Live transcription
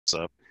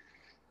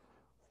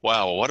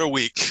Wow, what a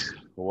week.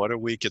 What a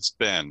week it's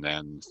been.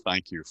 And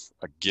thank you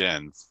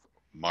again,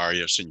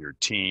 Marius and your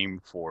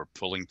team, for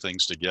pulling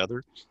things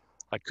together.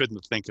 I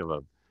couldn't think of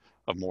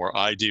a more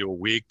ideal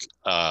week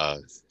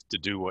to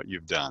do what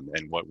you've done.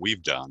 And what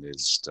we've done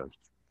is to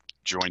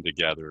join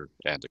together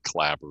and to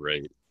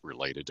collaborate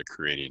related to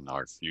creating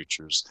our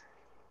futures.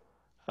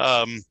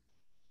 And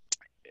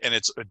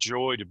it's a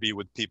joy to be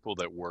with people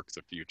that work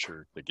the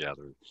future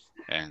together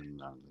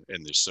and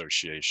in the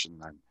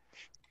association.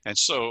 And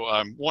so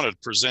I wanted to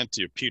present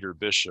to you Peter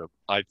Bishop.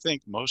 I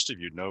think most of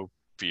you know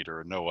Peter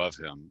or know of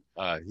him.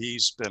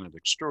 He's been an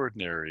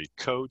extraordinary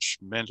coach,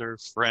 mentor,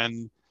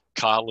 friend,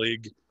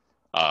 colleague.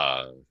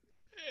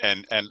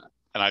 And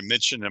I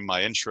mentioned in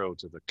my intro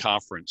to the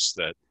conference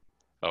that,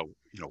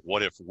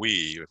 what if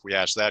we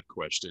asked that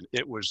question,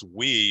 it was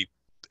we,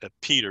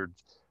 Peter,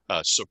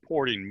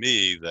 supporting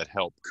me that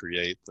helped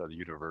create the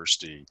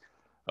university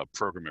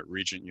program at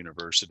Regent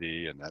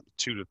University, and that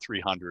 200 to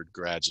 300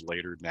 grads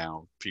later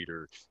now,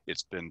 Peter,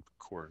 it's been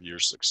core of your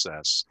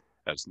success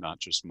as not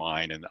just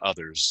mine and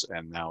others,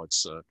 and now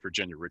it's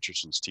Virginia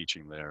Richardson's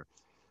teaching there.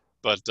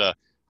 But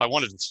I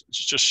wanted to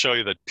just show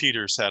you that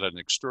Peter's had an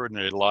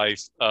extraordinary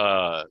life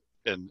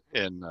in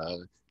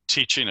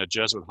teaching at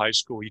Jesuit high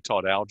school. He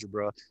taught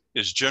algebra.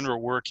 His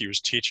general work, he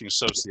was teaching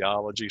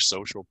sociology,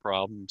 social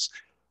problems.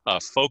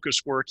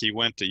 Focus work, he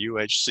went to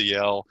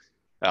UHCL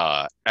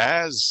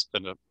as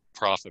a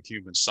prof of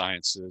human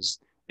sciences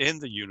in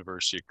the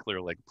University of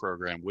Clear Lake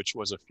program, which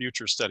was a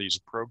future studies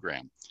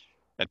program.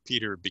 And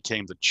Peter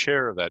became the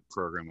chair of that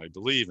program, I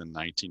believe, in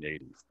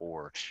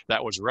 1984.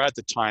 That was right at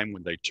the time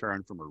when they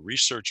turned from a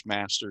research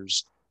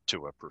master's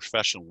to a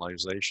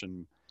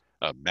professionalization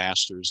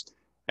master's.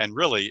 And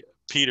really,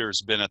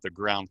 Peter's been at the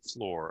ground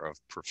floor of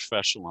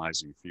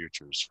professionalizing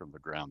futures from the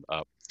ground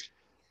up.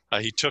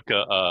 He took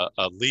a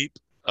leap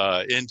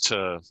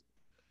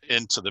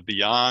into the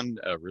beyond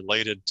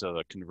related to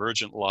the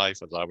convergent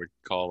life, as I would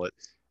call it,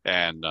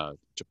 and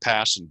to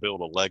pass and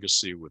build a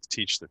legacy with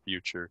Teach the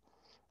Future.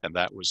 And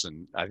that was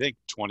in, I think,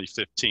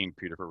 2015,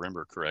 Peter, if I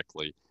remember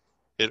correctly.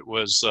 It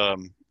was,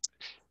 the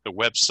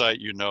website,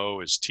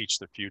 is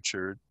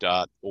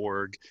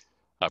teachthefuture.org,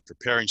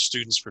 preparing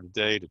students for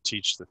today to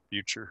teach the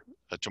future,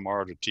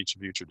 tomorrow to teach the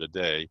future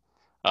today.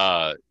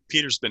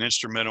 Peter's been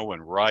instrumental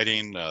in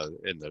writing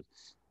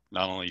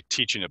not only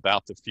teaching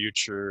about the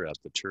future at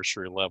the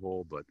tertiary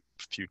level, but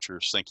future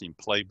thinking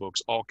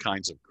playbooks, all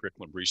kinds of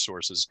curriculum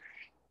resources.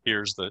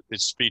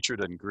 It's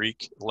featured in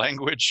Greek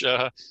language,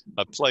 a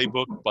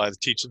playbook by the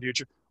Teach the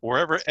Future.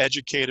 Wherever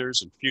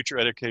educators and future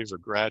educators are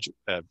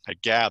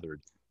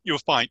gathered, you'll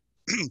find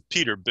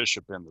Peter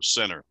Bishop in the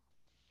center.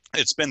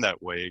 It's been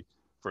that way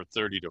for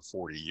 30 to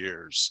 40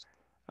 years.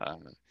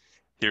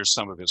 Here's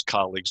some of his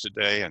colleagues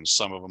today, and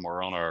some of them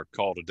are on our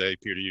call today.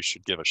 Peter, you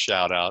should give a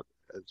shout out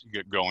as you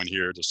get going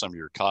here to some of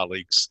your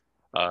colleagues,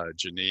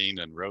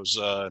 Janine and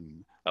Rosa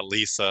and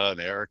Aletha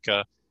and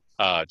Erica.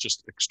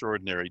 Just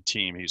extraordinary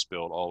team he's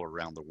built all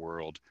around the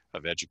world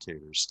of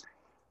educators.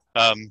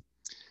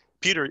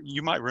 Peter,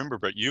 you might remember,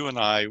 but you and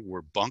I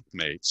were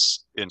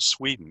bunkmates in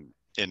Sweden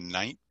in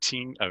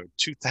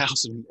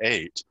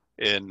 2008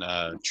 in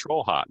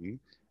Trollhättan.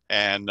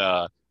 And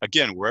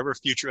again, wherever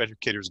future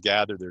educators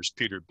gather, there's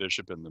Peter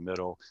Bishop in the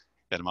middle,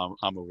 and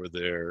I'm over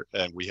there.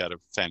 And we had a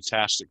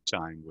fantastic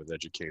time with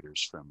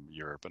educators from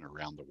Europe and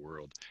around the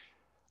world.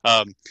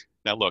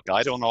 Now, look,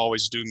 I don't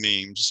always do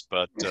memes,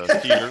 but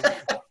Peter,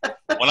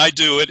 when I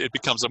do it, it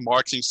becomes a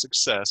marketing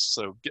success.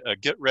 So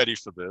get ready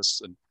for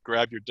this and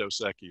grab your Dos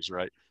Equis,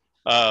 right?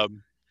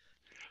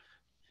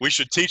 We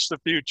should teach the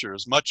future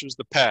as much as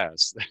the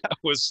past. That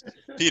was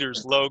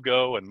Peter's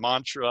logo and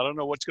mantra. I don't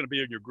know what's going to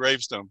be on your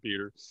gravestone,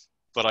 Peter,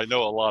 but I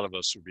know a lot of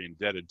us will be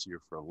indebted to you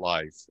for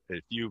life.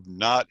 If you've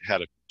not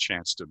had a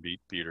chance to meet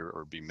Peter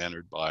or be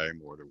mentored by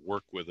him or to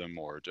work with him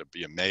or to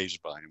be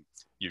amazed by him,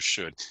 you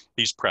should.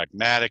 He's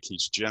pragmatic,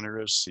 he's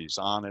generous, he's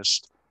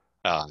honest,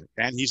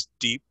 and he's a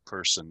deep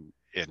person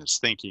in his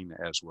thinking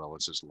as well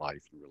as his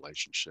life and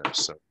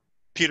relationships. So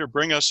Peter,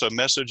 bring us a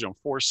message on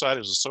foresight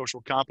as a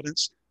social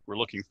competence. We're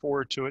looking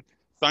forward to it.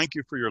 Thank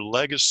you for your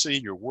legacy,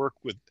 your work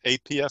with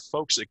APF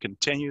folks. It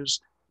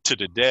continues to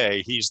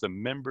today. He's the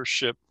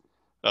membership,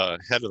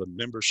 head of the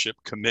membership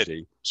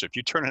committee. So if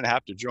you turn and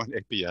have to join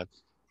APF,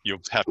 you'll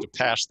have to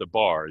pass the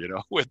bar,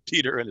 with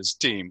Peter and his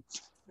team.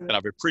 And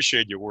I've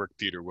appreciated your work,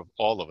 Peter, with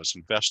all of us.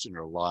 Invest in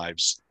your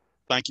lives.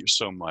 Thank you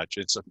so much.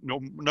 It's a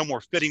no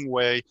more fitting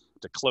way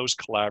to close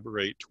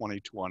Collaborate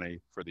 2020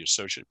 for the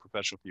Associate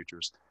Professional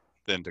Futures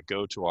than to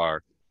go to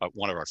our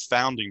one of our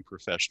founding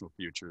professional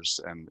futures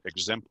and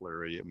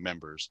exemplary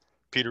members.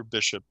 Peter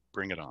Bishop,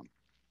 bring it on.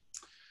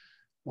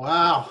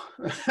 Wow.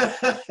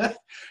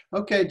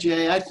 Okay,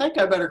 Jay, I think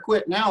I better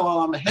quit now while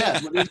I'm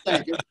ahead. What do you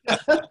think?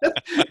 I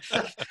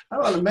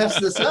don't want to mess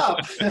this up.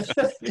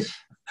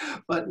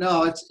 But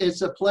no,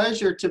 it's a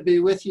pleasure to be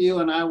with you.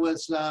 And I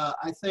was,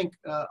 I think,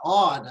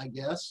 awed, I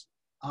guess,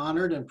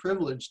 honored and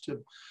privileged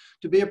to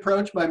be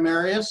approached by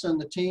Marius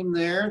and the team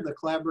there, the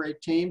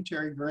Collaborate team,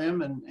 Terry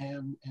Grimm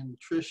and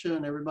Tricia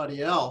and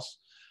everybody else.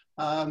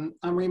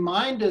 I'm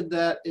reminded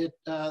that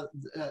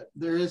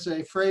there is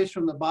a phrase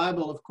from the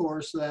Bible, of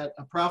course, that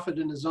a prophet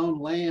in his own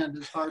land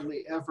is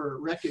hardly ever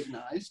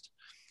recognized.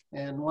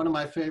 And one of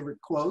my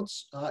favorite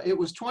quotes, it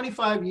was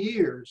 25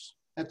 years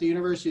at the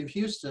University of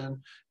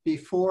Houston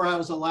before I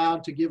was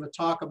allowed to give a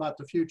talk about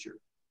the future.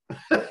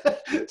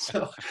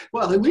 So,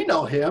 well, we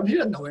know him. He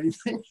doesn't know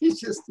anything. He's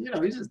just,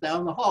 he's just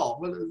down the hall.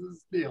 What is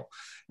this deal?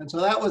 And so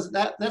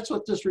that's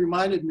what this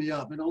reminded me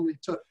of. It only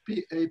took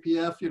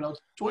APF,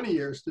 20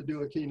 years to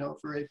do a keynote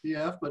for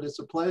APF, but it's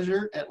a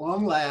pleasure at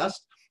long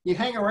last. You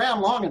hang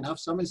around long enough,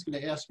 somebody's going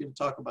to ask you to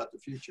talk about the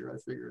future, I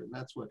figure, and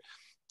that's what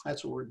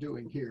we're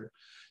doing here.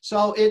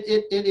 So it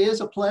is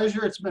a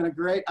pleasure. It's been a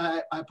great,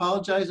 I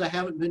apologize, I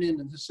haven't been in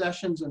the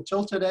sessions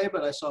until today,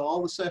 but I saw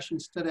all the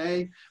sessions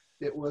today.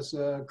 It was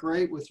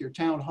great with your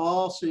town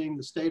hall, seeing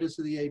the status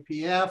of the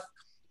APF,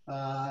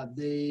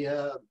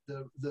 the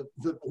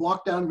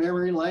walk down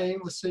memory lane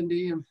with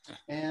Cindy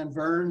and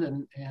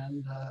Vern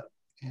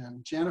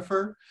and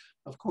Jennifer,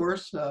 of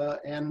course.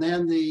 And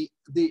then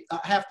I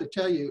have to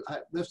tell you,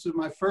 this is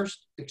my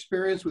first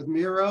experience with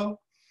Miro.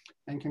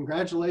 And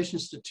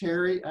congratulations to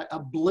Terry, a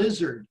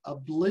blizzard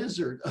of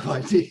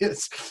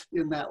ideas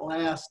in that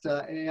last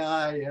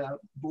AI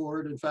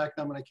board. In fact,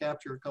 I'm going to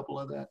capture a couple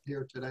of that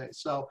here today.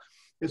 So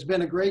it's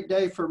been a great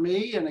day for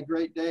me, and a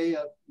great day,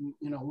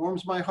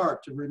 warms my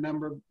heart to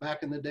remember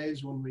back in the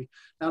days when we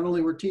not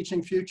only were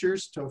teaching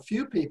futures to a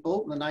few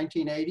people in the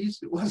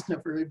 1980s, it wasn't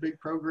a very big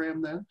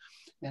program then,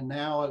 and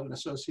now an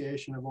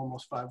association of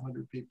almost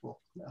 500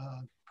 people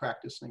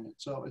practicing it.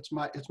 So it's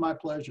my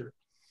pleasure.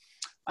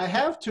 I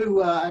have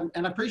to,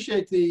 and I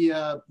appreciate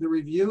the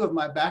review of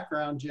my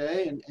background,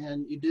 Jay,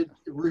 and you did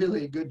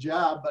really a good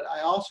job, but I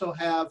also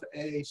have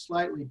a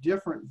slightly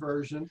different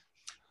version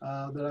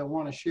that I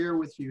want to share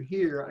with you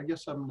here. I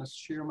guess I'm going to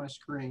share my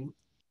screen.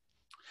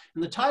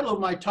 And the title of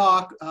my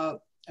talk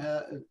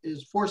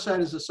is Foresight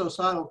as a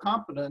Societal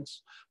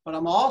Competence, but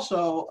I'm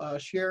also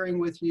sharing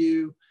with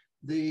you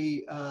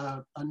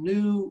a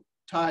new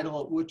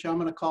title, which I'm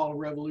going to call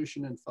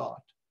Revolution in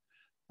Thought.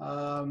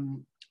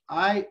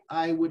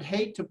 I would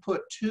hate to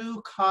put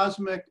too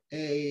cosmic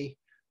a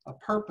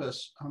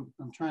purpose.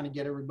 I'm trying to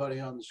get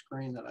everybody on the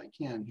screen that I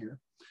can here.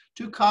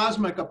 Too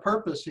cosmic a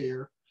purpose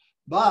here,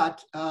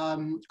 but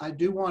I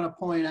do want to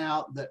point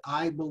out that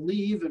I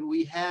believe, and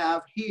we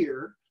have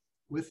here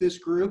with this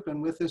group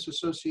and with this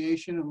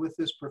association and with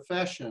this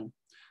profession,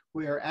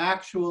 we are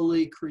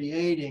actually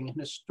creating an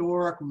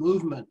historic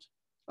movement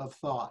of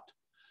thought.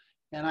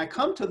 And I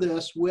come to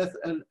this with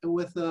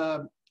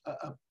a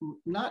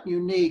not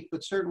unique,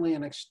 but certainly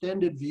an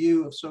extended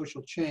view of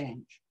social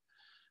change.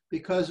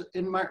 Because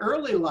in my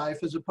early life,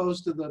 as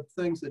opposed to the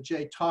things that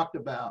Jay talked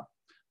about,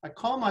 I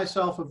call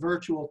myself a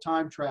virtual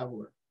time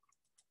traveler.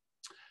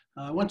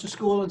 I went to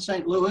school in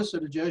St. Louis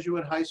at a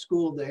Jesuit high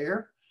school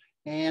there,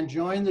 and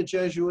joined the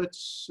Jesuit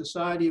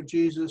Society of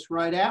Jesus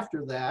right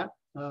after that.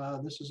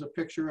 This is a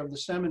picture of the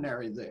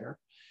seminary there.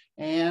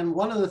 And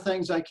one of the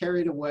things I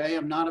carried away,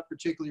 I'm not a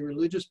particularly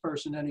religious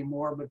person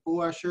anymore, but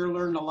boy, I sure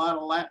learned a lot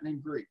of Latin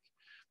and Greek.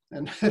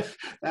 And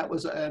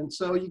and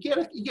so you get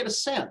a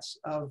sense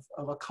of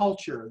a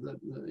culture that,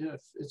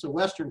 if it's a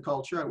Western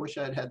culture, I wish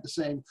I'd had the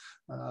same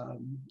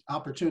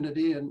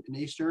opportunity in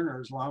Eastern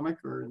or Islamic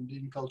or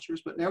Indian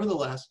cultures, but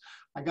nevertheless,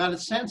 I got a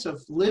sense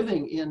of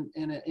living in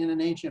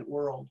an ancient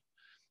world.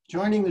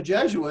 Joining the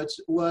Jesuits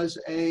was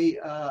a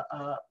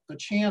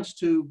chance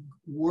to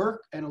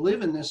work and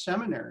live in this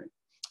seminary.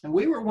 And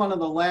we were one of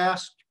the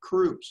last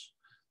groups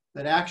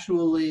that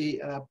actually,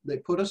 they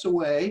put us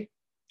away,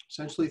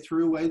 essentially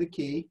threw away the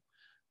key.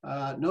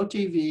 No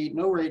TV,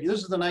 no radio.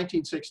 This is the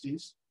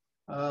 1960s.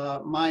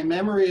 My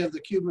memory of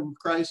the Cuban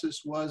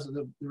crisis was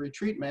the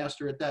retreat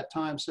master at that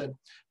time said,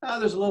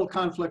 there's a little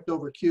conflict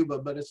over Cuba,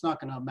 but it's not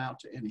going to amount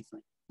to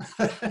anything.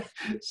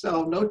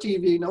 So no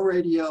TV, no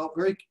radio,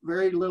 very,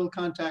 very little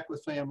contact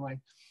with family.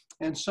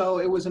 And so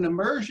it was an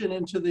immersion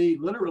into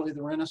literally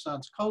the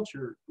Renaissance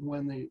culture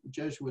when the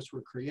Jesuits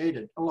were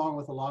created, along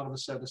with a lot of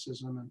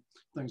asceticism and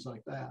things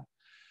like that.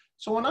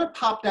 So when I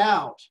popped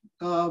out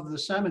of the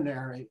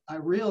seminary, I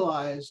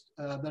realized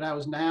that I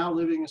was now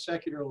living a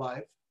secular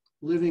life,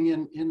 living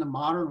in the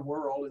modern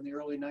world in the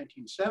early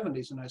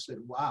 1970s. And I said,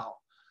 wow,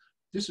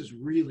 this is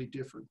really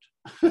different.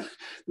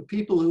 The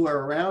people who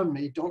are around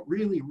me don't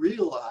really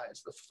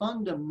realize the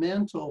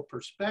fundamental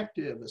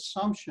perspective,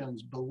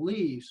 assumptions,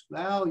 beliefs,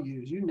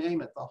 values, you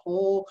name it, the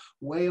whole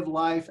way of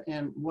life,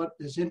 and what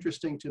is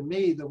interesting to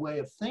me, the way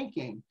of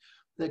thinking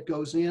that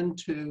goes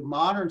into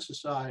modern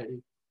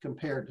society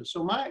compared to.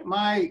 So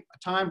my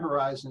time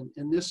horizon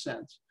in this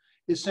sense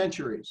is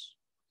centuries,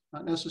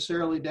 not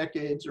necessarily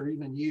decades or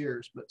even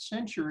years, but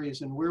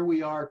centuries, and where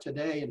we are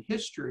today in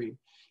history,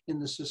 in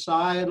the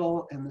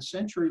societal and the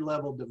century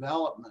level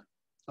development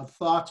of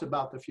thoughts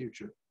about the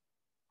future.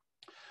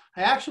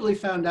 I actually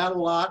found out a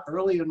lot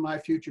early in my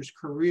futures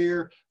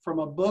career from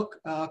a book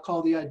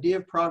called The Idea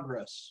of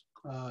Progress.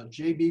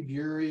 J.B.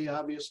 Bury,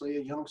 obviously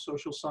a young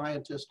social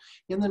scientist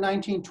in the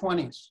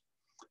 1920s.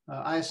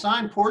 I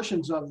assigned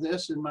portions of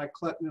this in my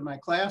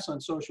class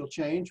on social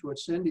change, which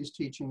Cindy's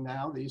teaching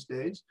now these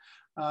days.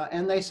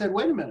 And they said,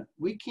 wait a minute,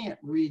 we can't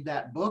read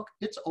that book.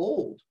 It's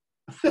old.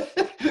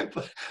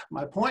 But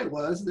my point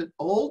was that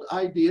old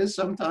ideas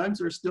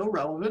sometimes are still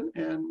relevant.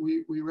 And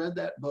we read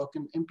that book.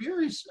 And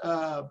Bury's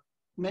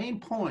main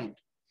point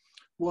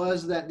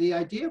was that the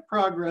idea of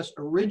progress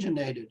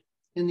originated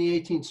in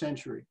the 18th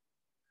century.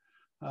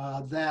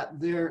 That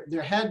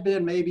there had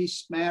been maybe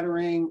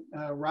smattering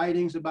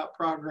writings about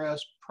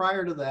progress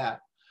prior to that,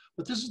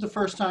 but this is the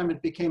first time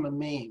it became a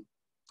meme.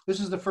 This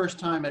is the first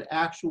time it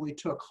actually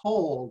took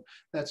hold,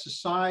 that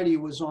society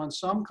was on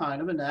some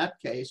kind of, in that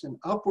case, an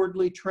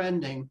upwardly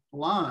trending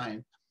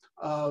line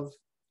of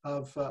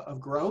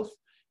growth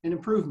and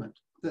improvement,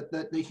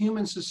 that the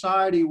human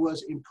society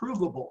was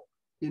improvable,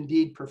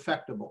 indeed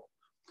perfectible.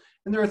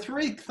 And there are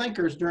three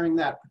thinkers during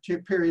that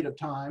period of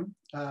time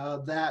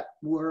that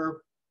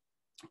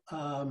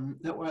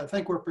I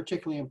think were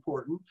particularly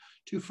important,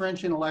 two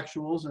French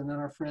intellectuals, and then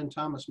our friend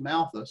Thomas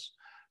Malthus.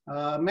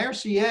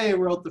 Mercier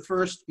wrote the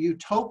first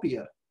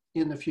utopia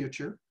in the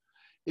future.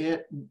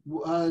 It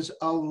was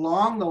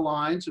along the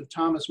lines of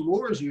Thomas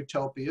More's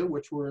utopia,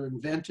 which were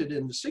invented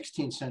in the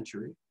 16th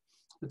century,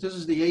 but this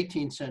is the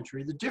 18th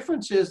century. The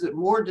difference is that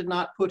More did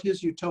not put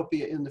his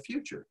utopia in the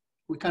future.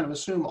 We kind of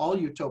assume all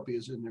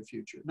utopias in their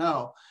future.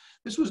 No,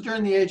 this was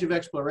during the age of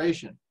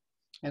exploration.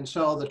 And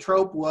so the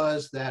trope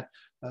was that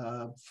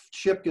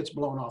ship gets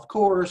blown off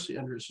course,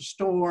 enters a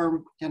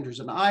storm, enters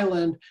an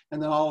island,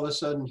 and then all of a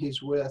sudden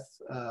he's with,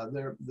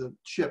 the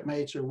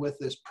shipmates are with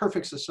this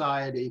perfect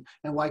society,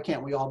 and why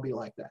can't we all be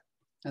like that?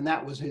 And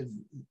that was his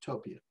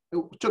utopia.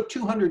 It took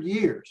 200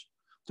 years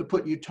to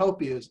put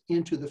utopias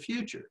into the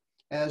future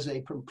as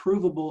a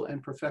provable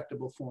and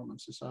perfectible form of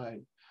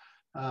society.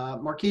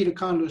 Marquis de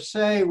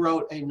Condorcet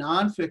wrote a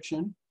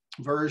nonfiction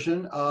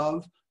version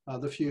of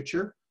the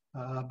future,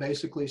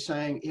 basically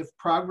saying if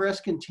progress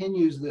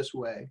continues this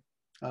way,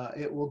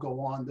 it will go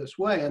on this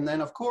way. And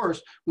then, of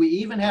course, we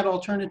even had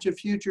alternative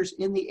futures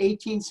in the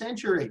 18th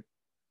century,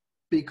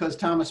 because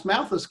Thomas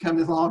Malthus came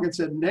along and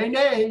said, nay,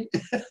 nay,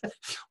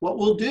 what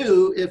we'll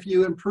do if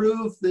you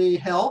improve the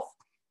health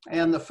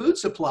and the food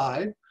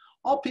supply,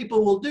 all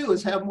people will do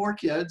is have more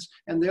kids,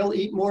 and they'll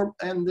eat more,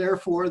 and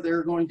therefore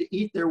they're going to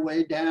eat their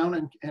way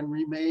down and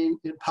remain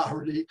in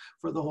poverty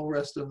for the whole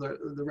rest of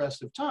the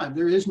rest of time.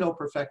 There is no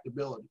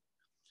perfectibility.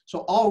 So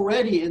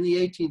already in the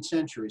 18th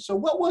century. So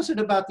what was it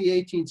about the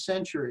 18th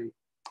century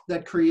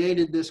that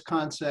created this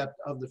concept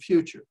of the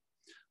future?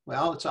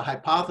 Well, it's a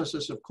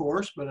hypothesis, of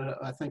course, but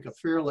I think a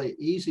fairly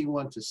easy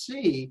one to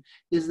see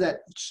is that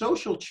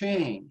social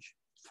change,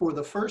 for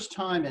the first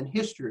time in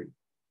history,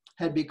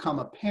 had become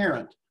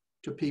apparent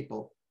to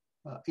people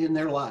in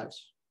their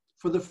lives.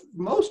 For the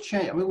most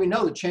change, I mean, we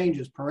know that change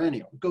is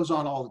perennial. It goes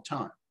on all the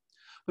time.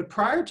 But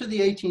prior to the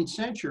 18th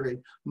century,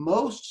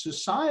 most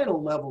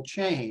societal level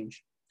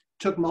change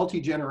took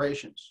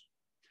multi-generations.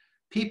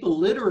 People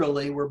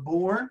literally were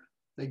born,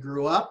 they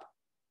grew up,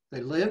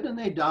 they lived, and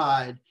they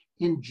died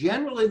in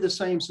generally the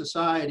same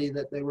society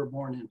that they were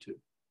born into.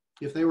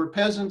 If they were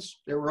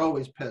peasants, they were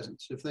always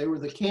peasants. If they were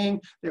the king,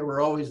 they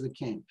were always the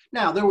king.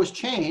 Now, there was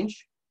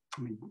change.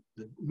 I mean,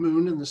 the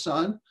moon and the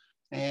sun,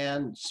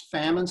 and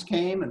famines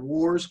came, and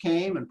wars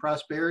came, and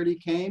prosperity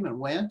came and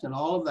went, and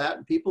all of that,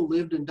 and people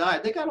lived and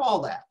died. They got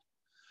all that.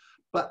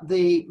 But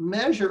the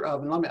measure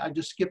of, and I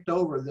just skipped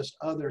over this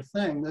other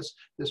thing, this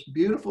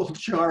beautiful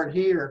chart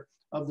here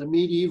of the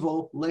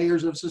medieval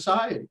layers of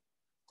society.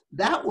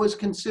 That was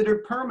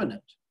considered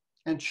permanent.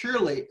 And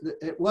surely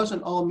it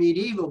wasn't all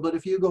medieval, but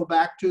if you go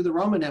back to the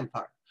Roman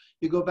Empire,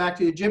 you go back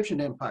to the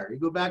Egyptian Empire, you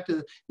go back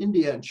to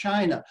India and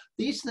China,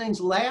 these things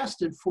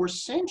lasted for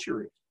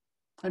centuries.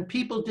 And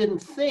people didn't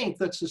think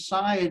that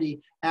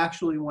society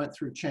actually went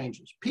through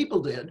changes.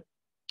 People did,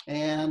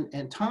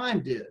 and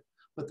time did,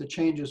 but the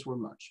changes were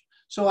much.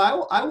 So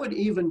I would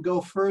even go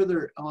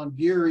further on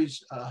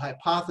Bury's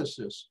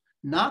hypothesis,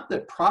 not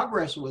that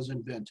progress was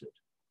invented,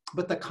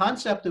 but the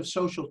concept of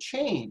social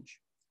change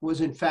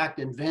was in fact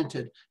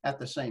invented at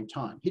the same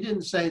time. He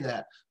didn't say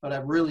that, but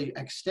I've really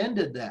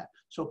extended that.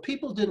 So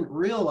people didn't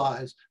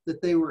realize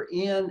that they were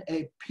in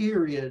a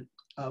period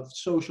of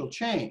social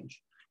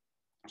change.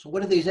 So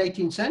what do these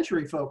 18th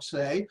century folks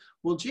say?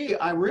 Well, gee,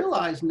 I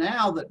realize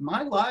now that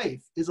my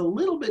life is a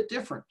little bit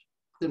different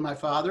than my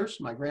father's,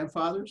 my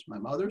grandfather's, my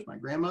mother's, my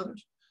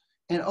grandmother's.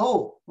 And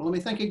oh, well, let me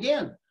think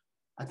again.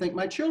 I think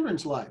my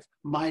children's life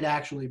might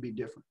actually be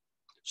different.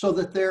 So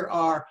that there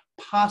are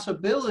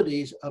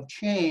possibilities of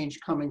change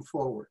coming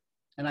forward.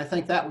 And I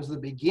think that was the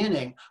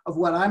beginning of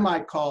what I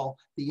might call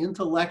the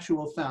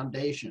intellectual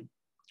foundation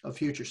of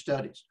future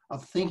studies,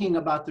 of thinking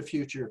about the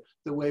future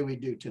the way we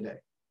do today.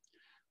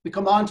 We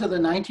come on to the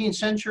 19th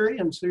century,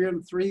 and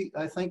three,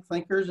 I think,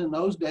 thinkers in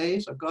those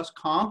days, Auguste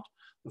Comte,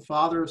 the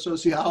father of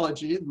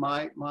sociology,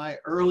 my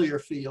earlier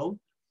field,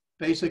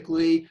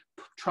 basically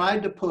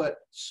tried to put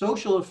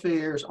social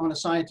affairs on a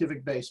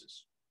scientific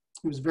basis.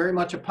 He was very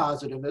much a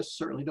positivist,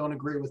 certainly don't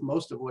agree with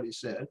most of what he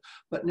said,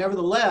 but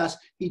nevertheless,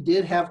 he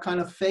did have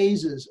kind of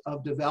phases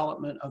of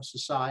development of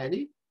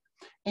society.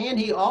 And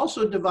he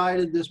also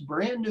divided this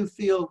brand new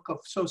field of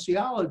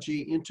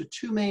sociology into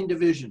two main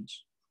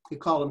divisions. He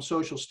called them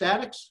social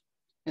statics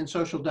and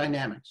social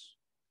dynamics.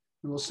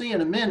 And we'll see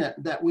in a minute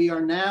that we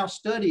are now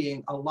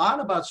studying a lot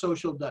about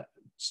social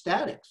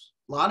statics,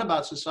 a lot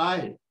about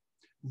society,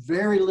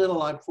 very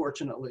little,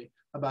 unfortunately,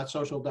 about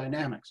social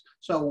dynamics.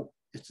 So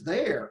it's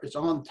there, it's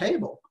on the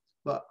table,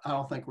 but I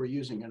don't think we're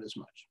using it as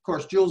much. Of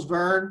course, Jules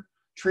Verne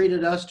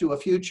treated us to a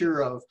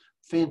future of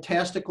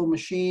fantastical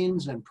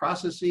machines and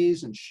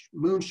processes and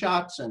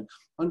moonshots and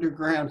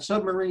underground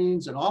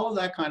submarines and all of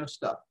that kind of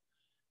stuff.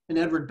 And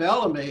Edward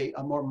Bellamy,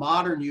 a more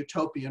modern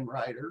utopian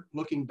writer,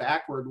 looking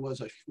backward,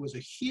 was a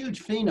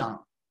huge phenom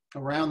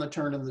around the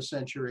turn of the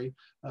century.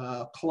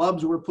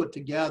 Clubs were put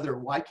together.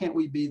 Why can't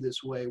we be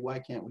this way? Why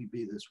can't we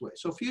be this way?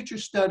 So future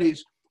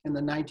studies in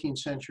the 19th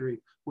century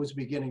was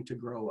beginning to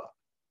grow up.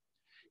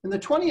 In the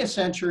 20th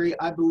century,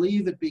 I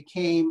believe it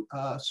became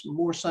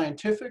more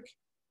scientific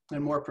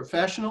and more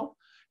professional.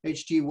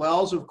 H.G.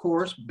 Wells, of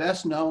course,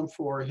 best known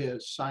for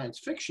his science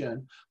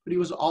fiction, but he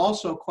was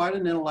also quite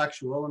an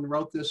intellectual and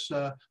wrote this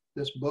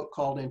book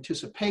called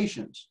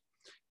Anticipations.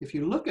 If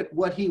you look at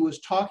what he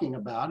was talking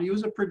about, he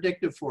was a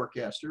predictive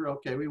forecaster.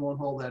 Okay, we won't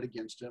hold that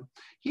against him.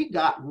 He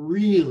got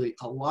really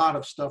a lot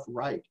of stuff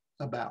right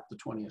about the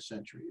 20th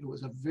century. It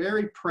was a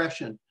very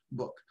prescient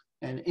book,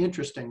 an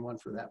interesting one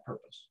for that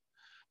purpose.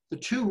 The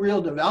two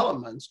real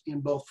developments in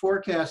both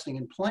forecasting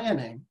and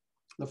planning,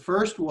 the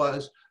first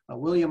was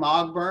William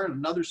Ogburn,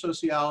 another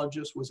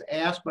sociologist, was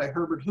asked by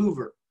Herbert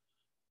Hoover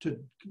to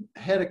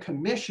head a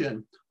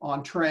commission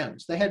on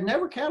trends. They had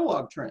never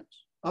cataloged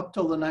trends up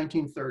till the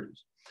 1930s.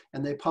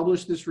 And they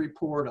published this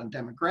report on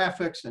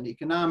demographics and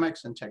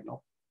economics and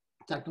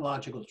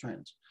technological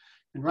trends.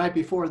 And right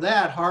before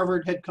that,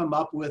 Harvard had come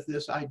up with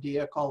this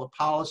idea called a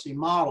policy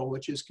model,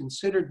 which is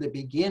considered the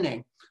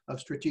beginning of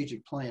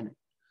strategic planning.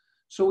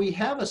 So we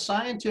have a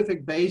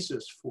scientific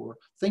basis for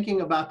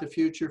thinking about the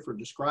future, for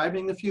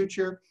describing the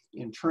future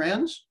in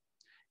trends,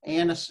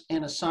 and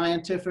a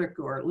scientific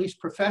or at least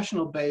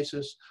professional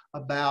basis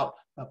about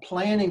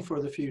planning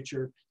for the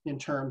future in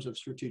terms of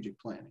strategic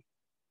planning.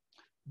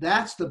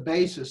 That's the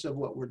basis of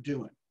what we're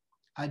doing.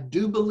 I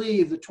do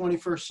believe the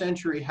 21st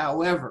century,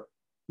 however,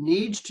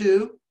 needs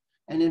to,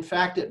 and in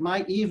fact, it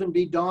might even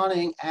be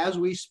dawning as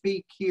we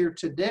speak here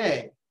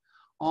today,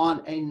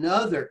 on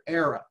another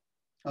era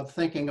of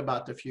thinking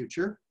about the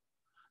future.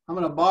 I'm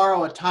going to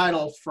borrow a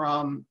title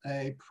from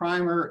a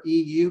primer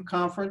EU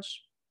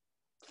conference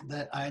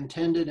that I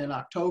attended in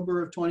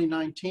October of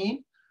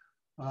 2019,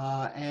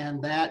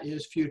 and that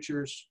is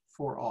Futures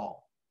for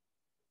All.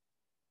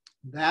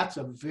 That's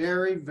a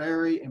very,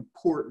 very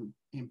important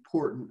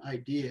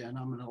idea, and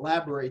I'm going to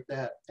elaborate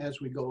that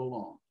as we go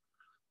along.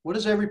 What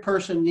does every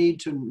person need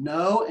to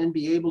know and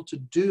be able to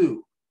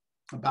do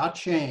about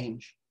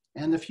change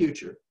and the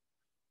future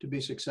to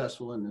be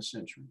successful in this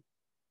century?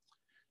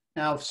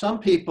 Now, some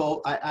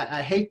people,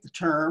 I hate the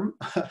term,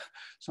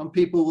 some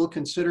people will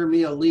consider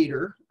me a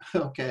leader.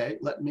 Okay,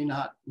 let me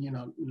not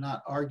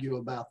argue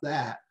about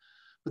that.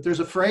 But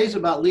there's a phrase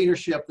about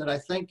leadership that I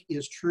think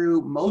is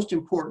true most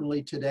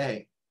importantly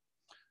today.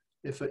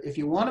 If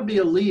you want to be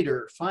a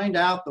leader, find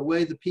out the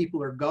way the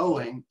people are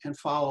going and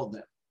follow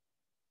them.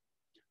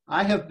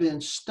 I have been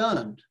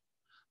stunned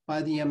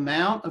by the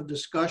amount of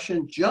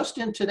discussion just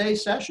in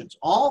today's sessions,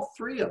 all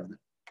three of them,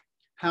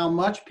 how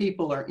much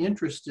people are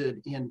interested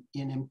in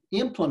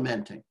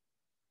implementing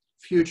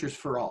Futures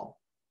for All.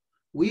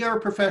 We are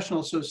a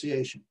professional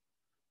association,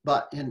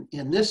 but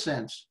in this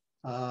sense,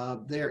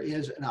 there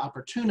is an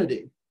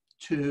opportunity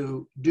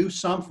to do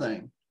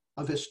something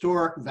of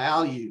historic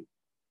value,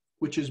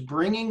 which is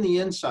bringing the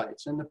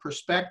insights and the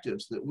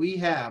perspectives that we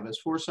have as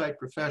foresight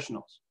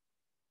professionals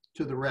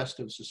to the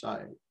rest of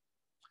society.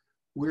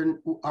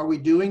 Are we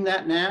doing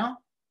that now?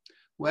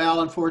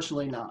 Well,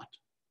 unfortunately not.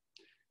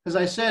 As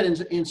I said,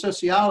 in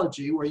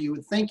sociology, where you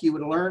would think you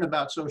would learn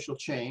about social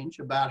change,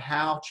 about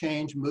how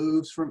change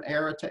moves from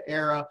era to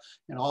era,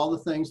 and all the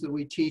things that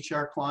we teach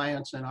our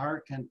clients and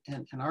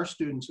our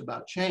students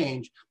about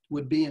change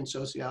would be in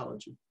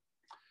sociology.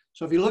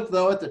 So if you look,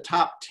 though, at the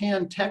top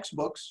 10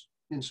 textbooks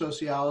in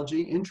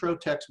sociology, intro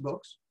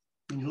textbooks,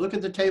 and you look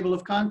at the table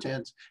of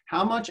contents,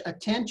 how much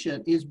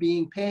attention is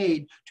being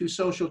paid to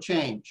social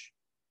change?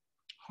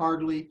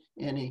 Hardly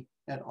any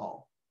at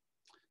all.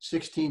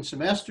 16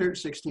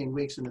 semesters, 16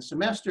 weeks in the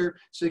semester,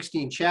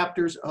 16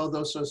 chapters. Oh,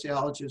 those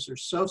sociologists are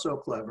so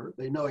clever.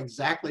 They know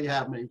exactly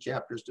how many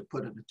chapters to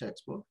put in the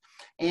textbook.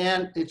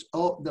 And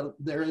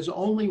there is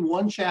only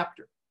one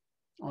chapter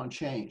on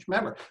change.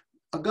 Remember,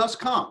 Auguste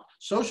Comte,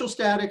 social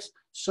statics,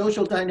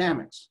 social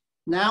dynamics.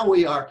 Now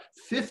we are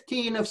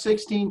 15 of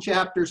 16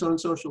 chapters on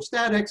social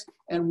statics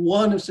and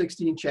 1 of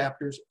 16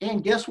 chapters.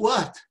 And guess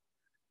what?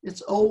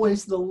 It's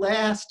always the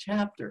last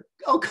chapter.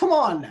 Oh, come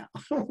on now.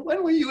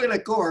 When were you in a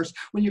course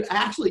when you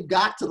actually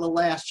got to the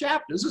last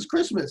chapter? This is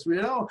Christmas, you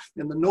know,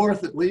 in the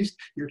North at least.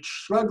 You're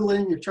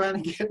struggling, you're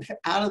trying to get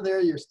out of there,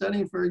 you're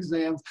studying for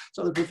exams.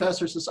 So the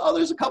professor says, oh,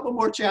 there's a couple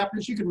more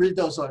chapters. You can read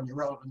those on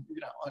your own,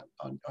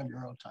 on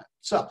your own time.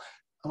 So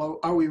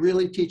are we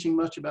really teaching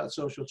much about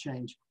social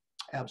change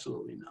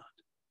Absolutely not.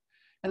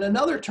 And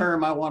another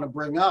term I want to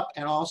bring up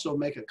and also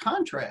make a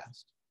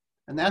contrast,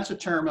 and that's a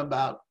term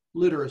about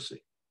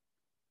literacy.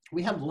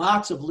 We have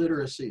lots of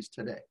literacies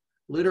today.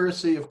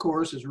 Literacy, of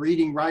course, is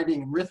reading,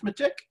 writing, and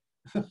arithmetic.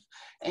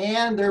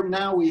 And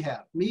now we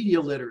have media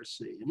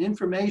literacy and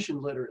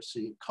information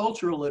literacy,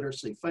 cultural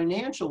literacy,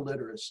 financial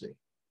literacy.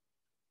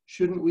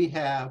 Shouldn't we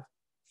have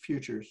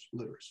futures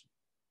literacy?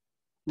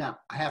 Now,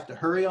 I have to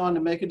hurry on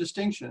to make a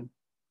distinction.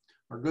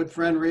 Our good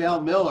friend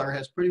Riel Miller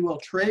has pretty well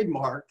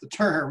trademarked the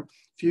term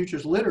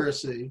futures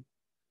literacy,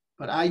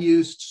 but I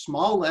used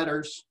small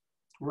letters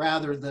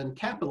rather than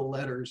capital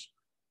letters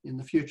in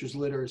the futures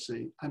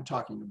literacy I'm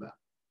talking about.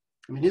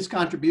 I mean, his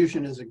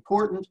contribution is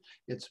important,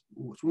 it's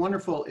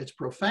wonderful, it's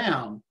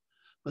profound,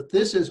 but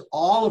this is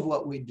all of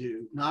what we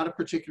do, not a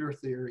particular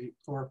theory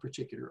or a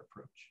particular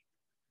approach.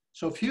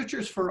 So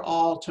futures for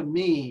all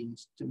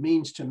means to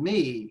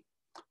me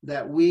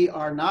that we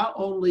are not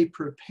only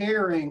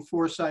preparing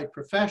foresight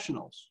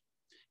professionals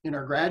in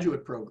our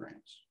graduate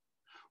programs,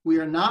 we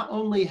are not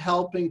only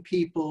helping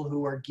people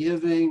who are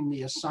giving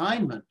the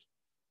assignment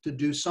to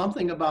do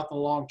something about the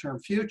long-term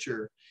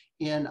future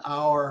in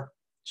our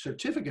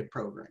certificate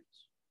programs,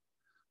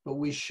 but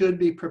we should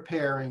be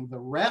preparing the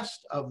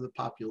rest of the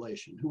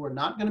population who are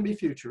not going to be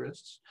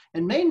futurists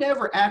and may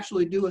never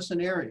actually do a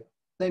scenario.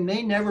 They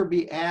may never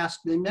be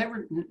asked, they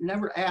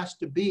never asked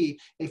to be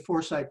a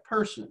foresight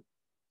person,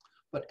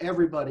 but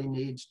everybody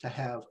needs to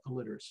have a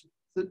literacy.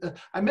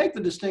 I make the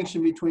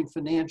distinction between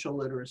financial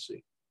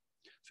literacy.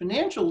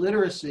 Financial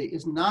literacy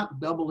is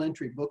not double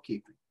entry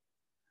bookkeeping.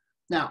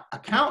 Now,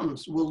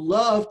 accountants will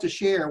love to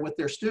share with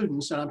their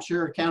students, and I'm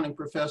sure accounting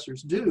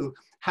professors do,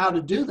 how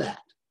to do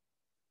that.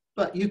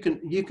 But you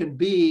can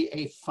be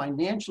a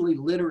financially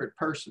literate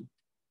person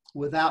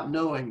without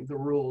knowing the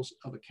rules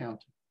of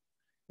accounting.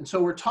 And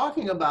so we're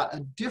talking about a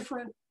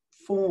different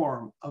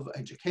form of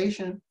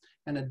education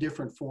and a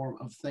different form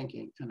of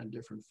thinking and a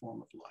different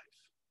form of life.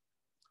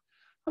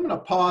 I'm going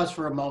to pause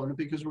for a moment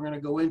because we're going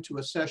to go into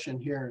a session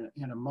here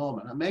in a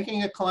moment. I'm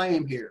making a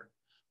claim here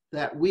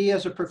that we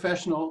as a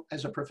profession,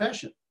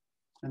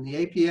 and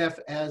the APF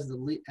as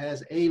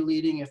a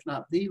leading, if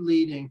not the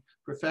leading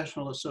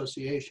professional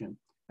association,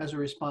 has a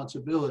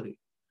responsibility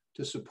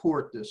to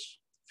support this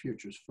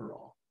Futures for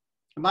All.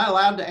 Am I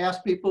allowed to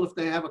ask people if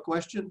they have a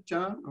question,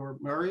 John or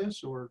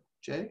Marius or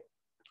Jay?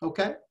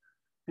 Okay.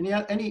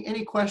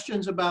 Any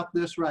questions about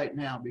this right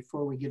now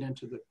before we get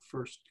into the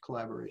first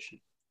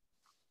collaboration?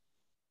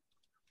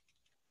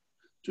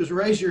 Just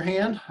raise your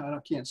hand. I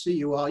can't see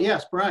you all.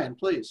 Yes, Brian,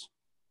 please.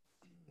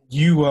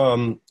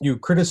 You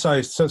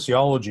criticized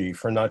sociology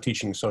for not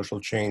teaching social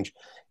change.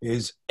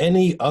 Is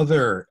any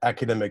other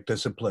academic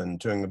discipline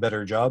doing a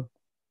better job?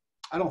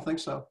 I don't think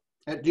so.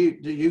 Do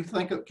you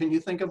think of, can you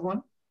think of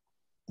one?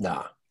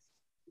 Nah.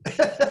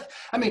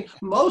 I mean,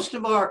 most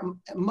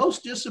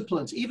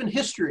disciplines, even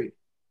history,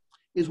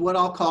 is what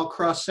I'll call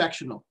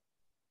cross-sectional.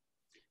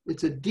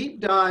 It's a deep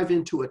dive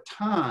into a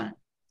time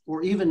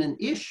or even an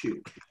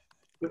issue,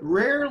 but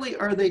rarely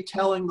are they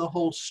telling the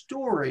whole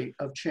story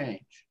of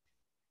change.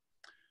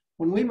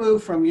 When we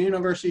moved from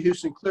University of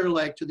Houston Clear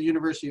Lake to the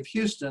University of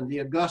Houston,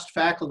 the august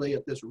faculty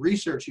at this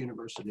research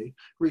university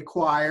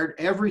required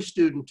every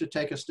student to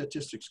take a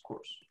statistics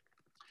course.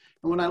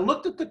 And when I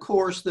looked at the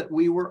course that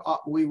we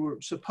were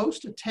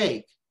supposed to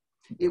take,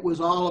 it was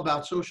all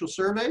about social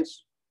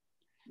surveys.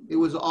 It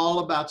was all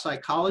about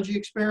psychology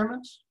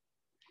experiments.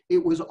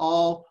 It was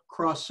all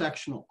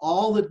cross-sectional.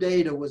 All the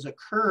data was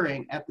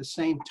occurring at the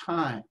same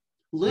time.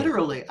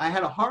 Literally, I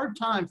had a hard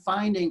time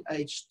finding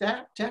a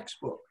stat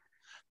textbook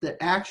that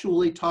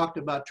actually talked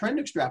about trend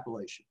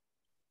extrapolation,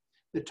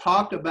 that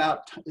talked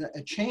about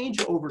a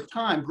change over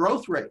time,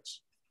 growth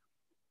rates.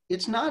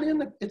 It's not in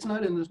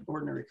this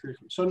ordinary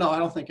curriculum. So no, I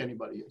don't think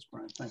anybody is,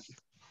 Brian. Thank you.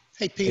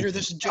 Hey, Peter,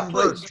 this is Jim.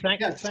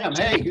 Sam,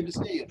 hey, good to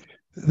see you.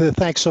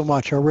 Thanks so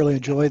much. I really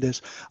enjoy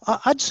this.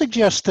 I'd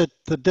suggest that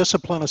the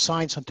discipline of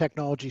science and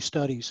technology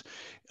studies,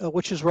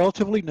 which is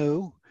relatively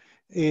new,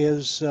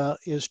 is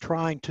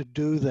trying to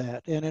do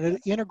that. And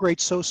it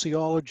integrates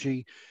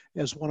sociology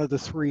as one of the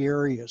three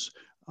areas.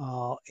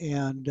 But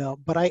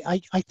I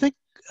think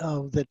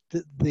that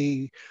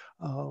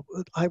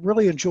I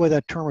really enjoy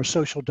that term of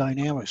social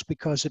dynamics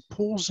because it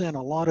pulls in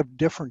a lot of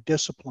different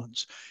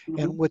disciplines. Mm-hmm.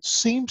 And what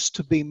seems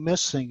to be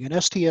missing,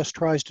 and STS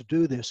tries to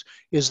do this,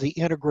 is the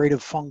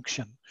integrative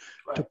function,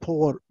 right, to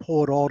pull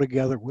it all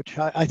together, which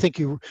I think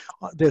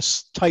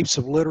this types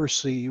of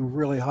literacy you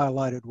really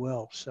highlighted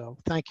well. So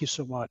thank you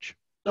so much.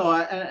 So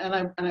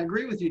I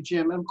agree with you,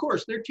 Jim. And of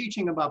course, they're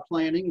teaching about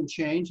planning and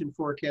change and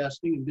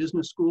forecasting in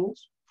business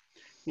schools,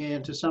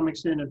 and to some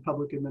extent in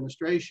public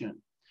administration.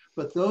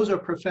 But those are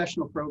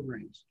professional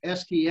programs.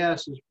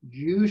 STS is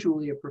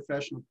usually a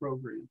professional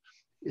program.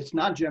 It's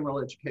not general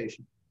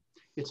education.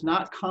 It's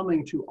not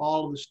coming to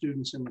all of the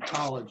students in the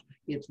college.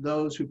 It's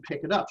those who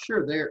pick it up.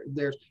 Sure,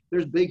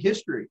 there's big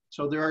history.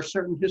 So there are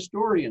certain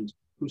historians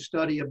who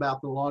study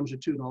about the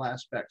longitudinal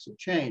aspects of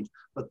change,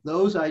 but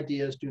those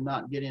ideas do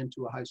not get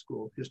into a high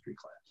school history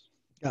class.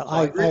 Yeah,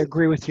 I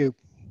agree with you.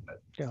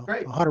 Yeah,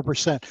 Great.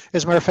 100%.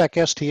 As a matter of fact,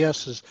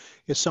 STS is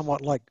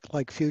somewhat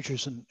like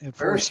futures and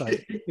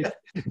foresight. It gets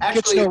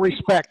Actually, no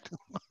respect.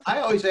 I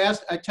always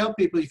ask, I tell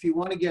people, if you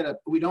want to get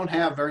we don't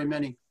have very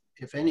many,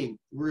 if any,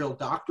 real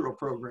doctoral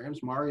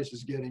programs. Marius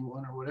is getting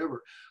one or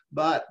whatever,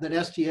 but that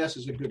STS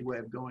is a good way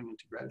of going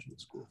into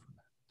graduate school for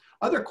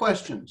that. Other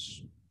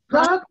questions?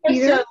 Not a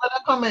question, but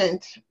a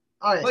comment.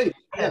 All right. Please,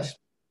 yes,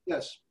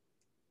 yes.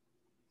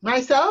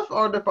 Myself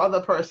or the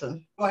other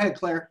person? Go ahead,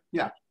 Claire.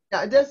 Yeah.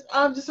 Yeah, just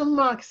a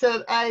remark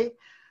said,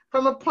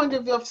 from a point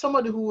of view of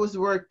somebody who has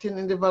worked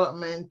in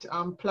development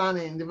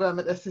planning,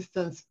 development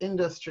assistance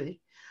industry,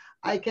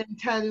 I can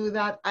tell you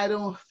that I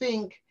don't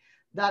think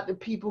that the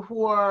people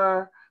who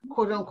are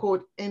quote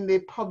unquote in the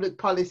public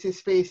policy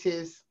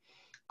spaces,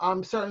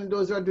 certainly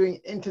those who are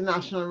doing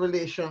international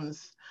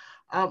relations,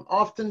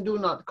 often do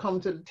not come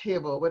to the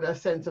table with a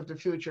sense of the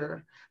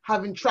future,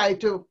 having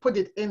tried to put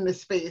it in the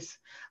space.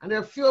 And there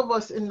are a few of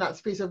us in that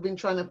space have been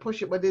trying to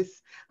push it, but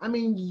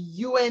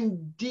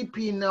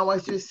UNDP now,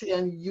 as you say,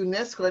 and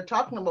UNESCO are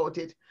talking about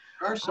it.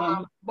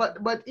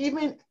 But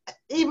even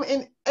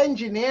in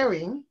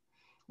engineering,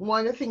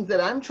 one of the things that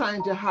I'm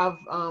trying to have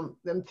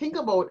them think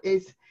about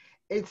is,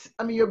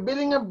 you're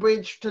building a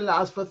bridge to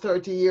last for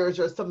 30 years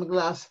or something to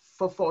last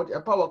for 40,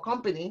 a power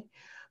company,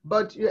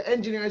 but your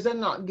engineers are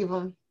not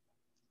given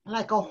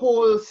like a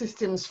whole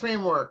systems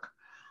framework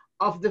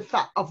of the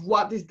fact of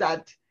what is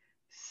that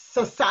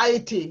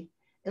society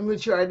in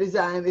which you are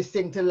designing this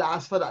thing to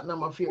last for that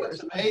number of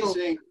years. What's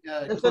amazing,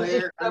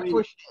 Claire,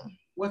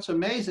 what's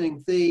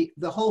amazing, the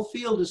whole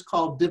field is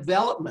called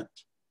development,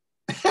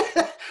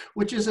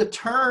 which is a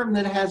term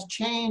that has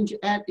change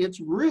at its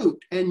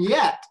root, and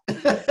yet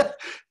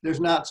there's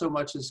not so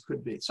much as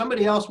could be.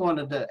 Somebody else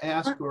wanted to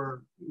ask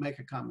or make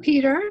a comment.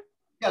 Peter?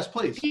 Yes,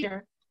 please.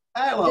 Peter.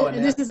 Hello,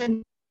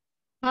 Annette.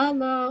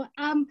 Hello.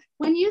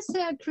 When you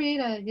said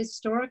create a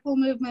historical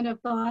movement of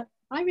thought,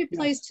 I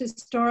replaced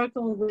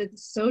historical with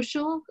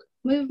social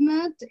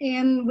movement,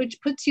 and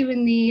which puts you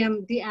in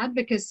the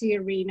advocacy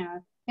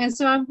arena. And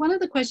so one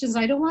of the questions,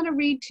 I don't want to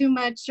read too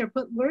much or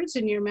put words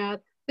in your mouth,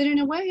 but in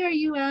a way, are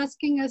you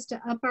asking us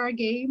to up our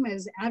game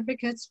as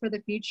advocates for the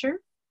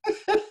future?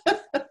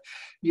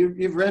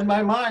 You've read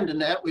my mind,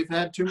 Annette. We've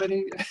had too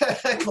many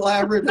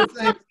collaborative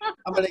things.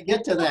 I'm going to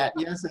get to that.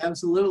 Yes,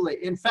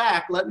 absolutely. In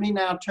fact, let me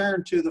now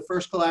turn to the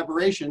first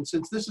collaboration.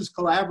 Since this is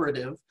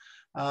collaborative,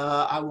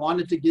 I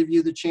wanted to give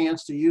you the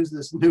chance to use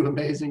this new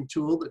amazing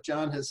tool that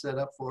John has set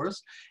up for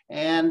us.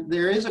 And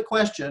there is a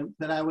question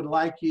that I would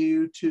like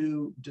you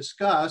to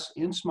discuss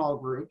in small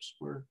groups.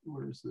 Where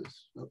is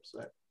this? Oops,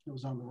 it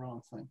was on the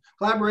wrong thing.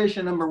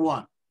 Collaboration number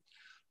 1.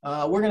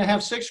 We're going to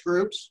have 6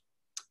 groups.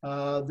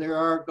 There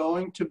are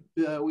going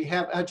to, we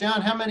have,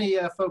 John, how many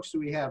folks do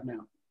we have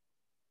now?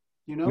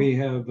 You know? We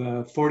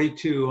have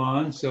 42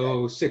 on,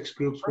 so 6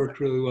 groups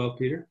worked really well,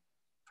 Peter.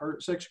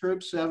 6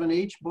 groups, 7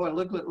 each. Boy,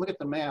 look at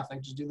the math. I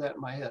can just do that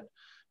in my head.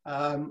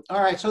 All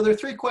right, so there are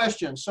 3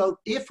 questions. So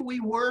if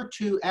we were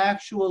to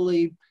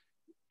actually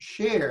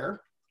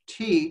share,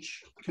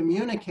 teach,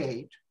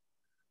 communicate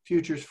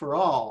Futures for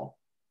All,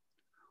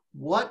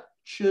 what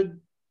should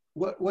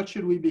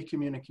we be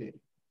communicating?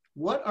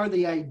 What are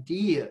the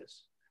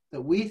ideas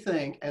that we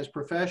think as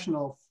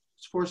professional,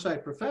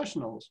 foresight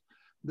professionals,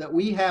 that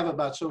we have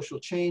about social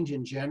change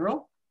in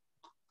general,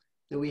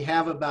 that we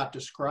have about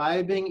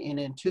describing and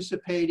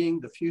anticipating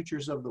the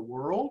futures of the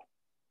world,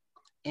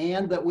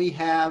 and that we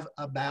have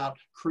about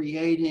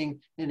creating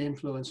and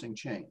influencing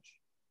change?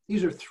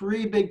 These are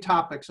 3 big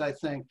topics, I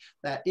think,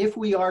 that if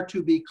we are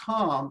to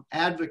become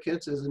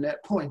advocates, as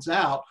Annette points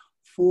out,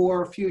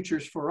 for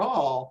Futures for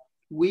All,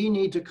 we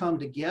need to come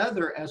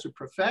together as a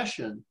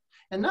profession.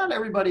 And not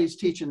everybody is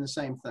teaching the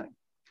same thing.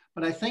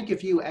 But I think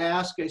if you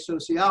ask a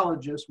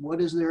sociologist, what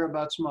is there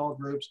about small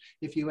groups?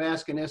 If you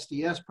ask an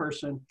SDS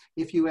person,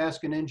 if you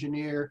ask an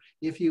engineer,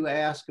 if you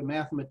ask a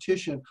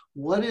mathematician,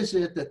 what is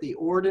it that the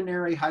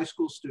ordinary high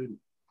school student,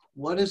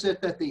 what is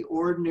it that the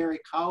ordinary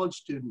college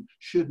student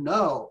should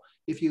know?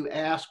 If you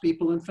ask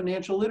people in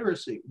financial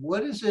literacy,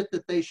 what is it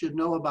that they should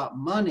know about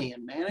money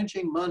and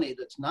managing money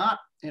that's not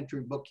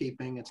entry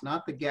bookkeeping, it's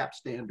not the GAAP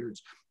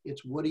standards,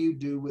 it's what do you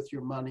do with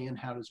your money and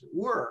how does it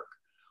work?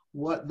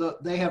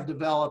 They have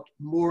developed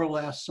more or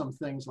less some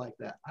things like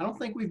that. I don't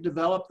think we've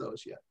developed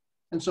those yet.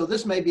 And so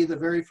this may be the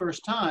very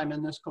first time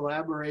in this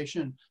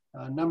collaboration,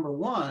 number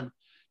 1,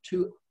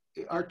 to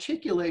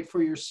articulate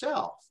for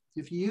yourself.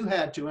 If you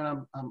had to, and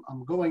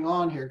I'm going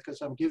on here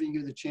because I'm giving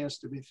you the chance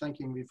to be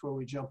thinking before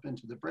we jump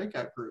into the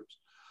breakout groups.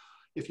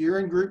 If you're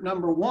in group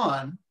number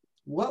 1,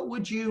 what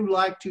would you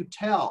like to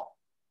tell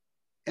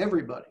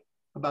everybody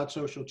about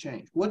social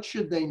change? What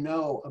should they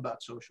know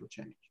about social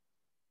change?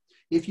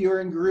 If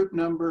you're in group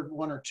number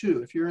 1 or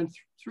 2, if you're in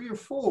 3 or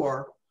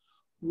 4,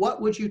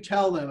 what would you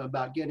tell them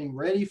about getting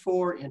ready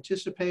for,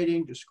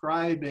 anticipating,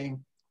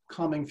 describing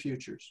coming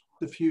futures,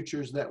 the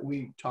futures that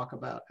we talk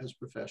about as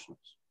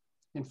professionals?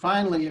 And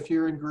finally, if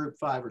you're in group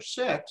 5 or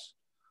 6,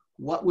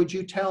 what would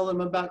you tell them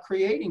about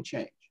creating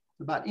change,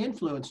 about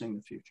influencing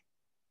the future?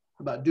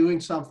 about doing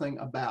something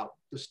about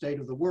the state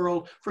of the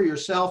world for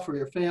yourself, for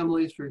your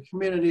families, for your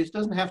communities. It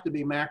doesn't have to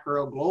be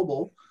macro,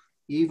 global,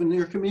 even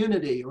your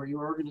community or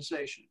your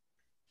organization.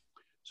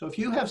 So if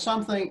you have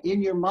something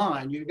in your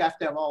mind, you have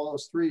to have all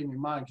those three in your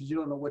mind because you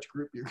don't know which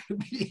group you're going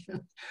to be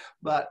in.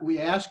 But we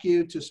ask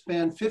you to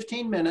spend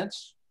 15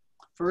 minutes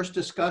first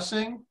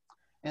discussing,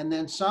 and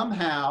then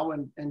somehow,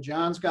 and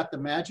John's got the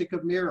magic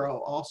of Miro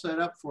all set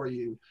up for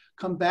you,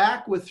 come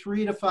back with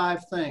 3 to 5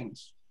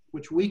 things,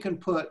 which we can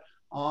put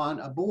on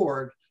a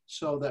board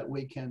so that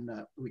we can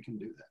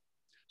do that.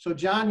 So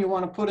John, you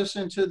want to put us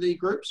into the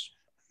groups?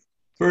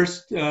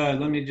 First,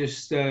 let me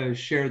just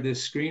share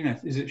this screen.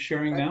 Is it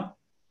sharing now?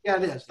 Yeah,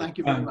 it is. Thank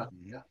you very much.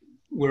 Yeah.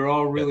 We're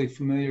all really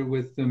familiar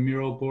with the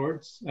Miro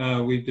boards.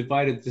 We've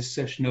divided this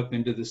session up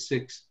into the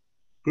 6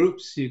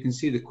 groups. You can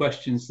see the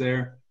questions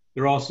there.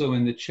 They're also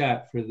in the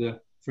chat for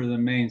the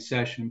main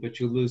session, but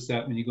you'll lose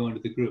that when you go into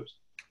the groups.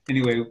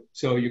 Anyway,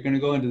 so you're going to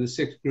go into the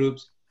 6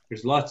 groups.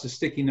 There's lots of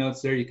sticky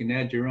notes there. You can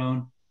add your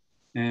own,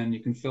 and you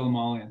can fill them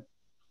all in.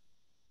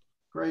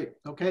 Great.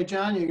 Okay,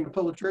 John, you're going to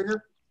pull the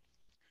trigger?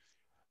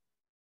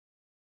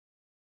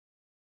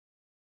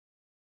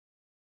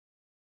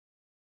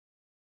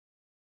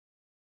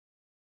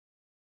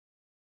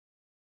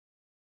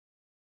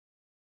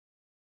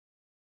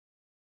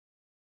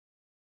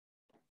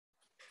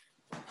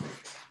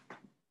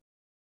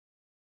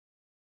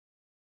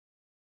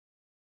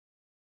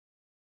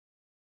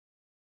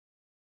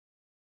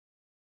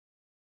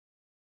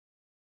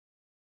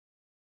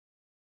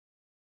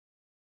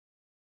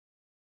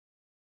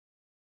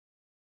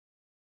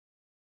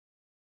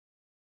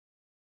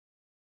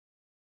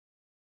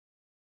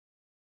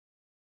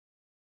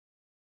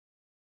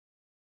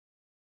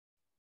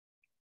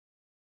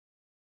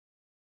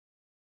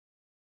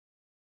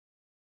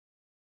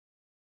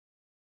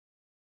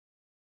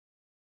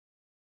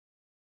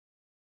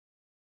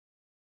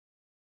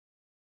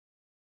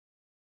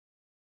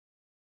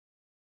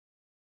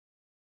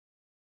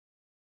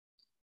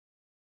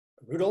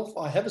 Rudolph,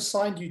 I have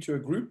assigned you to a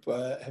group.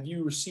 Have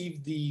you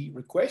received the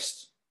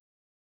request?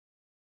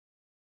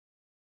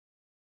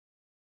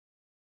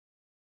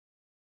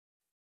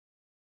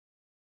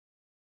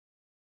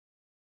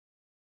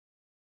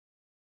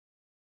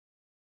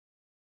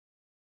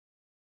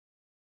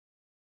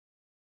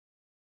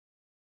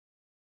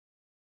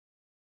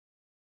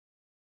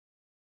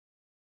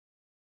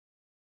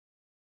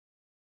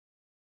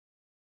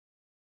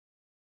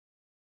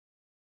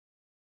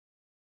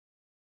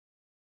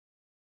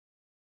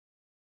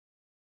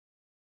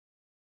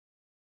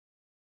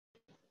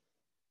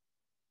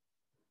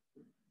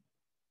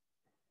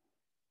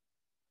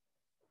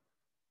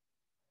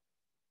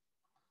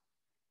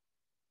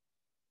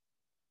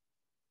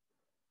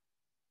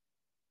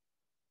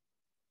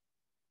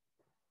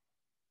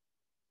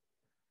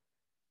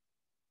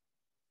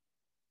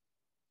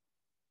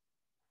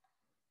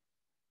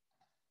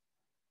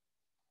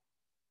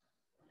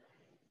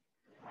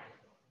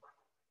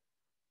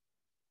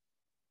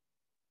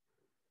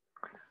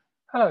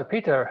 Hello,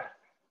 Peter.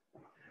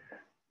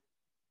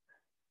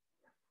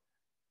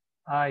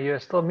 You're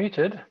still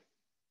muted.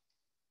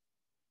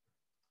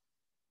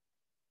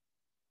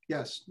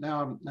 Yes,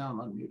 now I'm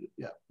unmuted.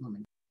 Yeah, let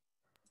me.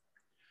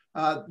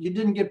 You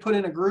didn't get put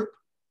in a group?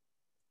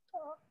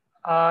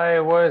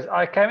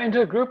 I came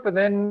into a group and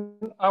then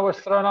I was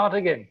thrown out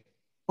again.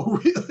 Oh,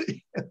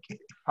 really? Okay.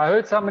 I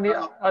heard somebody,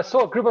 I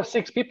saw a group of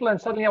 6 people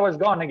and suddenly I was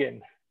gone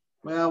again.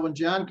 Well, when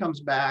John comes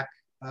back,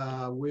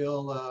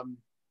 we'll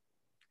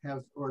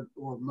have, or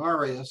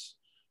Marius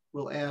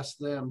will ask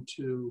them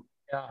to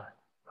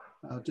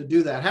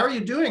do that. How are you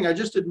doing? I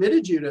just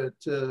admitted you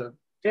to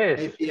yes,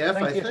 APF,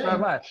 thank you so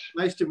much.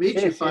 Nice to meet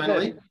you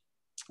finally.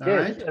 All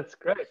right. That's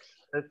great.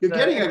 You're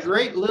getting a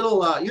great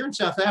little, you're in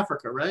South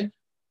Africa, right?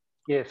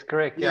 Yes,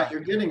 correct. Yeah, you're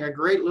getting a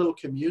great little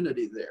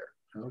community there.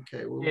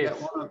 Okay, well, we've got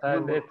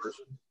one more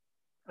person.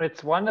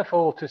 It's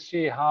wonderful to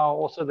see how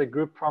also the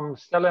group from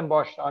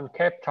Stellenbosch on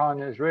Cape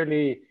Town is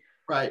really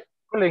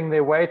pulling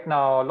their weight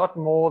now, a lot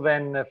more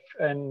than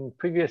in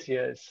previous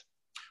years.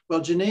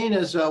 Well, Janine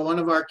is one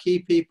of our key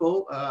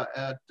people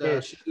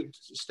she's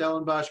a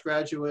Stellenbosch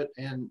graduate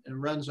and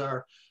runs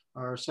our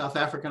South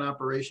African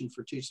operation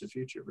for Teach the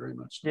Future, very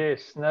much so.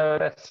 Yes, no,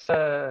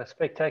 that's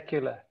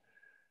spectacular.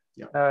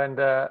 Yeah.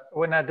 And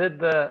when I did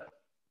the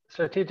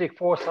Strategic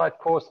Foresight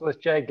course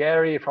with Jay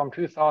Gary from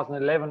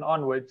 2011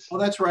 onwards. Oh,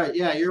 that's right.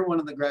 Yeah, you're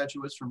one of the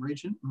graduates from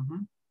Region.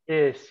 Mm-hmm.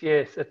 Yes,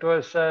 yes. It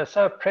was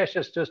so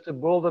precious just to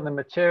build on the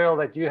material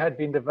that you had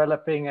been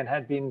developing and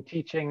had been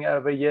teaching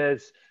over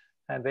years,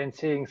 and then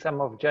seeing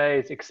some of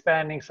Jay's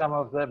expanding some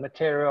of the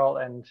material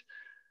and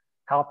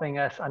helping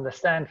us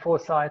understand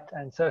foresight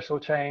and social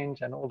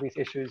change and all these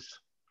issues.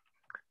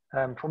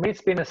 For me,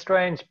 it's been a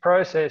strange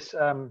process.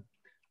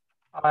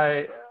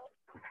 I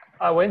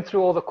went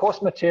through all the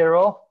course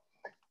material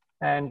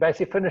and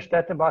basically finished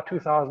that in about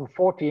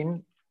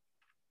 2014.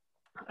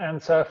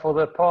 And so for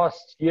the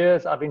past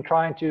years, I've been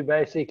trying to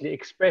basically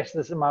express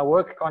this in my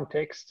work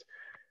context.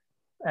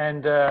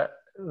 And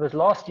this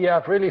last year,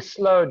 I've really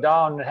slowed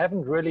down and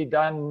haven't really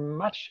done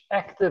much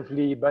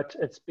actively, but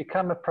it's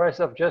become a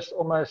process of just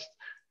almost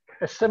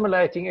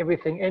assimilating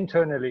everything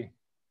internally.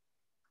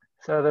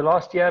 So the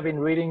last year I've been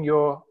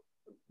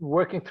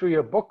working through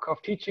your book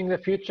of Teaching the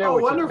Future. Oh,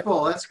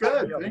 wonderful. That's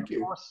good. Thank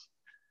you.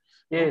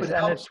 Yes,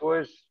 and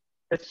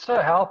it's so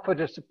helpful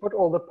just to put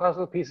all the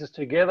puzzle pieces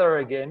together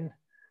again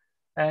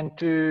and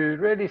to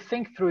really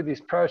think through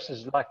these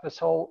processes, like this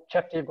whole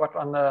chapter you've got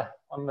on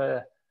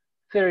the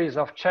theories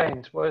of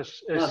change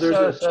is there's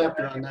a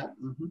chapter on that.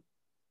 Mm-hmm.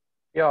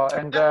 Yeah,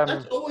 and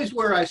that's always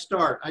where I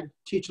start. I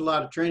teach a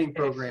lot of training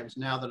programs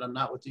now that I'm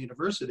not with the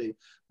university,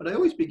 but I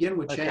always begin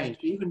with change,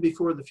 even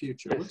before the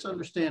future. Yes. Let's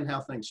understand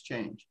how things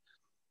change.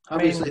 I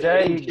mean, Obviously, Jay,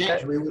 if they didn't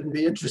change, we wouldn't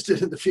be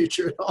interested in the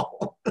future at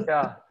all.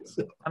 Yeah,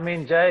 I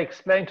mean, Jay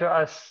explained to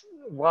us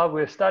while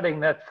we're studying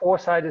that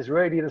foresight is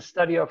really the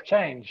study of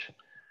change.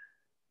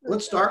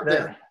 Let's start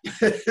there.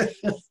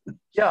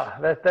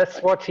 Yeah, that's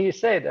what he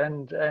said,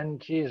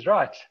 and he's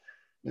right.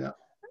 Yeah.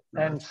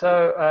 And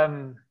so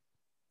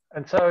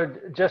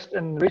just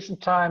in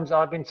recent times,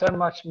 I've been so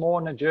much more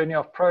on a journey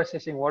of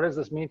processing what does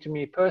this mean to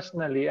me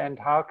personally, and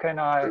how can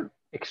I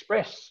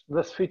express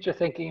this future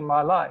thinking in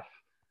my life.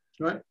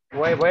 Right.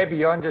 Way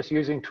beyond just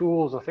using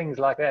tools or things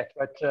like that.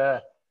 But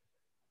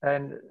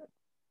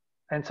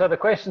and so the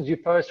questions you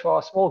pose for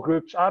our small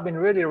groups, I've been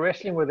really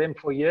wrestling with them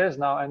for years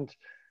now, and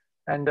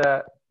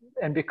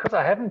because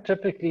I haven't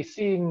typically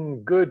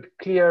seen good,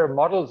 clear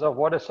models of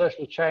what does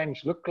social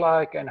change look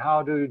like and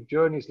how do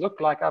journeys look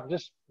like, I've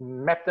just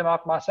mapped them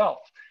out myself.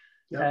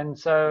 Yep. And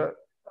so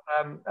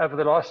over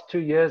the last 2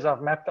 years,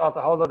 I've mapped out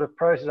a whole lot of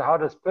processes. How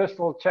does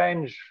personal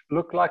change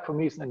look like for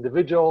me as an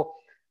individual?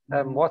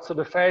 What sort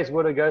of phase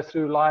would I go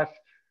through life?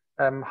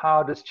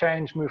 How does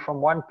change move from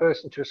one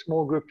person to a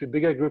small group to a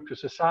bigger group to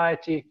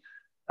society?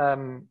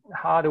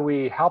 How do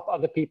we help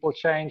other people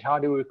change? How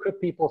do we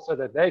equip people so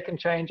that they can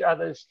change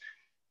others?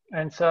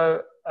 And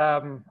so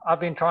I've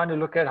been trying to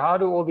look at how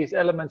do all these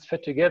elements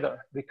fit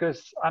together,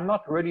 because I'm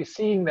not really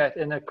seeing that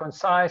in a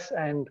concise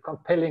and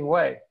compelling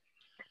way.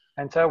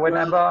 And so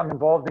whenever I'm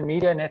involved in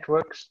media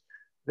networks,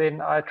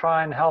 then I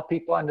try and help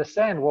people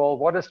understand, well,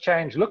 what does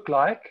change look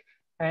like?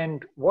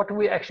 And what do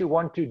we actually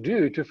want to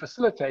do to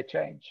facilitate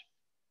change?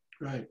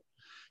 Right.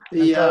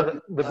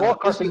 The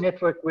broadcasting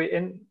network we're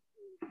in,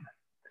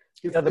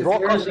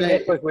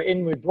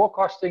 we're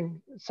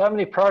broadcasting so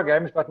many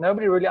programs, but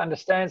nobody really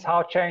understands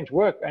how change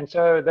works. And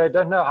so they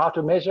don't know how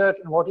to measure it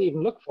and what to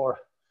even look for.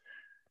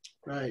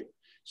 Right.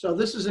 So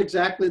this is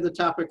exactly the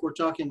topic we're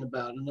talking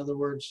about. In other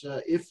words,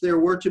 if there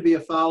were to be a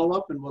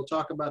follow-up, and we'll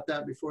talk about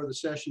that before the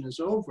session is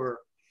over,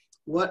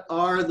 what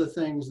are the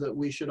things that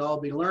we should all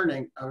be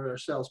learning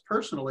ourselves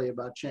personally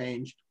about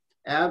change,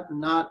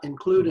 not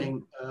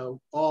including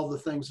all the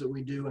things that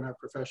we do in our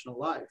professional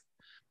life?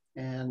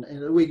 And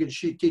we could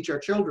teach our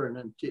children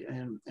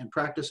and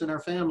practice in our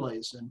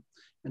families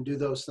and do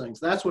those things.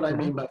 That's what I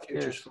mean by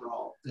Futures for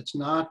All. It's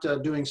not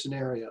doing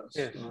scenarios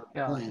or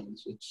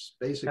plans. It's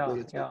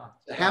basically it's a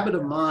habit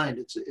of mind.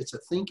 It's a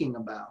thinking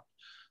about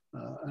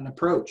an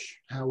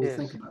approach, how we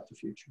think about the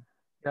future.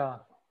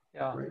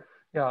 Right.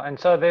 Yeah, and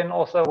so then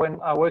also when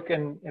I work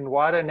in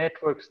wider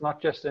networks, not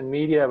just in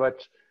media,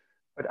 but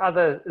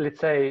other,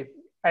 let's say,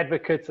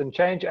 advocates and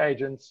change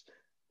agents,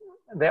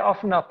 they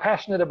often are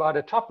passionate about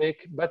a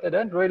topic, but they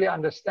don't really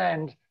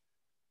understand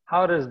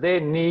how does their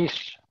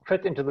niche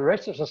fit into the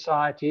rest of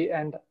society,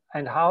 and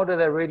how do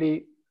they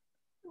really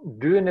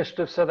do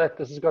initiatives so that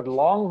this has got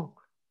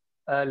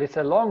let's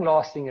say,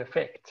 long-lasting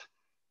effect.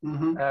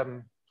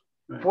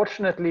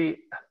 Fortunately,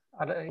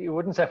 you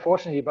wouldn't say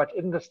fortunately, but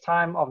in this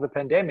time of the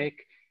pandemic,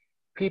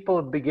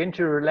 people begin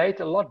to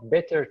relate a lot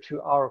better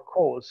to our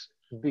cause,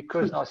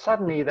 because now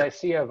suddenly they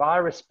see a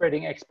virus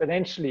spreading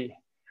exponentially.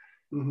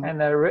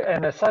 And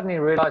they suddenly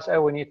realize,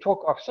 oh, when you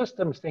talk of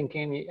systems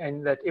thinking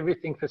and that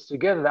everything fits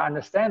together, they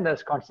understand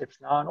those concepts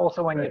now. And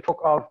also when you talk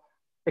of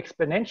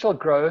exponential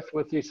growth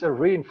with these sort of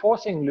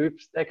reinforcing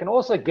loops, they can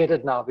also get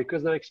it now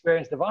because they've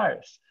experienced the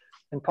virus.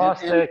 In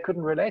past, they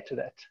couldn't relate to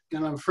that.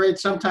 And I'm afraid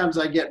sometimes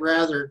I get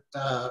rather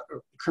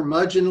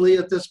curmudgeonly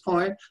at this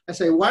point. I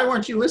say, why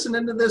weren't you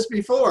listening to this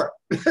before?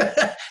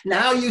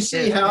 Now you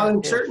see how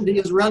uncertainty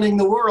is running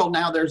the world.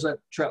 Now there's a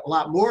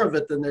lot more of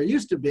it than there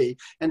used to be,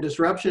 and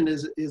disruption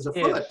is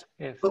afoot.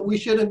 But we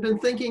should have been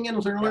thinking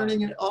and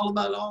learning all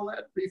about all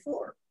that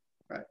before.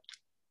 Right.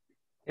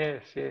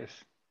 Yes.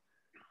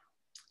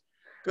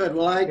 Good.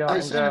 Well, I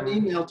sent an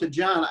email to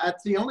John.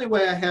 That's the only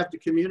way I have to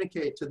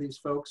communicate to these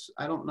folks.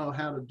 I don't know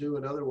how to do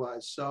it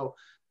otherwise. So,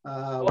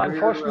 well,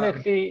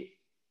 unfortunately,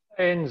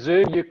 in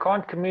Zoom, you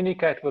can't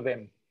communicate with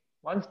him.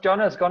 Once John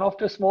has gone off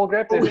to a small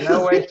group, there's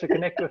no way to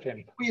connect with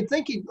him. Well, you'd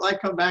think he'd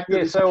come back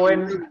to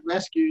the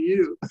rescue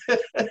you.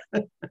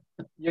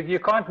 You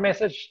can't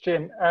message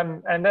him.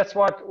 And that's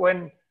what,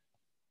 when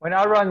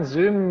I run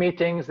Zoom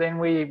meetings, then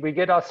we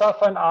get our cell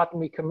phone out and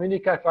we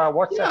communicate via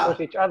WhatsApp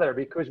with each other,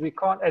 because we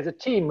can't, as a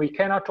team, we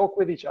cannot talk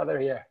with each other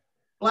here.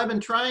 Well, I've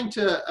been trying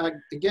to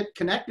get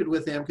connected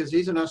with him because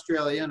he's in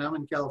Australia and I'm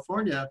in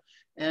California.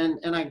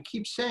 And I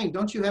keep saying,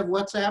 don't you have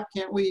WhatsApp?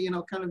 Can't we,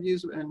 kind of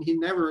use it? And he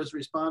never has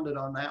responded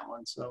on that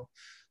one. So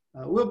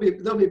they'll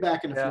be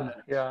back in a few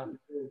minutes. Yeah.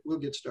 We'll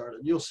get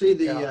started. You'll see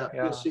the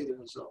you'll see the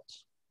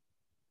results.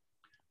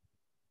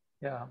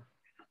 Yeah.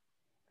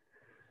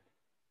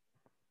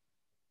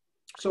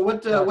 So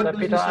what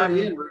business are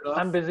you in, Rudolph?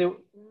 I'm busy.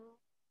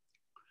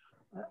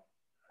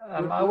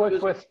 I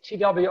work with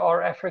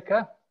TWR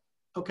Africa.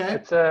 Okay.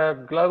 It's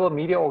a global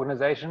media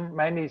organization,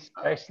 mainly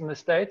based in the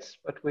States,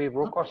 but we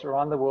broadcast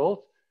around the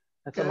world.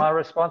 And so my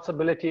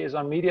responsibility is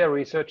on media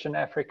research in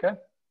Africa.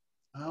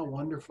 Oh,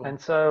 wonderful.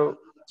 And so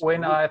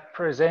when I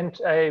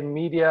present a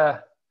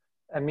media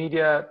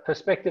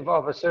perspective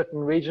of a certain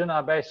region,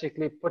 I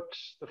basically put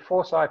the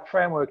foresight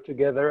framework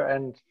together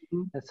and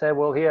say,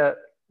 well, here,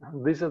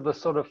 these are the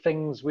sort of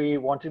things we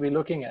want to be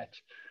looking at.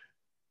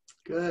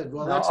 Good.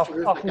 Well, now, that's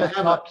terrific. Often it's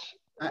not.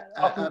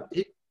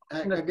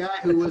 A guy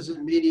who was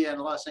in media in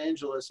Los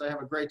Angeles, I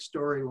have a great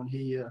story when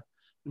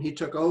he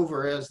took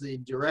over as the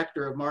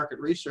director of market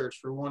research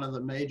for one of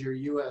the major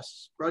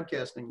U.S.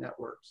 broadcasting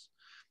networks.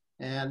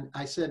 And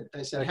I said,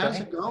 Okay. How's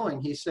it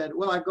going? He said,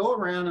 well, I go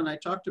around and I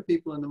talk to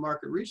people in the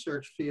market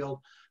research field.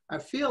 I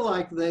feel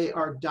like they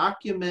are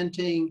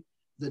documenting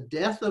the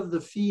death of the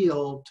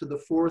field to the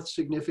fourth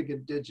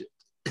significant digit.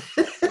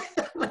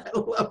 I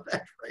love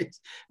that phrase.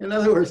 In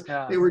other words,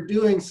 they were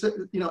doing,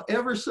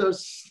 ever so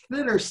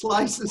thinner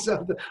slices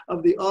of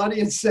the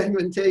audience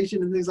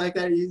segmentation and things like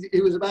that.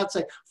 He was about to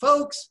say,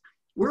 folks,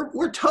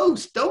 we're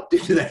toast. Don't do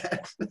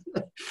that.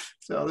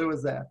 So there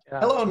was that. Yeah.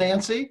 Hello,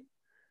 Nancy.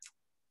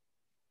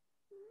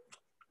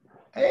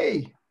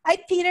 Hey. Hi,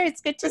 Peter.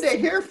 It's good to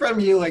hear from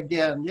you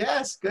again.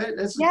 Yes, good.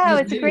 It's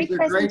a great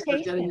presentation. Great for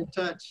getting in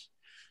touch.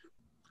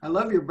 I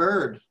love your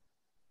bird.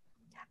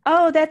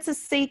 Oh, that's a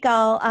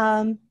seagull.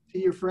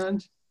 See your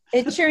friend?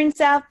 It turns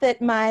out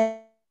that my...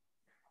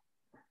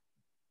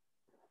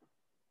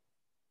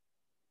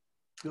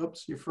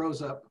 Oops, you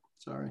froze up.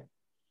 Sorry.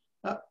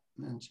 Oh,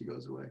 and she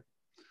goes away.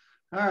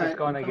 All right. It's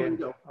gone again.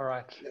 All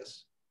right.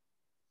 Yes.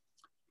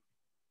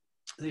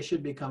 They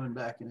should be coming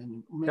back in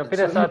any minute. So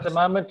Peter, so at the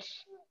moment,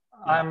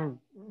 I'm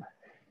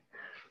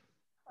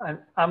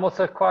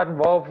also quite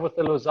involved with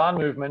the Lausanne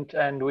movement,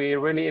 and we're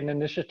really an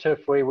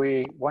initiative where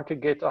we want to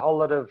get a whole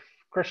lot of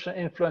Christian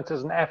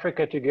influencers in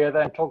Africa together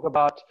and talk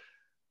about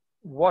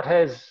what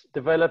has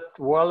developed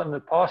well in the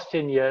past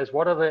 10 years,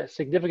 what are the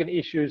significant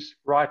issues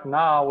right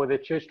now where the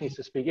church needs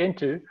to speak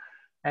into,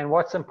 and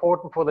what's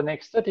important for the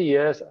next 30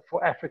 years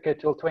for Africa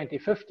till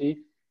 2050,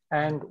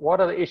 and what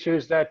are the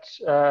issues that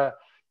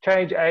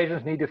change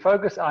agents need to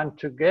focus on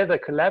together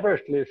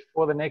collaboratively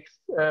for the next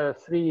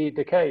 3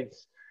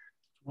 decades.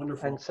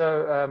 Wonderful. And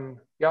so,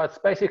 it's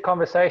basically a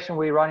conversation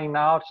we're running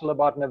now till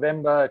about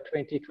November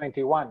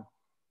 2021.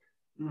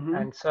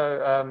 And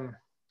so,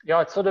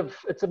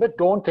 it's a bit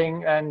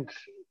daunting, and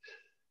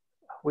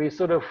we're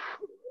sort of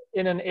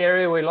in an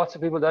area where lots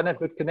of people don't have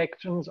good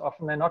connections.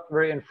 Often they're not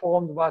very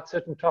informed about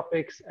certain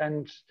topics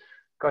and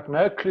got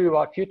no clue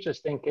about futures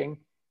thinking.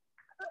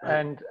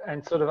 Right.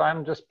 And sort of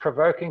I'm just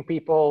provoking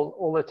people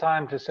all the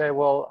time to say,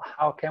 well,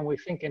 how can we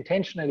think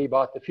intentionally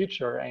about the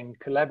future and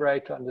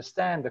collaborate to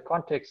understand the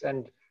context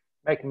and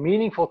make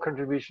meaningful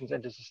contributions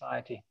into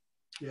society?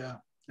 Yeah,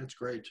 that's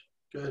great.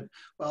 Good.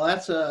 Well,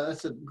 that's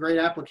a great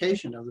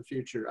application of the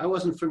future. I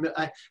wasn't familiar.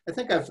 I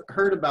think I've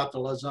heard about the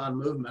Lausanne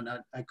movement.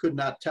 I could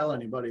not tell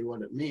anybody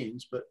what it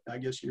means, but I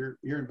guess you're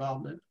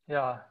involved in it.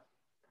 Yeah.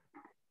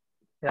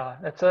 Yeah,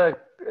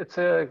 it's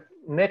a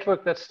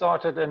network that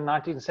started in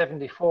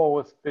 1974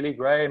 with Billy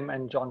Graham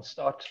and John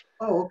Stott.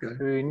 Oh, okay.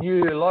 Who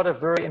knew a lot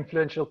of very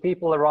influential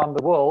people around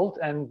the world,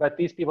 but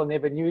these people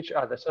never knew each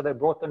other, so they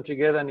brought them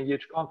together in a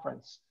huge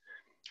conference.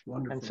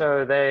 Wonderful. And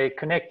so they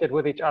connected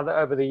with each other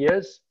over the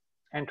years.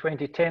 In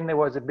 2010, there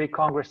was a big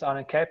congress down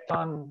in Cape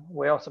Town.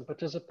 We also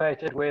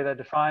participated, where they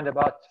defined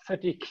about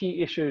 30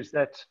 key issues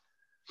that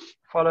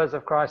followers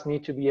of Christ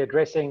need to be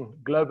addressing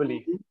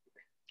globally.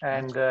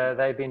 And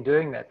they've been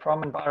doing that,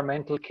 from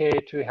environmental care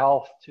to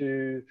health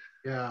to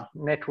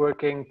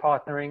networking,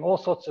 partnering, all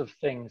sorts of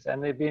things.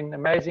 And they've been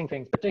amazing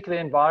things, particularly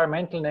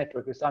Environmental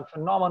Network has done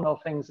phenomenal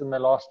things in the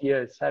last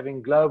years,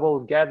 having global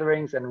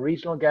gatherings and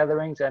regional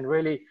gatherings and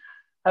really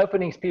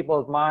opening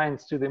people's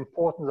minds to the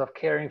importance of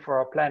caring for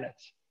our planet.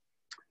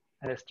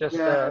 And it's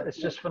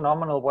just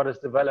phenomenal what has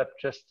developed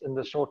just in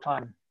the short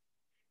time.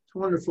 It's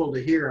wonderful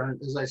to hear.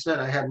 As I said,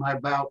 I had my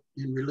bout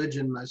in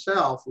religion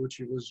myself, which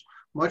was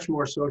much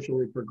more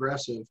socially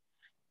progressive.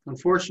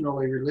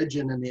 Unfortunately,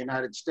 religion in the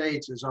United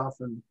States is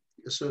often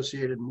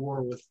associated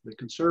more with the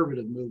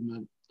conservative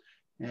movement,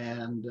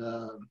 and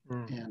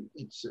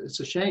it's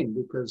a shame,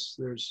 because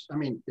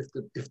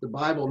if the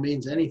Bible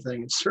means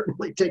anything, it's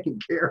certainly taking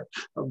care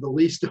of the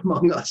least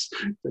among us,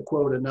 to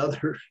quote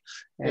another,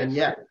 and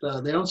yet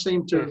they don't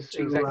seem to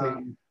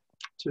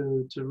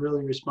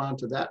really respond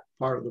to that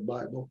part of the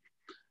Bible.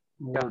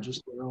 More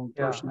just their own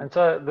personal. And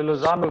so the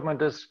Lausanne movement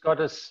has got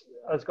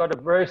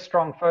a very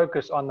strong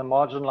focus on the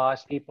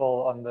marginalized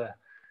people, on the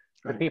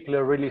the people who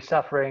are really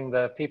suffering,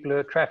 the people who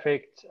are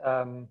trafficked,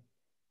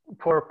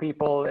 poor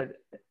people,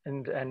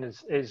 and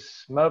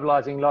is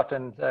mobilizing a lot.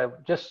 And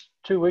just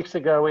 2 weeks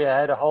ago, we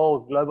had a whole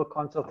global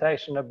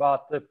consultation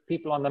about the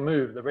people on the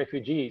move, the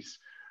refugees,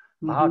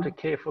 how to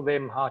care for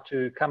them, how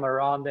to come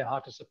around them, how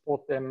to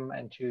support them,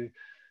 and to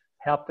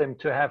help them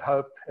to have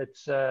hope.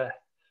 It's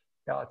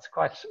it's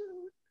quite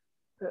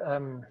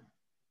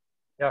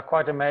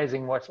quite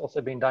amazing what's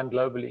also been done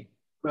globally.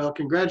 Well,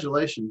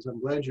 congratulations. I'm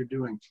glad you're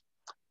doing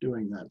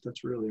that.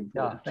 That's really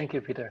important. Yeah, thank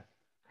you, Peter.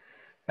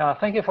 Yeah,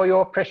 thank you for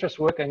your precious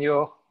work and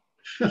your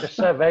just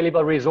so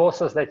valuable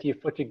resources that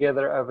you've put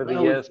together over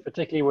the years,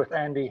 particularly with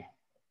Andy.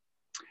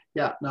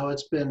 Yeah, no,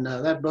 it's been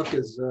that book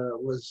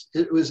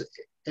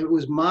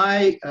was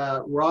my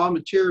raw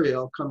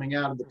material coming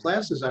out of the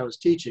classes I was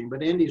teaching,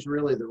 but Andy's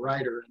really the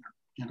writer.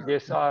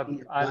 Yes, I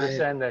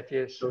understand that.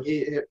 Yes. So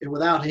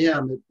without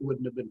him, it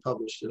wouldn't have been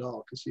published at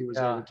all because he was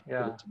able to put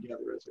it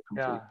together as a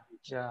complete.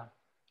 Yeah.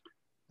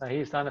 No,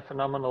 he's done a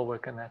phenomenal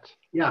work in that.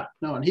 Yeah,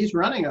 no, and he's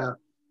running a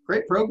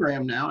great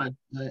program now.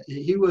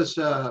 He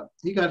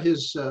got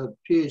his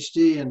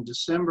PhD in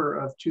December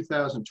of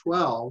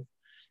 2012,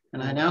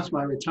 and I announced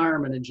my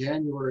retirement in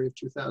January of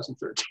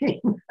 2013.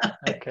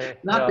 Okay.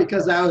 Not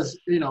because I was,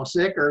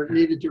 sick or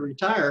needed to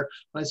retire.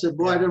 But I said,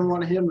 boy, I didn't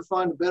want him to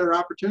find a better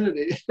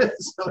opportunity.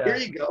 So here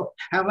you go.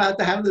 How about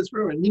to have this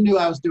room? And he knew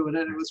I was doing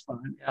it. It was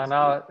fine. Yeah,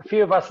 now a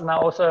few of us now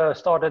also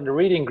started a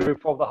reading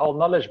group for the whole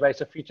knowledge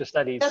base of future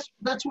studies.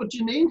 That's what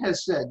Janine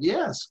has said.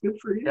 Yes, good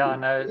for you. Yeah,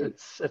 no,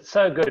 it's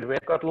so good.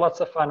 We've got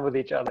lots of fun with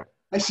each other.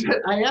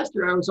 I asked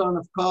her, I was on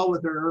a call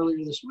with her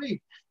earlier this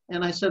week,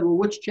 and I said, well,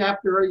 which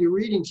chapter are you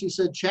reading? She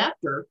said,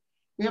 chapter?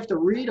 We have to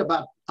read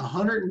about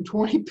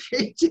 120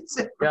 pages.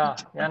 Yeah,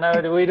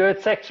 no, we do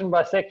it section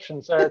by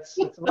section. So it's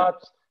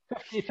about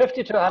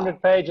 50 to 100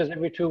 pages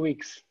every 2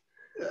 weeks.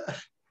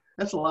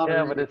 That's a lot.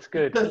 Yeah, but it's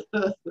good.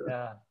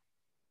 Yeah.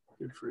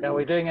 Good for you. Yeah,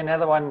 we're doing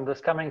another one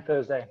this coming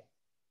Thursday.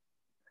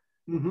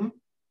 Good.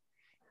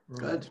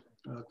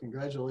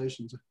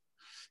 Congratulations.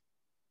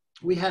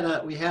 We had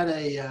a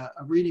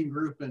reading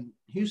group in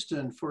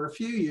Houston for a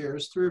few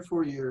years, 3 or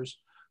 4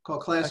 years,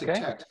 called Classic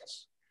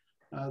Texts.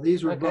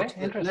 These were books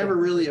that never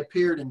really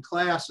appeared in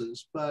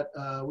classes, but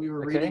we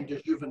were reading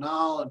de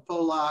Juvenal and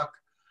Pollock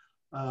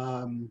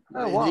in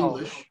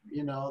English.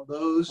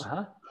 Those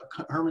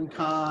Herman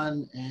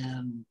Kahn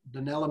and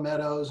Donella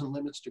Meadows and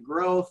Limits to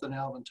Growth and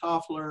Alvin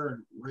Toffler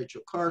and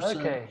Rachel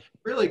Carson.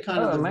 Really kind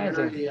of the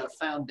very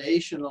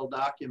foundational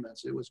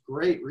documents. It was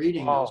great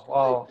reading those.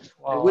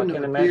 They wouldn't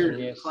have appeared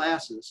in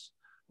classes.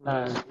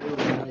 No. It was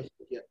really nice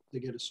to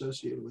get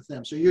associated with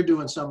them. So you're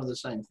doing some of the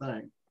same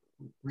thing,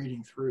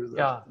 reading through the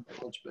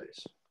knowledge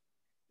base.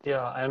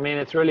 Yeah, I mean,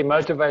 it really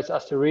motivates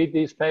us to read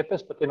these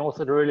papers, but then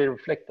also to really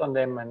reflect on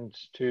them and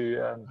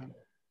to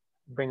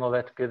bring all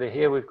that together.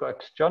 Here we've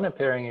got John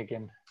appearing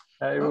again.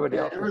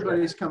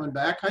 Everybody's coming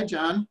back. Hi,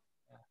 John.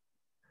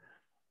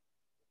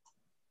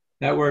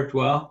 That worked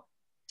well.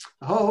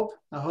 I hope.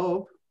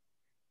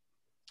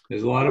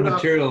 There's a lot of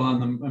material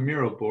on the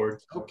mural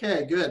board.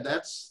 Okay, good.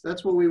 That's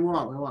what we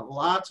want. We want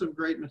lots of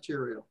great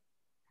material.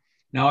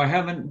 Now I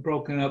haven't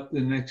broken up the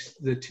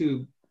next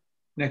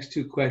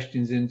two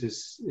questions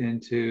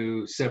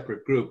into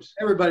separate groups.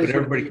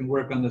 Everybody can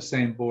work on the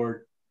same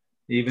board,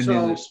 even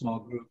in the small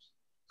groups.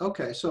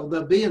 Okay, so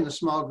they'll be in the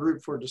small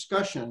group for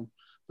discussion,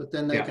 but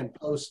then they can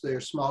post their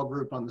small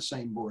group on the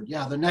same board.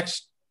 Yeah, the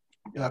next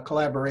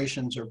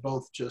collaborations are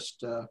both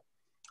just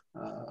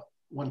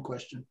one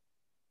question.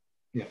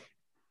 Yeah.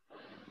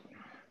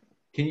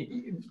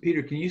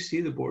 Peter, can you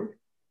see the board?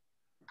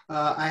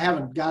 I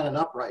haven't got it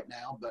up right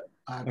now, but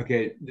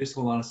okay, just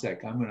hold on a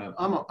sec. I'm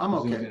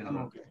okay. I'm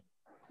okay.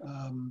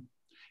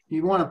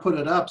 You want to put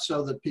it up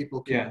so that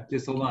people can. Yeah,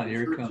 just hold on.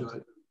 Here it comes.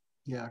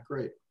 Yeah,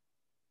 great.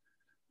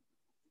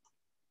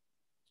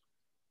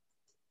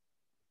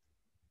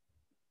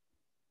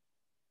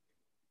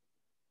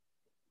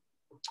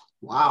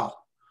 Wow.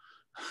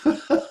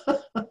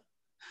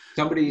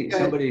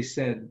 Somebody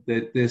said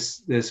that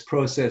this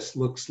process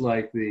looks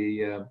like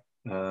the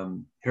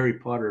Harry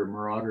Potter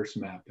Marauders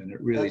map, and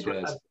it really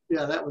does.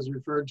 Yeah, that was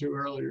referred to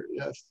earlier.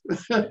 Yes.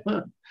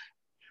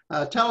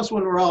 Tell us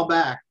when we're all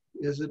back.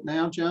 Is it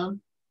now,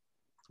 John?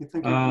 You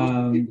think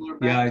people are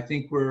back? Yeah, I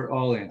think we're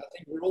all in. I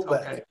think we're all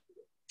back. Okay.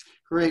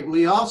 Great.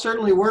 We all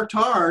certainly worked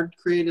hard,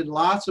 created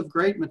lots of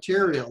great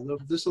material.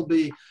 This will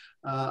be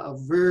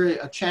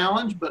a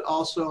challenge, but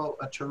also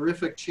a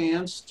terrific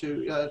chance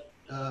to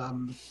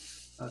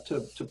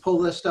pull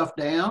this stuff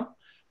down,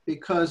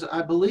 because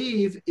I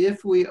believe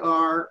if we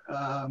are,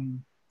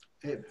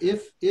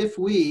 if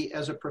we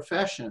as a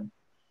profession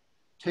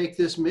take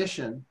this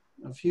mission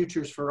of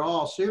Futures for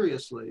All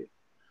seriously,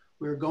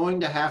 we're going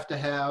to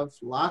have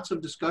lots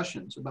of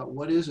discussions about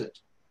what is it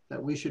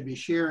that we should be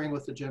sharing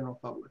with the general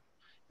public.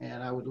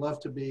 And I would love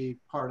to be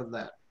part of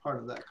that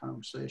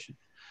conversation.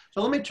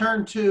 So let me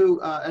turn to,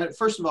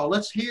 first of all,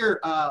 let's hear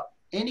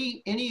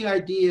any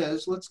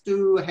ideas. Let's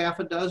do a half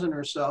a dozen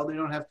or so. They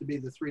don't have to be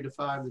the 3 to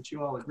 5 that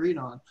you all agreed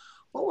on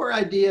what were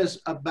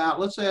ideas about,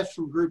 let's ask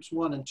from groups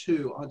 1 and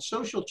 2, on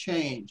social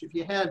change? If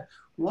you had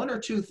 1 or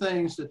 2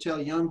 things to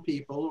tell young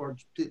people or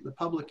the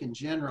public in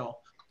general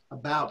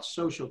about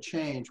social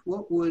change,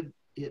 what would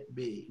it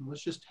be?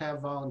 Let's just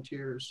have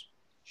volunteers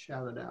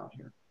shout it out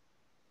here.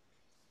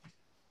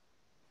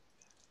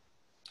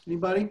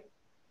 Anybody?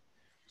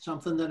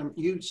 Something that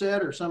you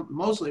said, or some,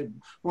 mostly,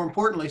 more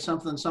importantly,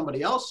 something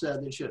somebody else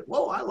said that should,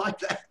 whoa, I like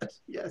that.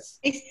 Yes.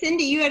 Hey,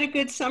 Cindy, you had a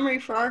good summary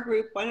for our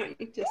group. Why don't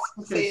you just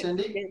say it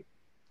Cindy? again?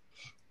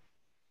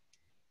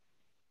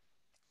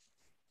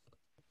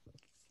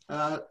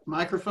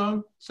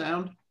 Microphone,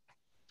 sound.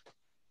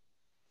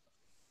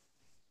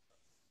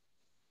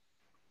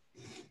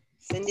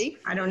 Cindy?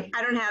 I don't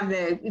have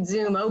the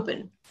Zoom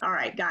open. All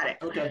right, got it.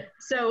 Okay.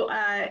 So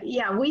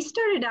yeah, we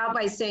started out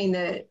by saying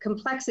the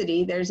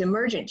complexity, there's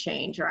emergent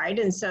change, right?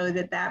 And so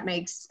that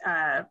makes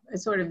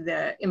sort of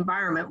the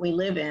environment we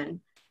live in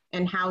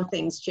and how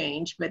things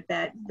change. But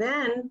that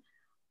then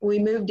we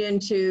moved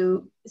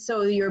into,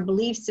 so your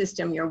belief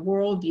system, your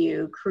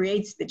worldview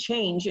creates the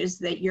changes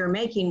that you're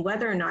making,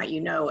 whether or not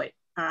you know it,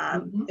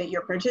 that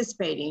you're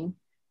participating.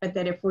 But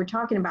that if we're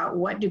talking about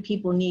what do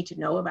people need to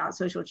know about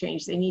social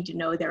change, they need to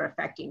know they're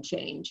affecting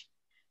change.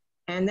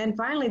 And then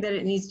finally, that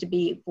it needs to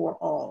be for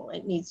all.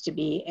 It needs to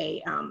be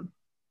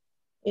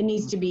it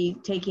needs to be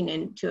taking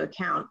into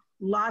account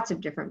lots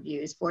of different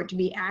views for it to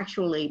be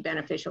actually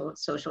beneficial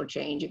social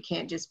change. It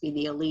can't just be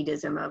the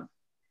elitism of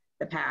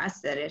the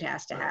past, that it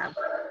has to have,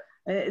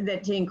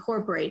 that to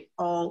incorporate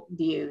all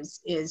views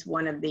is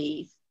one of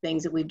the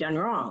things that we've done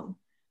wrong.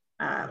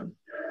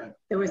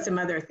 There were some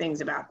other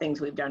things about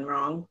things we've done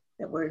wrong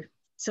that were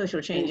social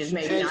changes,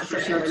 maybe not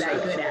something we're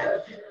that good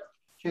at.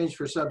 Change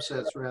for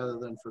subsets rather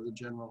than for the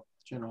general.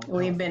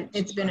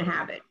 It's been a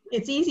habit.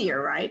 It's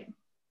easier, right?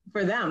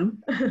 For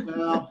them.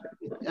 Well,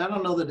 I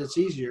don't know that it's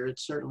easier. It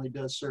certainly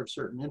does serve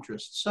certain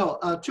interests. So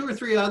 2 or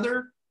 3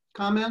 other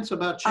comments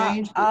about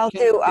change? I'll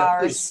do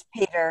ours,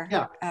 please. Peter.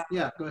 Yeah,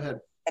 yeah, go ahead.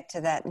 Get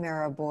to that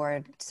mirror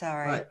board,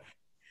 sorry. Right.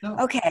 No.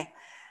 Okay.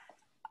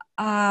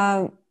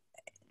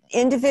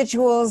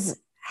 Individuals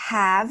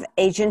have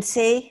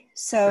agency,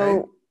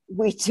 so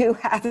we do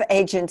have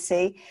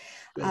agency.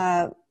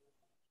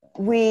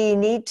 We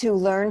need to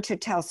learn to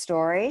tell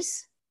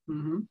stories.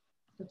 Mm-hmm.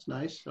 That's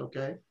nice,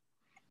 okay.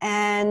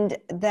 And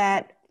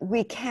that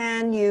we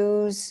can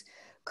use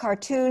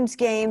cartoons,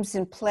 games,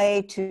 and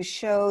play to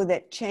show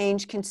that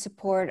change can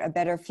support a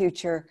better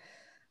future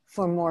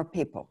for more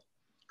people.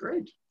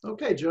 Great.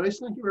 Okay, Joyce,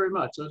 thank you very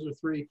much. Those are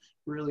 3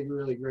 really,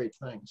 really great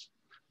things.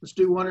 Let's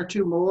do 1 or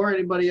 2 more.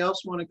 Anybody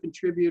else want to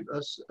contribute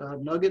a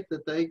nugget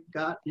that they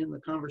got in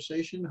the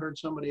conversation, heard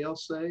somebody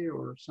else say,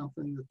 or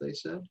something that they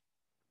said?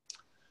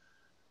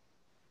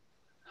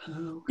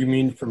 You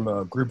mean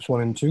from groups 1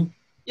 and 2?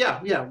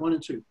 Yeah, 1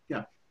 and 2,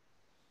 yeah.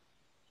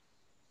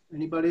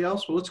 Anybody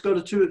else? Well, let's go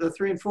to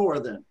 3 and 4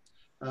 then.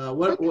 How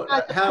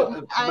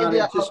about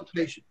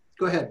anticipation?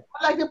 Go ahead.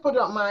 I'd like to put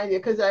up my idea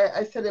because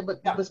I said it, but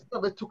it was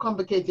probably too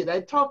complicated. I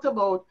talked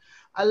about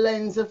a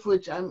lens of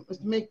which I'm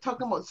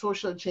talking about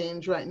social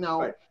change right now.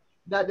 Right.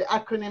 That the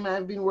acronym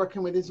I've been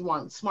working with is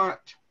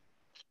SMART.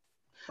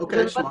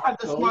 Okay, SMART. Have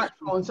the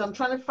smartphone, so I'm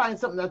trying to find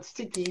something that's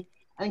sticky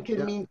and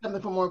can mean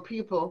something for more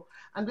people.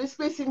 And this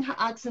basically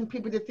asking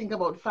people to think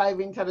about 5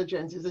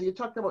 intelligences. And you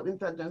talked about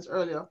intelligence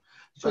earlier.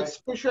 So it's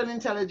spiritual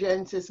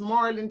intelligence, it's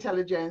moral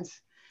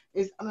intelligence,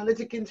 it's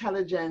analytic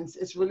intelligence,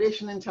 it's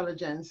relational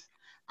intelligence,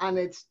 and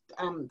it's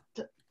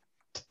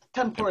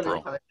temporal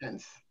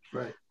intelligence.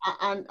 Right.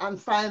 And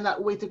find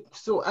that way to,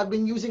 so I've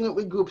been using it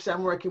with groups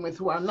I'm working with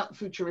who are not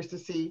futurists to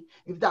see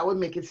if that would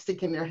make it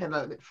stick in their head a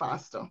little bit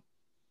faster.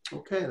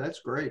 Okay,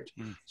 that's great.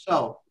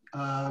 So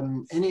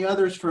any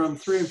others from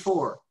 3 and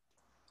 4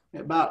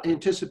 about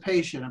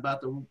anticipation,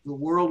 about the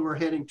world we're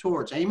heading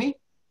towards? Amy?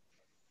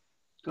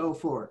 Go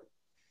for it.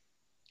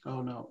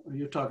 Oh no,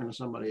 you're talking to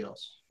somebody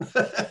else. I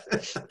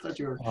thought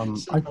you were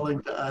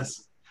signaling to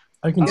us.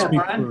 I can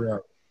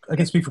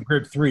speak for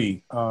group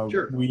 3.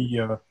 Sure.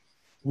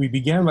 We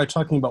began by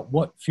talking about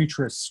what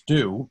futurists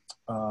do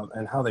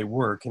and how they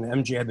work. And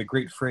MJ had the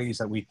great phrase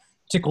that we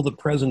tickle the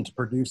present to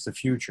produce the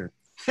future.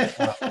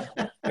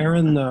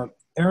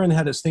 Aaron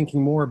had us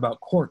thinking more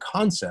about core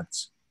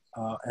concepts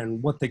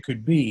and what they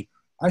could be.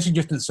 I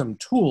suggested some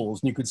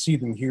tools, and you could see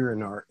them here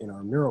in our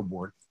mural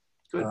board.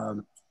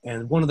 Good.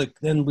 And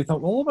then we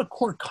thought, well, what about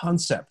core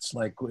concepts?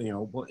 Like,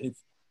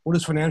 what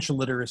does financial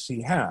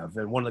literacy have?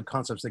 And one of the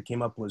concepts that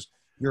came up was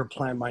your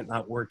plan might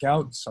not work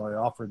out. So I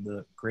offered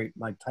the great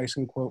Mike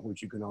Tyson quote,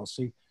 which you can all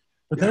see.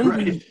 But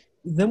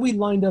then we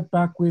lined up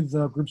back with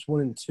groups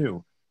 1 and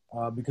 2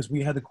 because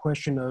we had the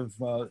question of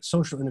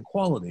social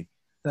inequality.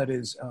 That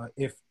is,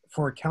 if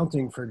for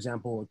accounting, for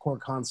example, a core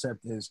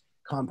concept is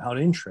compound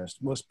interest,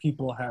 most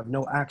people have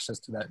no access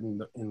to that in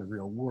the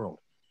real world.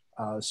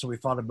 So we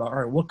thought about,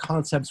 all right, what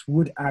concepts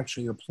would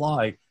actually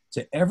apply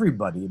to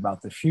everybody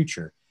about the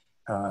future?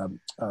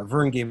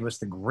 Vern gave us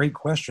the great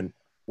question,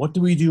 what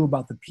do we do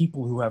about the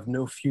people who have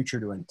no future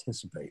to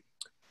anticipate?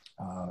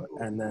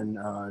 And then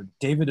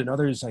David and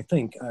others, I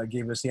think,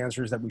 gave us the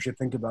answers that we should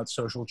think about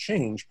social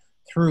change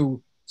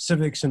through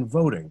civics and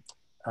voting.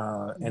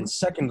 And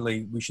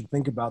secondly, we should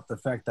think about the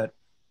fact that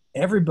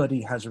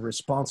everybody has a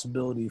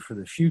responsibility for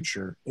the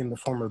future in the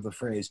form of the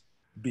phrase,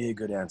 be a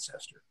good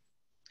ancestor.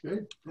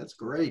 Good, that's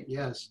great,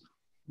 yes.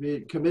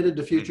 Be committed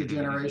to future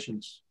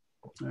generations,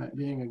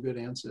 being a good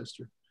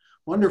ancestor.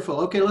 Wonderful,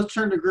 okay, let's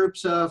turn to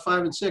groups 5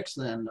 and 6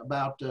 then,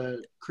 about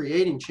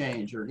creating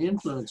change or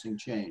influencing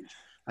change.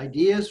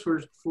 Ideas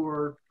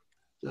for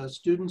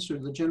students or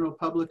the general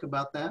public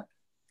about that?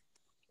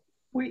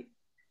 We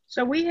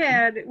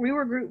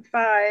were group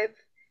 5.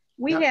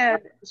 We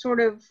had sort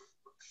of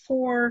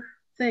 4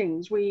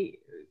 things,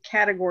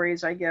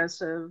 categories, I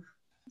guess, of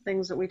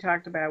things that we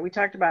talked about. We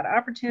talked about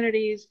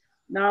opportunities,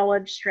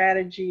 knowledge,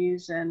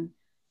 strategies, and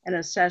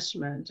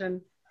assessment,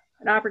 and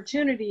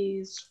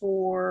opportunities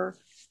for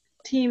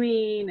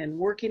teaming and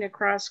working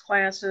across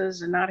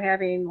classes and not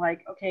having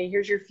like, okay,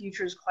 here's your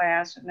futures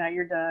class and now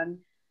you're done.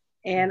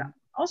 And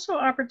also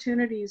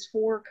opportunities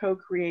for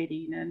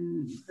co-creating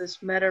and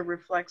this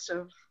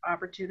meta-reflexive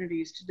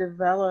opportunities to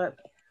develop,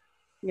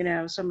 you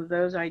know, some of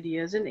those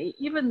ideas. And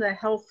even the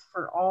health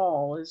for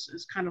all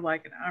is kind of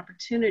like an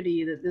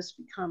opportunity that this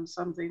becomes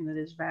something that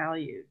is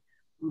valued.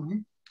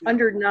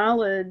 Under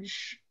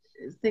knowledge,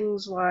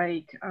 things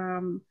like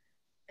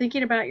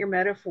thinking about your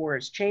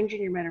metaphors,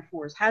 changing your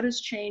metaphors. How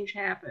does change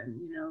happen?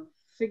 You know,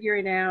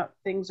 figuring out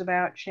things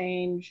about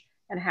change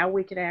and how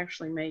we can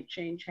actually make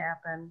change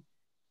happen.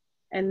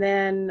 And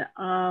then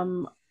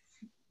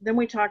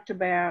we talked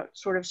about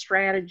sort of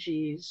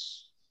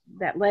strategies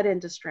that led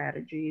into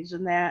strategies,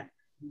 and that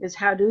is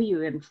how do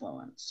you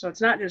influence? So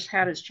it's not just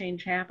how does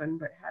change happen,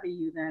 but how do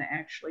you then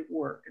actually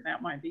work? And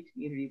that might be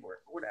community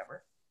work or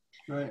whatever.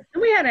 Right.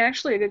 And we had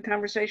actually a good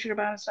conversation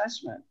about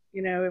assessment.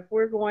 You know, if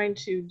we're going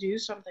to do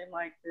something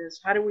like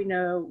this, how do we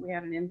know we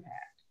have an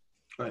impact?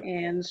 Right.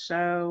 And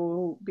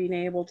so being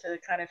able to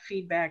kind of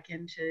feed back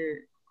into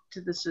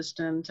the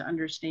system to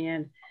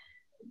understand,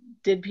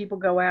 did people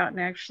go out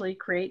and actually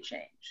create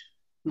change?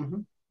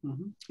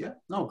 Yeah,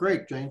 no,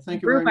 great, Jane.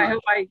 Thank you very Group, much. I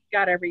hope I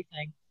got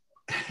everything.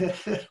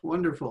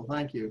 Wonderful,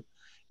 thank you.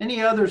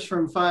 Any others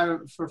for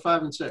 5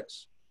 and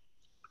 6?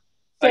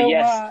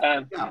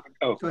 Yes.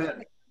 Go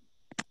ahead.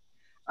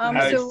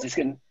 I was just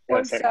gonna,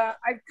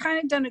 I've kind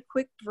of done a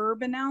quick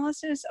verb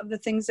analysis of the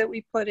things that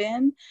we put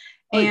in.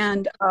 Please.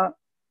 And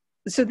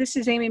so this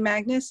is Amy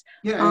Magnus.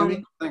 Yeah,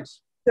 Amy,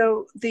 thanks.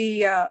 So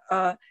the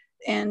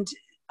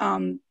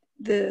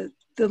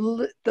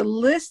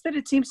list that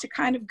it seems to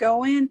kind of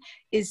go in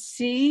is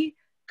C,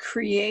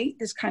 create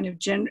this kind of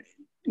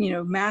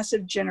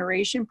massive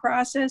generation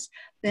process,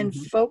 then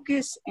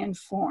focus and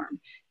form.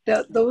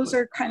 Those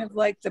are kind of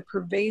like the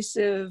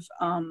pervasive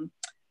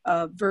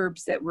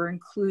verbs that were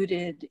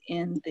included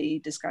in the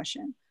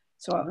discussion.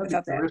 So I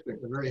thought that terrific,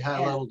 a very high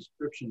level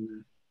description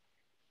there.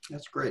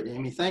 That's great,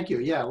 Amy. Thank you.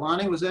 Yeah,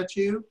 Lonnie, was that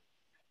you?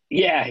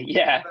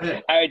 Yeah.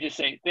 I would just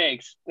say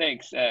thanks.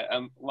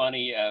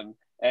 Lonnie.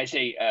 I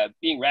say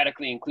being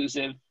radically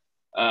inclusive,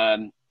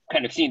 kind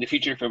of seeing the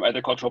future from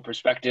other cultural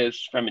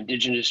perspectives, from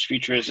indigenous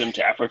futurism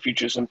to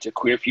Afrofuturism to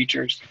queer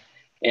futures,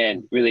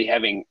 and really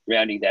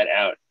rounding that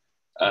out.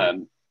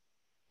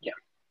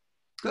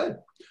 Good.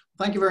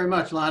 Thank you very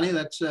much, Lonnie.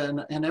 That's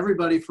and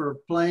everybody for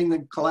playing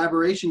the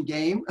collaboration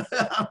game.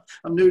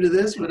 I'm new to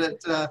this, but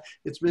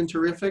it's been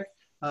terrific.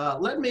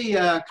 Let me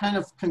kind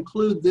of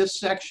conclude this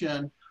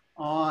section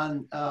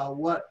on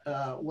what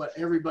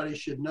everybody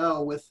should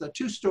know with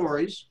 2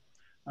 stories.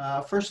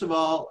 First of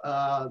all,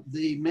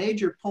 the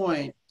major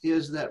point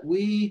is that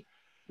we,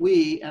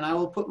 and I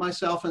will put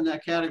myself in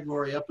that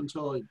category up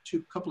until a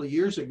couple of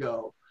years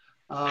ago,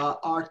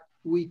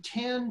 we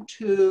tend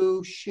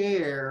to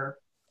share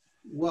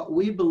what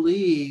we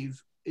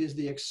believe is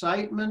the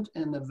excitement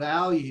and the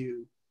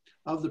value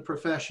of the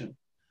profession.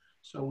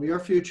 So we are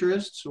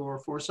futurists or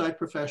foresight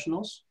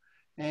professionals,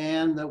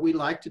 and that we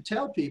like to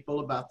tell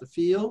people about the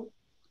field,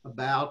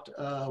 about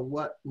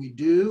what we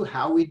do,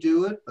 how we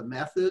do it, the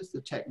methods,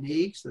 the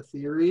techniques, the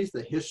theories,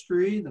 the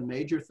history, the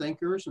major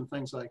thinkers, and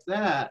things like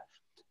that.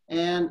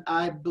 And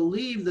I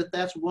believe that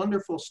that's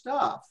wonderful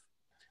stuff,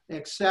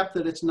 except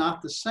that it's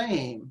not the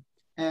same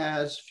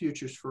as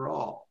Futures for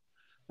All.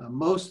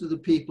 Most of the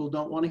people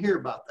don't want to hear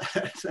about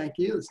that. Thank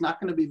you. It's not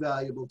going to be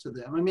valuable to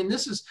them. I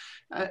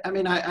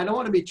mean, I don't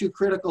want to be too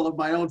critical of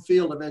my own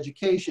field of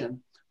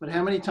education, but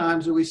how many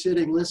times are we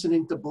sitting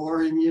listening to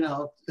boring,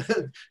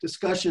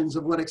 discussions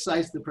of what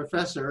excites the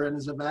professor and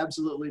is of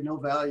absolutely no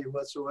value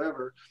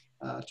whatsoever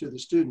to the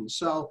students?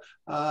 So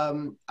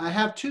I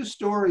have 2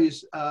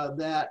 stories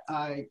that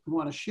I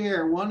want to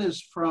share. One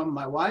is from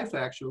my wife,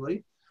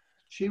 actually.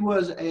 She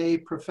was a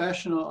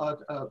professional,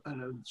 a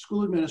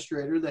school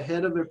administrator, the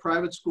head of a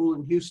private school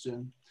in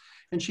Houston,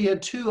 and she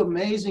had 2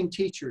 amazing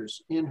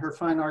teachers in her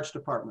fine arts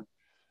department.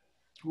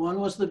 One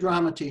was the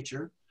drama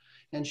teacher,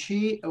 and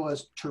she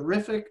was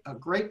terrific, a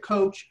great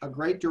coach, a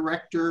great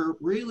director,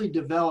 really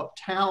developed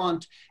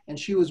talent, and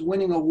she was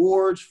winning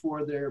awards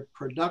for their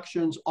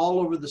productions all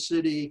over the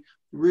city.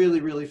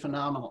 Really, really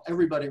phenomenal.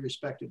 Everybody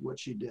respected what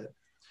she did.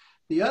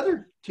 The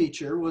other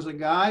teacher was a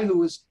guy who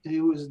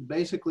was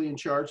basically in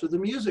charge of the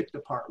music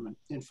department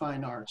in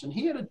fine arts, and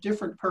he had a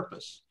different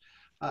purpose.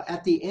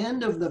 At the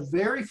end of the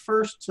very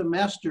first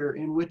semester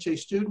in which a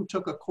student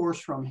took a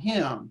course from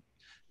him,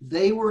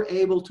 they were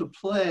able to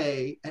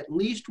play at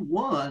least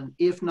one,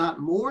 if not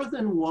more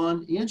than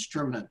one,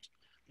 instrument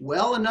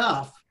well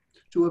enough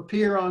to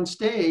appear on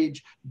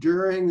stage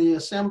during the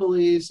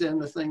assemblies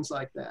and the things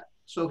like that.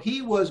 So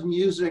he was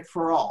music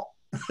for all.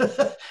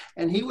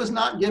 And he was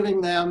not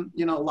giving them,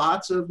 you know,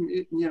 lots of,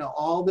 you know,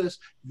 all this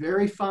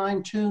very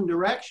fine-tuned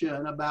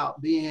direction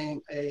about being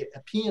a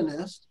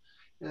pianist.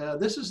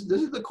 This is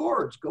the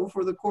chords, go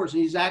for the chords.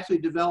 And he's actually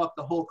developed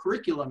the whole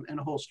curriculum and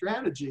a whole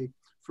strategy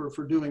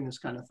for doing this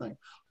kind of thing.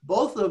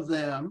 Both of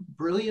them,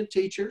 brilliant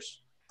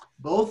teachers,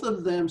 both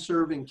of them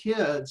serving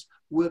kids,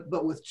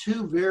 but with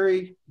two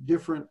very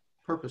different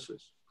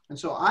purposes. And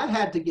so I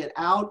had to get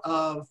out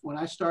of, when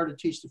I started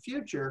Teach the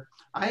Future,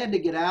 I had to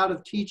get out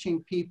of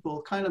teaching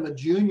people kind of a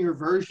junior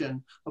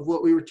version of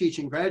what we were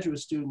teaching graduate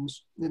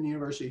students in the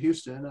University of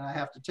Houston. And I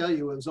have to tell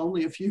you, it was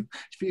only a few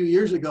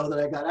years ago that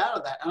I got out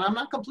of that. And I'm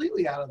not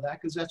completely out of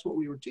that because that's what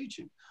we were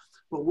teaching.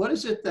 But what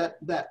is it that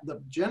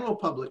the general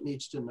public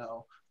needs to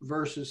know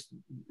versus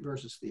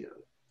the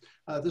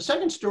other? The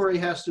second story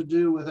has to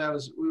do with,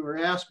 we were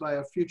asked by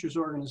a futures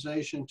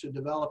organization to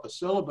develop a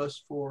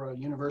syllabus for a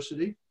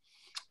university.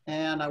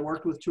 And I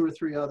worked with 2 or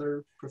 3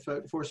 other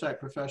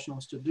foresight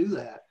professionals to do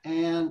that.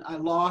 And I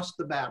lost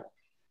the battle.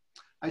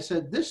 I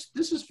said, this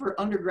is for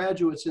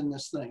undergraduates in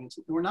this thing.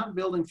 We're not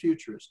building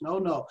futurists.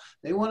 No.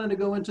 They wanted to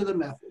go into the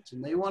methods,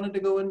 and they wanted to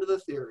go into the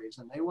theories,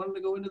 and they wanted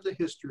to go into the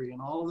history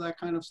and all of that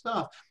kind of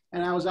stuff.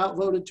 And I was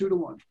outvoted 2 to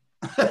 1.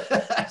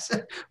 I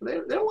said,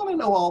 they don't want to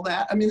know all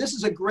that. I mean, this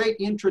is a great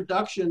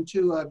introduction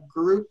to a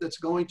group that's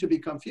going to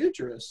become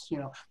futurists. You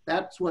know,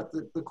 that's what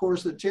the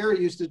course that Terry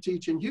used to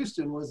teach in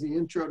Houston was the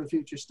Intro to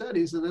Future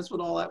Studies, and that's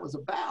what all that was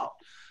about.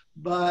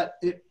 But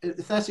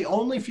if that's the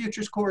only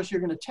futures course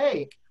you're going to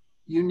take,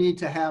 you need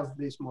to have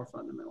these more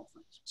fundamental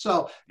things.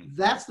 So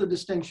that's the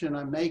distinction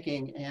I'm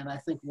making, and I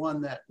think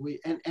one that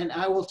and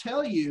I will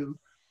tell you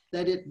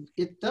that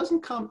it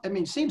doesn't come, I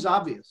mean, it seems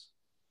obvious,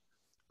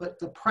 but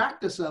the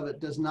practice of it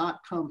does not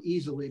come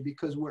easily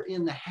because we're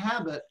in the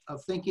habit of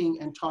thinking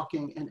and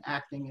talking and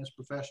acting as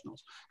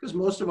professionals. Because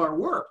most of our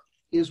work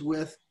is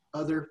with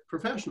other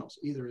professionals,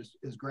 either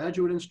as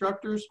graduate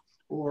instructors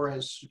or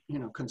as, you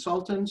know,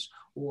 consultants,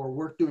 or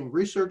work doing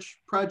research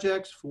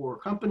projects for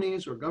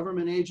companies or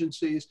government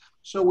agencies.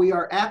 So we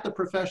are at the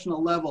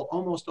professional level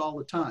almost all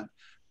the time,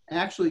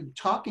 actually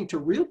talking to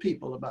real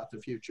people about the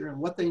future and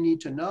what they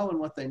need to know and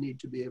what they need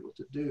to be able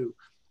to do.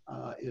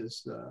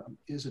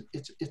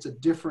 It's a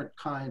different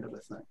kind of a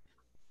thing.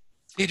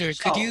 Peter,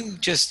 could you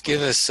just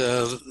give us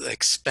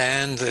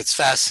expand, it's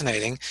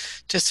fascinating,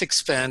 just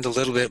expand a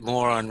little bit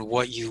more on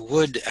what you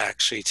would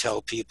actually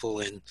tell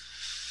people in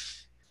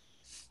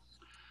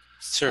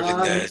serving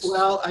that?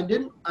 Well,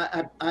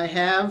 I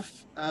have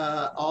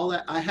all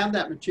that, I have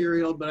that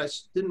material, but I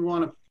didn't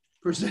want to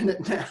present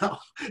it now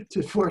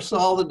to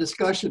forestall the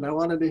discussion. I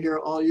wanted to hear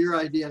all your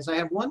ideas. I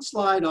have one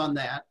slide on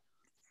that.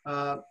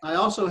 I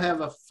also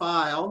have a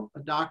file,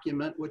 a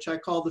document, which I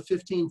call the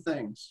 15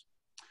 things.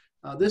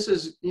 This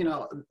is, you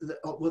know,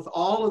 with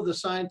all of the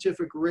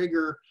scientific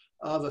rigor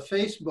of a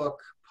Facebook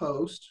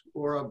post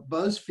or a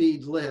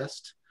BuzzFeed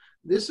list,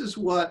 this is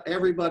what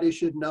everybody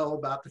should know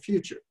about the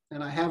future.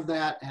 And I have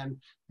that, and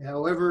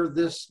however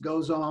this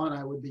goes on,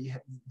 I would be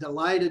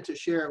delighted to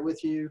share it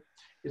with you.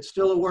 It's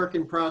still a work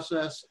in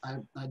process.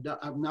 I'm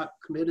not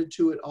committed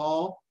to it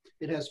all.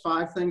 It has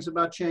 5 things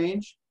about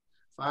change,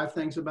 5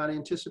 things about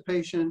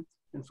anticipation,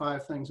 and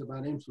 5 things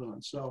about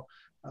influence. So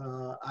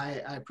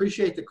I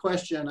appreciate the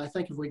question. I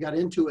think if we got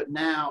into it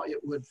now, it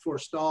would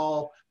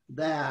forestall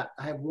that.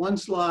 I have one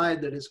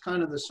slide that is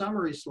kind of the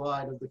summary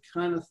slide of the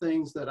kind of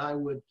things that I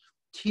would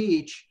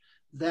teach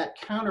that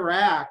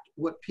counteract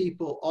what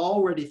people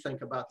already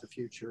think about the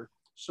future,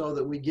 so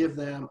that we give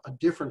them a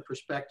different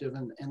perspective,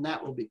 and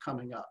that will be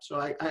coming up. So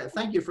I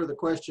thank you for the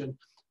question.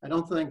 I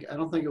don't think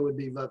it would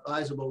be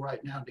advisable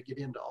right now to get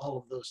into all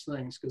of those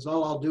things, because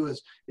all I'll do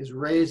is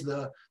raise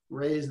the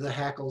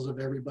hackles of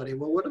everybody.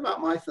 Well, what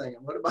about my thing,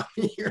 and what about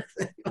your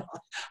thing?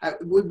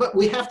 But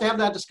we have to have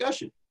that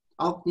discussion.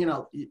 You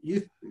know,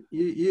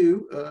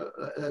 you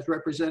as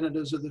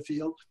representatives of the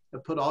field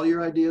have put all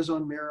your ideas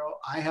on Miro.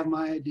 I have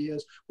my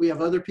ideas. We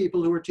have other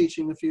people who are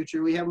teaching the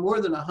future. We have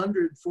more than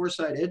 100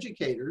 foresight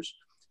educators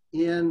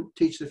in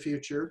Teach the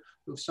Future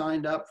who've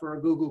signed up for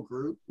a Google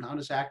group, not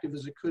as active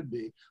as it could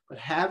be, but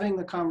having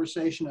the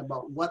conversation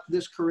about what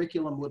this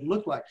curriculum would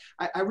look like.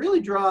 I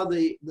really draw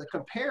the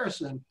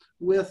comparison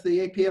with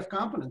the APF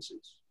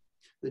competencies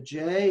that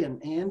Jay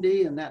and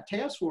Andy and that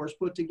task force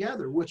put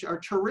together, which are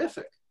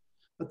terrific,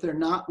 but they're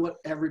not what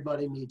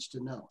everybody needs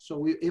to know.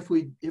 So if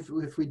we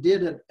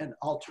did an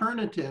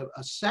alternative,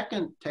 a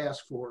second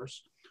task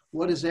force,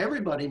 what does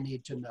everybody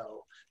need to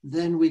know,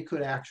 then we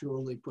could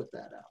actually put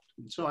that out.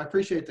 So I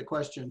appreciate the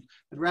question.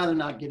 I'd rather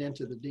not get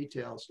into the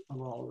details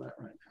of all of that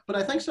right now. But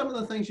I think some of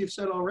the things you've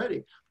said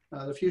already,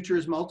 the future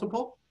is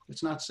multiple,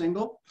 it's not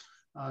single.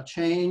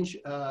 Change,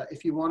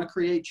 if you want to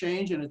create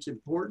change and it's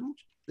important,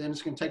 then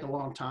it's going to take a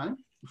long time.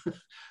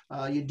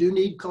 You do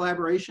need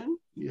collaboration.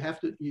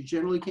 You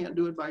generally can't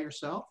do it by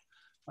yourself.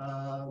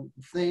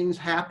 Things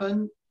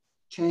happen,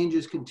 change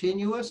is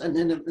continuous, and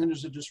then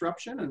there's a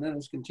disruption, and then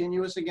it's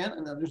continuous again,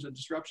 and then there's a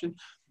disruption.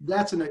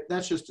 That's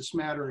just a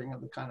smattering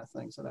of the kind of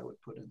things that I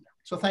would put in there.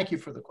 So thank you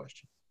for the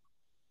question.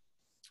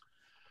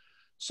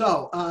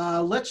 So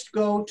let's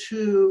go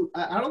to,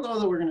 I don't know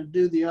that we're going to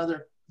do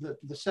the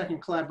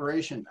second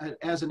collaboration.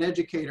 As an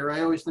educator,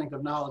 I always think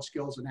of knowledge,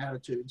 skills, and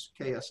attitudes,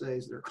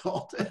 KSAs they're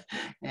called.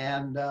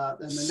 And then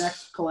the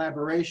next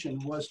collaboration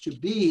was to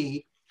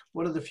be,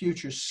 what are the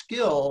future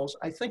skills?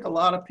 I think a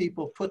lot of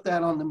people put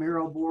that on the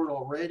Miro board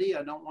already.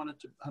 I don't want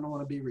to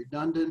be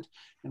redundant,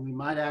 and we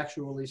might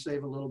actually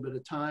save a little bit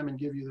of time and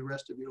give you the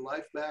rest of your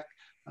life back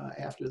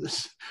after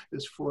this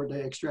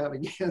 4-day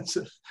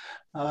extravaganza.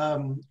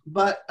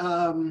 What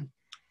are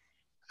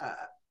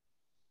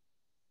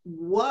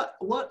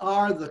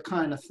the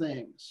kind of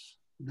things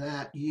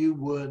that you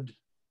would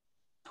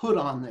put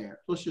on there?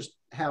 Let's just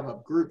have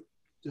a group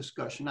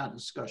discussion, not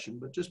discussion,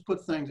 but just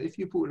put things, if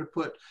you were to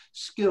put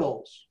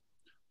skills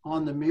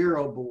on the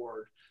Miro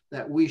board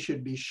that we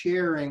should be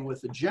sharing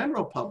with the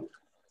general public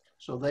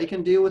so they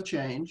can deal with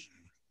change,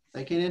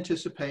 they can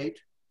anticipate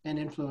and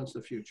influence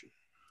the future.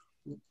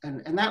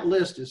 And that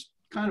list is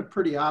kind of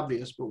pretty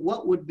obvious, but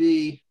what would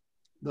be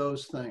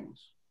those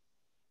things?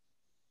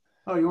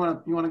 Oh, you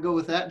want to go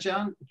with that,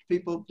 John?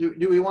 People,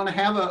 do we want to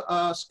have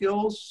a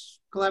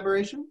skills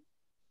collaboration?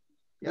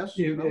 Yes?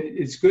 Yeah, no?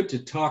 it's good to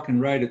talk and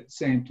write at the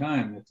same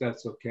time, if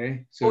that's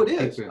okay. So oh, it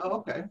is? Oh,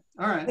 okay.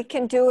 All right. We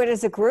can do it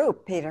as a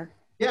group, Peter.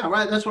 Yeah,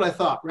 right. That's what I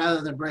thought, rather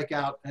than break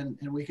out and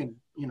we can,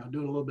 do it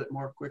a little bit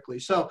more quickly.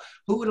 So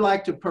who would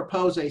like to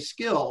propose a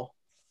skill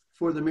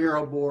for the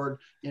Miro board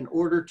in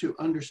order to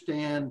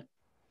understand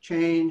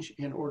change,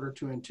 in order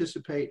to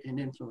anticipate and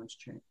influence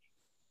change?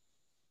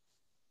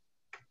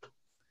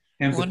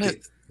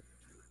 Empathy.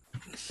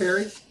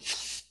 Terry?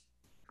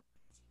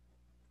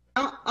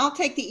 I'll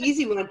take the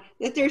easy one,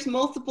 that there's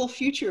multiple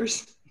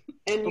futures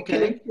and you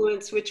can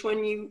influence which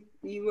one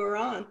you are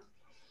on.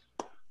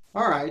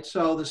 All right,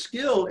 so the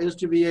skill is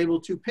to be able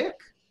to pick.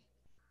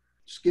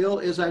 Skill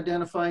is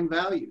identifying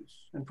values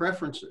and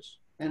preferences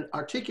and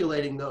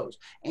articulating those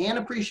and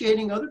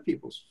appreciating other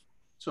people's.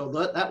 So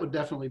that would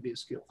definitely be a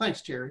skill.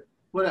 Thanks, Terry.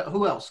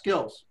 Who else?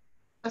 Skills.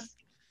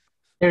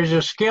 There's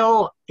a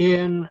skill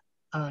in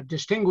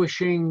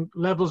distinguishing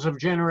levels of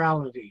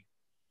generality.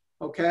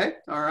 Okay,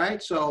 all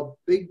right. So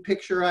big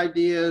picture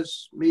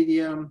ideas,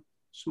 medium,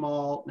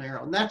 small,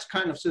 narrow. And that's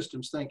kind of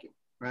systems thinking,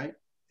 right?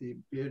 The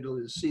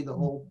ability to see the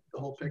whole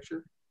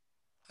picture.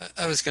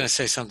 I was going to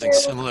say something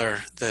similar.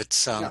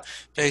 That's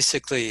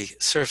basically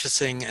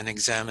surfacing and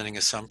examining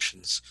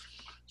assumptions.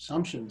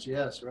 Assumptions,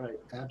 yes, right,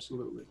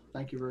 absolutely.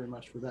 Thank you very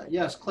much for that.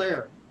 Yes,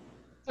 Claire.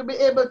 To be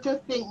able to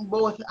think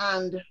both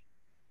and.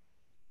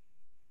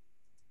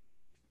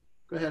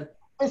 Go ahead.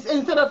 It's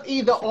instead of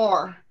either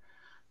or.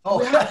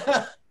 Oh,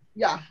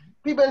 yeah.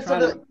 People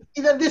instead of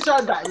either this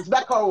or that, it's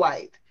black or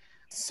white.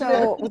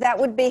 So that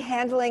would be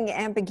handling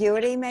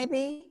ambiguity,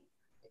 maybe?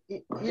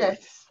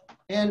 Yes.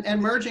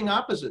 And merging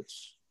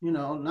opposites,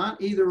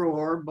 not either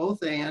or,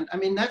 both and. I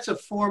mean, that's a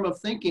form of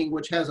thinking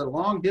which has a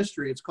long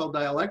history. It's called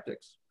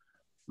dialectics.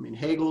 I mean,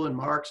 Hegel and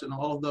Marx and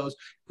all of those,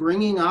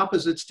 bringing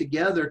opposites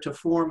together to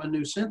form a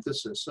new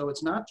synthesis. So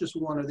it's not just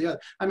one or the other.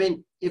 I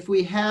mean, if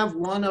we have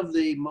one of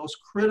the most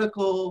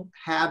critical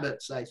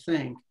habits, I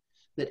think,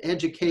 that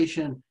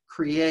education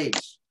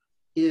creates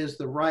is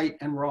the right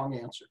and wrong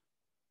answer,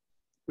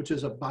 which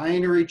is a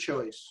binary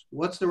choice.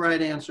 What's the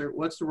right answer?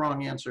 What's the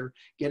wrong answer?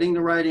 Getting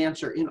the right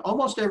answer in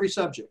almost every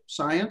subject,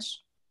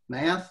 science,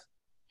 math,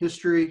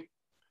 history,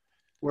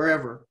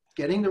 wherever.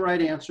 Getting the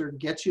right answer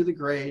gets you the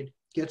grade,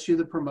 gets you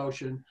the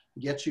promotion,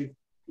 gets you,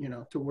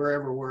 to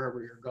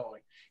wherever you're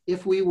going.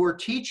 If we were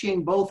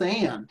teaching both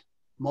and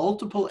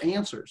multiple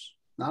answers,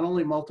 not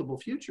only multiple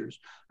futures,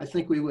 I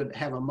think we would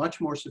have a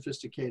much more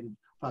sophisticated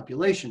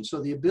population.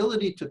 So the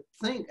ability to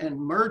think and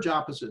merge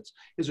opposites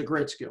is a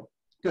great skill.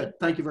 Good.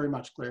 Thank you very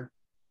much, Claire.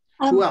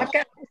 Who else?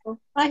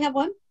 I have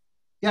one.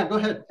 Yeah, go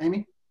ahead,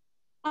 Amy.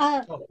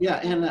 Yeah,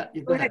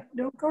 and go ahead.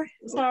 No, go ahead.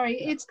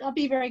 Sorry, I'll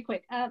be very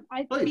quick.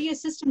 Be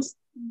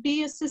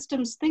a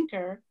systems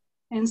thinker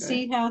and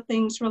see how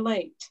things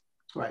relate.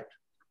 Right.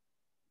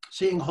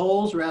 Seeing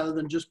wholes rather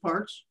than just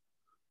parts,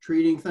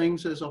 treating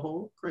things as a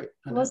whole. Great.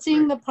 Well,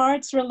 seeing the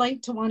parts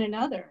relate to one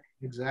another.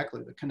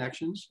 Exactly, the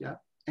connections. Yeah.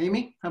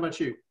 Amy, how about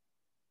you?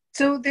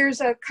 So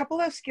there's a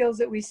couple of skills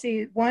that we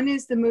see. One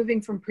is the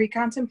moving from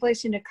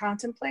pre-contemplation to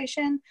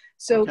contemplation.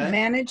 So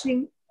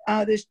managing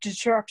this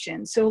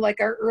disruption. So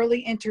like our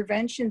early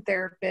intervention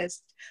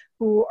therapists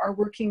who are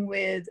working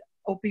with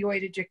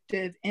opioid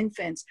addictive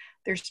infants,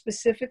 they're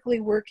specifically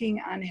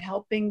working on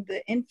helping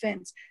the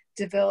infants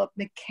develop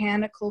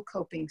mechanical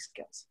coping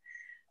skills.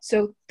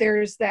 So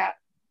there's that,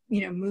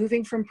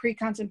 moving from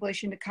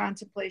pre-contemplation to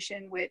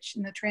contemplation, which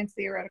in the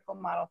trans-theoretical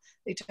model,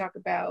 they talk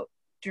about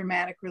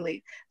dramatic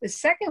relief. The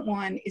second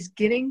one is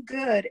getting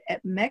good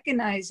at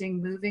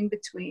mechanizing moving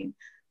between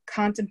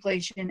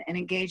contemplation, and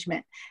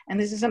engagement. And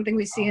this is something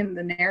we see in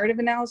the narrative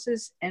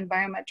analysis and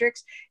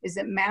biometrics, is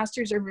that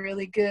masters are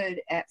really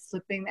good at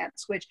flipping that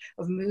switch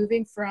of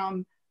moving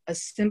from a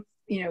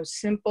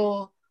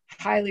simple,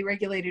 highly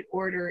regulated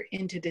order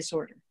into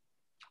disorder.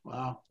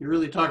 Wow, you're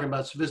really talking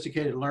about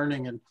sophisticated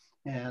learning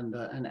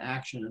and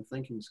action and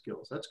thinking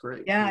skills. That's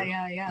great.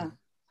 Yeah.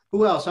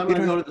 Who else? I'm going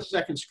to go to the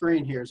second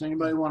screen here. Does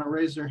anybody want to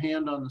raise their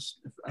hand on this?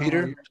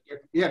 Peter?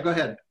 Yeah, go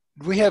ahead.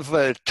 We have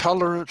a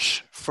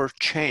tolerance for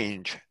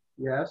change.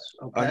 Yes.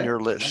 Okay. On your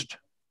list.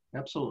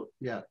 Absolutely.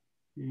 Yeah.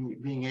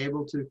 Being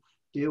able to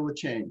deal with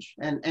change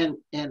and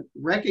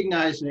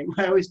recognizing,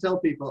 I always tell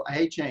people, I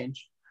hate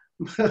change,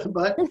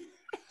 but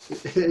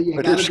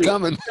it's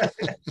coming.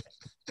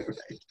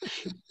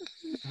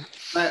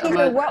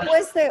 Peter,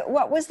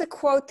 what was the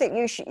quote that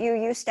you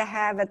used to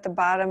have at the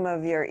bottom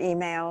of your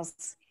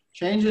emails?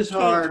 Change is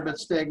hard, but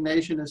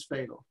stagnation is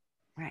fatal.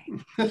 Right.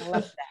 I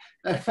love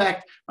that. In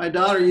fact, my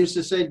daughter used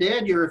to say,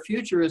 "Dad, you're a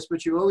futurist,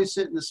 but you always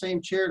sit in the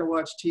same chair to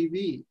watch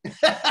TV."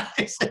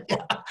 I said,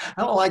 "Yeah, I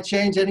don't like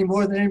change any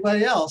more than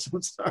anybody else."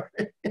 I'm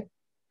sorry.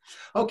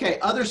 Okay,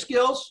 other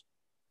skills.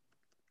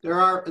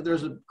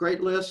 There's a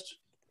great list.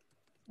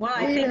 Well,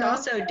 I think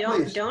also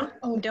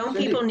don't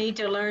people need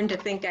to learn to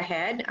think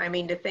ahead? I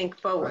mean, to think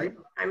forward.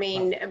 Right. I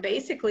mean,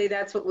 basically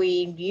that's what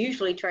we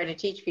usually try to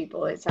teach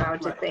people, is how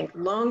to think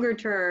longer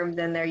term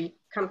than they're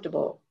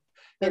comfortable.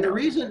 And the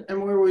reason the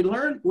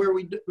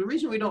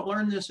reason we don't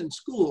learn this in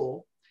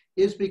school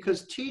is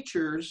because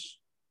teachers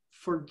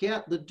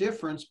forget the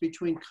difference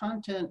between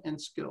content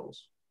and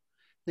skills.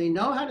 They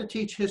know how to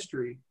teach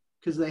history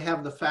because they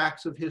have the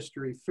facts of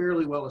history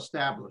fairly well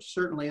established,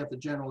 certainly at the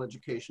general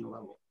education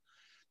level.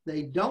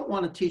 They don't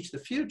want to teach the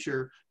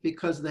future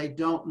because they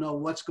don't know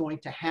what's going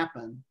to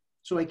happen.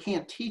 So I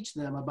can't teach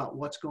them about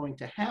what's going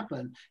to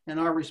happen. And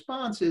our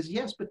response is,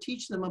 yes, but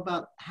teach them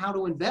about how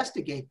to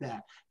investigate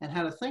that and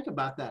how to think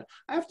about that.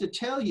 I have to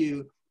tell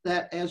you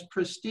that as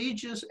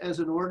prestigious as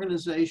an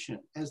organization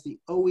as the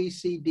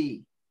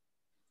OECD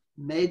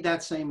made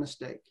that same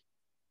mistake.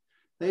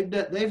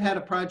 They've had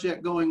a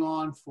project going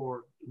on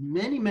for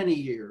many, many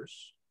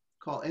years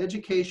called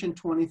Education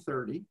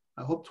 2030.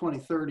 I hope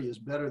 2030 is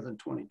better than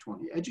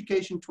 2020.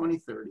 Education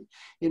 2030,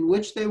 in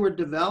which they were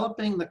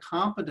developing the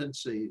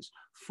competencies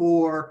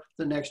for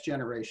the next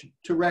generation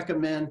to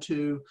recommend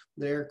to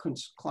their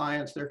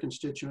clients, their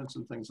constituents,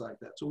 and things like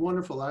that. So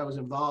wonderful. I was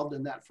involved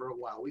in that for a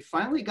while. We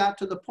finally got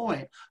to the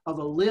point of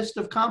a list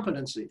of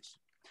competencies.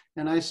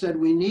 And I said,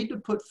 we need to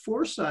put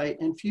foresight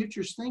and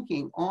futures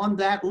thinking on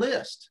that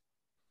list.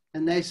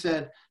 And they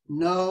said,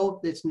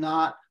 no, it's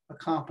not a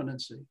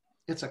competency.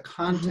 It's a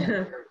content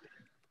area.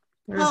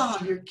 Oh,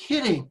 you're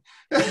kidding.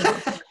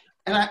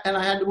 and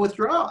I had to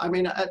withdraw. I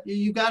mean,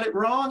 you got it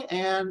wrong,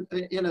 and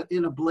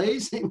in a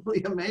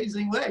blazingly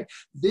amazing way.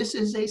 This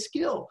is a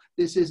skill.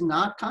 This is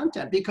not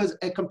content, because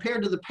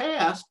compared to the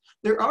past,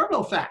 there are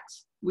no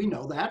facts. We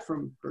know that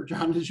from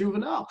Bertrand de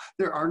Juvenal.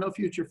 There are no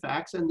future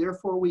facts, and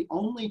therefore we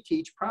only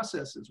teach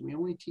processes. We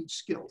only teach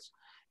skills.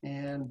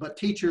 But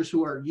teachers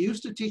who are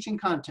used to teaching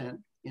content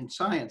in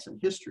science and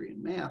history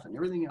and math and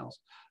everything else,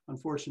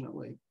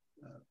 unfortunately.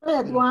 I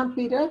had one,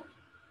 Peter.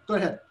 Go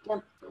ahead,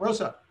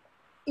 Rosa.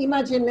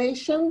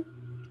 Imagination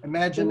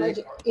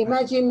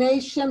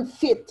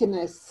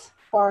fitness,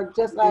 or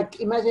just like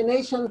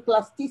imagination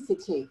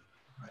plasticity.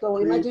 So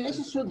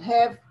imagination should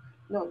have,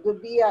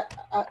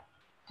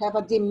 have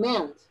a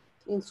demand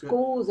in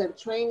schools and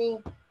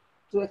training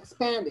to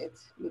expand it,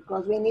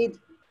 because we need,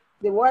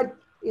 the world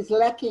is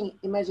lacking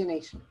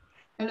imagination.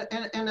 And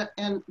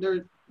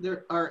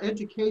our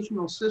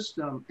educational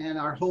system and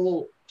our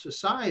whole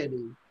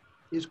society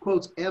is,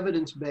 quotes,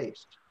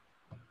 evidence-based.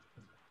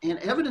 And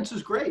evidence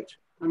is great.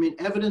 I mean,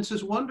 evidence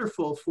is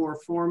wonderful for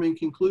forming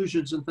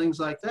conclusions and things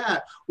like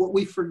that. What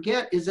we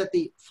forget is that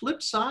the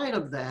flip side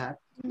of that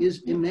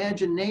is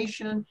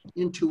imagination,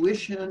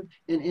 intuition,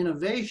 and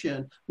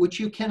innovation, which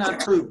you cannot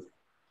prove.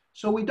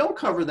 So we don't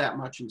cover that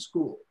much in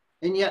school.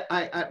 And yet,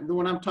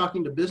 when I'm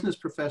talking to business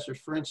professors,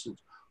 for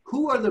instance,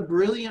 who are the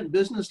brilliant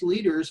business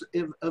leaders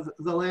of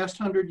the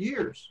last 100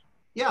 years?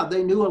 Yeah,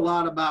 they knew a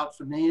lot about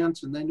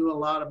finance and they knew a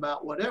lot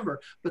about whatever,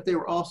 but they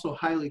were also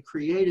highly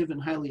creative and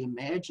highly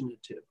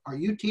imaginative. Are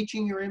you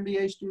teaching your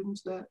MBA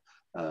students that?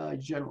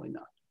 Generally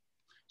not.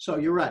 So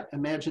you're right,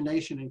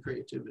 imagination and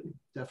creativity,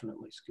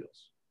 definitely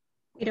skills.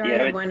 Peter, I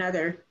have one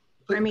other.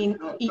 I mean,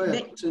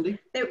 Cindy?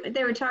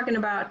 They were talking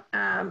about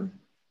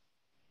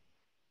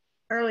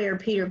earlier,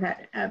 Peter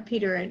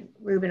and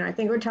Ruben, I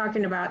think we're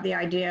talking about the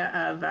idea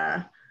of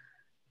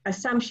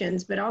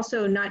assumptions, but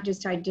also not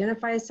just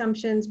identify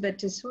assumptions, but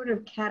to sort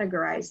of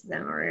categorize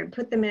them or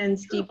put them in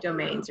steep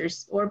domains,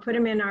 or put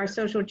them in our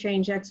social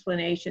change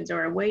explanations,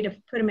 or a way to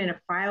put them in a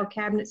file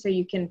cabinet so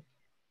you can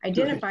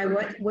identify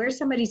where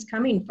somebody's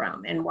coming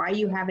from and why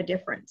you have a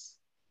difference.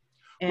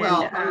 And,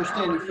 well,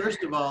 understanding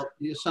first of all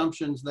the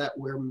assumptions that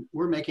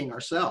we're making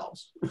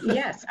ourselves.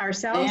 Yes,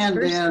 ourselves. And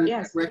first, then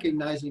yes.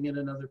 recognizing it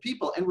in other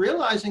people and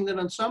realizing that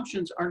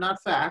assumptions are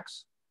not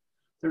facts,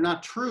 they're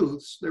not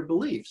truths, they're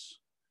beliefs.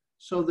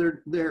 So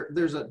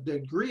there's a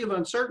degree of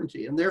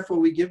uncertainty, and therefore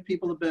we give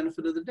people the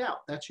benefit of the doubt.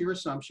 That's your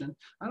assumption.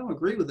 I don't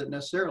agree with it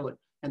necessarily,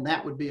 and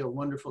that would be a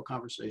wonderful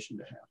conversation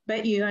to have.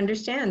 But you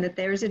understand that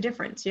there's a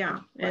difference, yeah,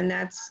 and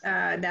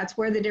that's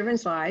where the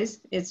difference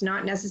lies. It's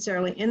not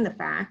necessarily in the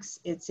facts;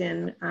 it's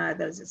in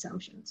those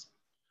assumptions.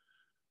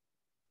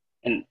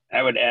 And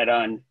I would add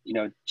on,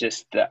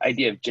 just the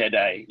idea of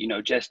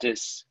JEDI,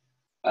 justice,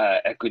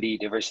 equity,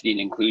 diversity,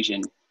 and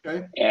inclusion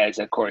as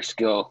a core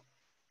skill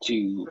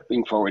to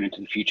bring forward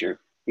into the future,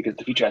 because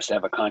the future has to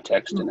have a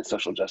context and a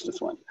social justice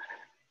one.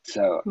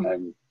 So,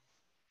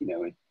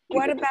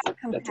 what about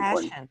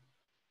compassion?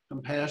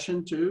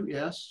 Compassion too,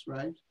 yes,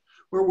 right.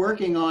 We're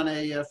working on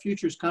a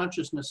futures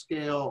consciousness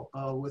scale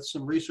with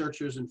some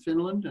researchers in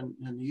Finland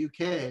and the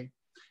UK,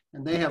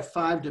 and they have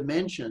 5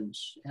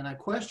 dimensions. And I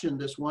questioned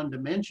this one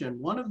dimension.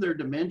 One of their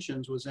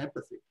dimensions was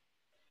empathy.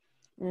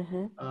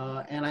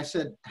 And I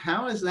said,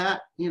 how is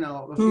that,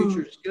 a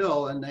future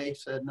skill? And they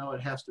said, no,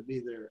 it has to be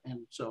there.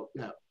 And so,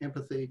 yeah,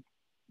 empathy,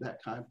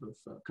 that type of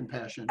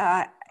compassion.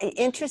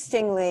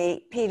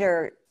 Interestingly,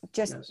 Peter,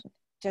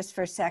 just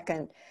for a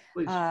second,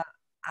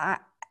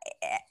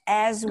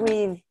 as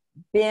we've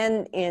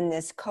been in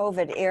this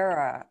COVID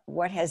era,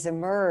 what has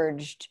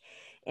emerged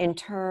in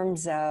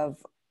terms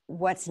of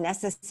what's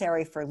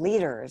necessary for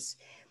leaders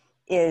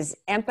is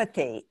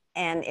empathy.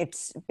 And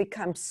it's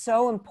become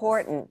so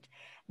important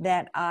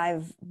that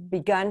I've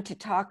begun to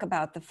talk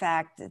about the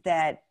fact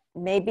that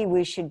maybe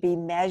we should be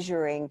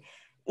measuring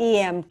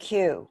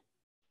EMQ.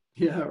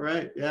 Yeah,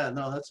 right. Yeah,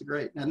 no, that's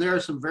great. And there are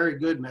some very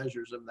good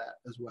measures of that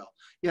as well.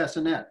 Yes,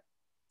 Annette.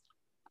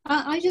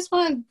 I just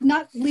want to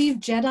not leave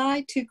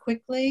JEDI too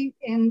quickly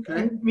and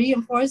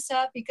reinforce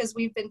that, because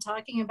we've been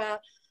talking about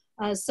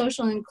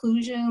social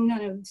inclusion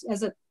kind of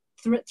as a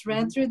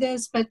thread through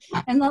this,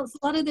 and a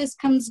lot of this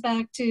comes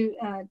back to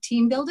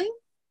team building.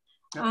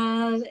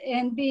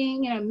 And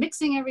being,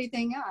 mixing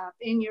everything up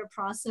in your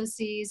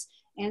processes.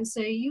 And so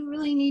you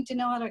really need to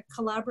know how to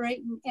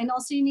collaborate, and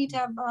also you need to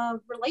have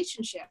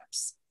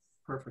relationships.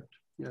 Perfect.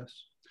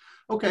 Yes.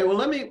 Okay. Well,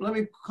 let me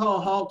call a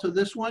halt to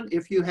this one.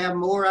 If you have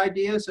more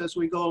ideas as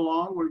we go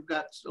along, we've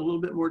got a little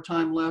bit more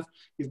time left.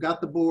 You've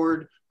got the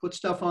board. Put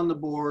stuff on the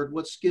board.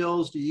 What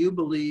skills do you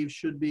believe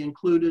should be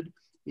included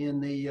in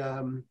the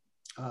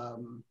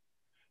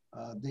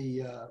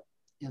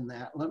in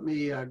that? Let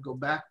me go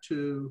back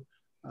to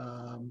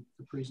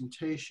the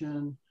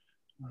presentation.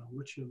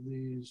 Which of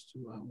these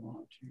do I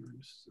want here?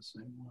 This is the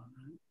same one,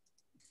 right?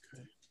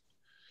 Okay.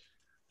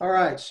 All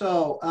right,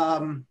 so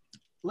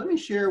let me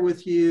share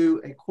with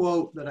you a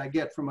quote that I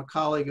get from a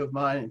colleague of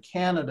mine in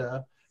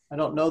Canada. I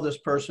don't know this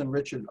person,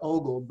 Richard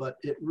Ogle, but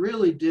it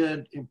really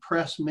did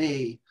impress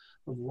me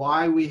of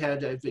why we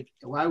have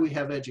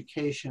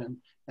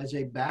education as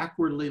a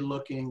backwardly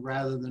looking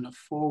rather than a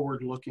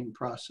forward looking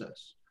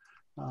process.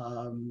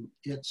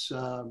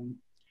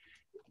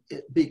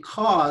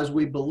 Because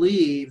we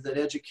believe that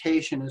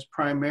education is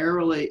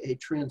primarily a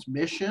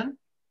transmission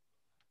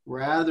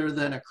rather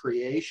than a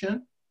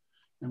creation.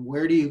 And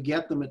where do you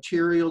get the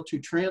material to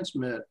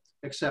transmit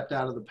except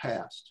out of the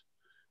past?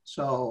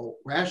 So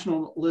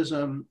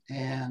rationalism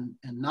and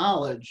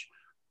knowledge,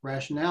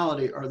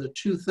 rationality are the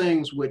 2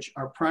 things which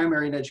are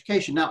primary in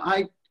education. Now,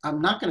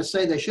 I'm not going to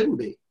say they shouldn't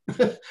be,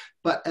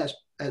 but as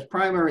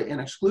primary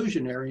and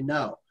exclusionary,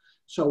 no.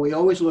 So we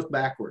always look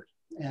backward.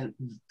 And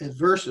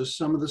versus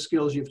some of the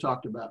skills you've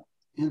talked about,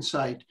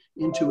 insight,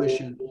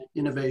 intuition,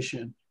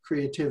 innovation,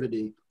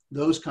 creativity,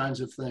 those kinds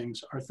of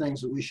things are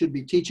things that we should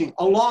be teaching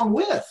along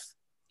with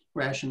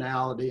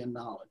rationality and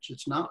knowledge.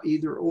 It's not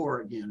either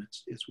or, again,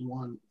 it's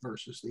one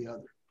versus the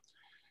other.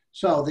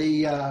 So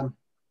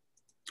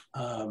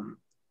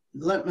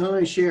let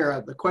me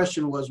share, the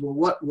question was, well,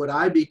 what would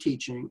I be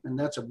teaching? And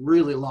that's a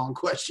really long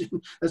question.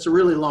 That's a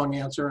really long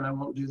answer, and I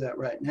won't do that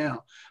right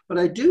now. But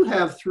I do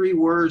have 3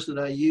 words that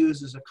I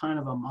use as a kind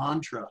of a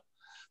mantra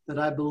that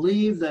I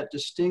believe that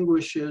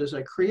distinguishes,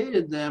 I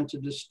created them to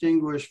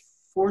distinguish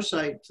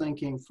foresight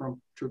thinking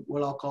from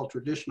what I'll call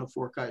traditional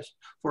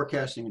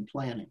forecasting and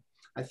planning.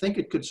 I think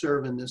it could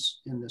serve in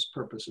this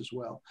purpose as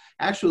well.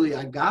 Actually,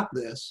 I got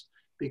this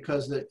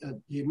because the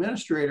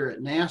administrator at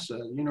NASA,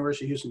 the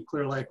University of Houston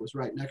Clear Lake, was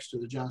right next to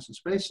the Johnson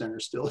Space Center,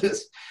 still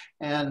is.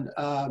 And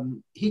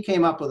he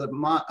came up with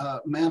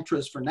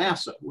mantras for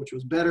NASA, which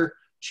was better,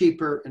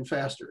 cheaper, and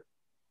faster.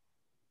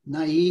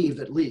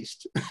 Naive, at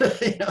least.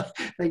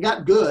 They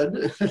got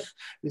good.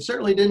 They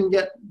certainly didn't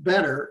get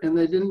better, and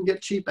they didn't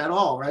get cheap at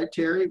all, right?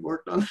 Terry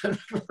worked on that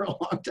for a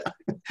long time.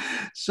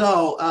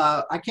 So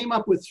I came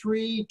up with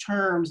 3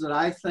 terms that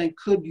I think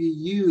could be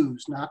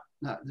used,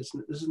 this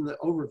isn't the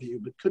overview,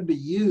 but could be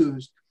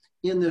used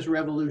in this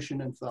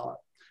revolution in thought.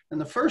 And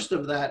the first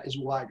of that is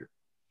wider.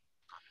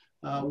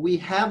 We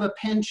have a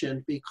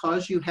penchant,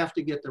 because you have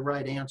to get the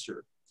right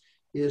answer,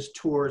 is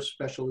towards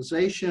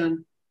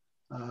specialization,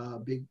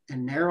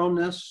 and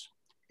narrowness,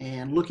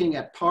 and looking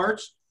at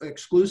parts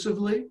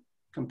exclusively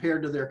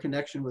compared to their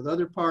connection with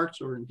other parts,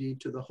 or indeed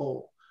to the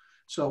whole.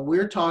 So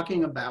we're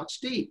talking about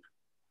steep.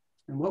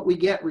 And what we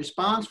get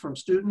response from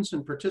students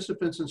and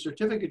participants in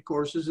certificate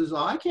courses is, oh,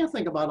 I can't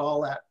think about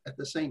all that at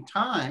the same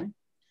time.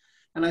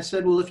 And I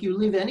said, well, if you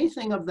leave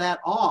anything of that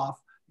off,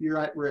 you're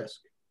at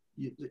risk.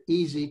 It's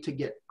easy to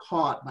get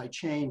caught by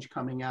change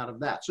coming out of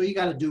that. So you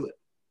got to do it.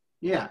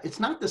 Yeah, it's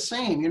not the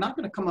same. You're not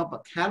going to come up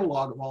with a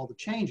catalog of all the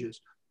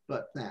changes,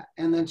 but that.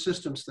 And then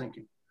systems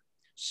thinking,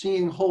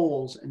 seeing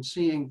wholes and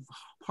seeing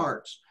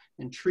parts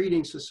and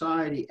treating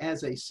society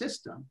as a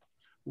system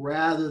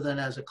rather than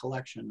as a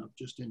collection of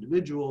just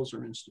individuals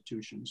or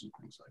institutions and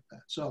things like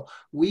that. So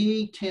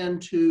we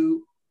tend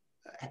to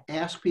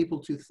ask people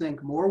to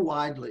think more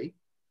widely.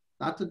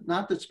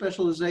 Not that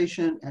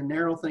specialization and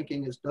narrow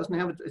thinking doesn't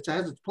have it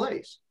has its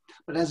place,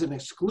 but as an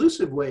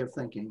exclusive way of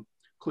thinking,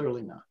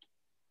 clearly not.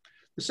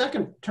 The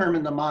second term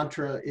in the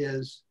mantra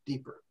is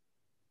deeper.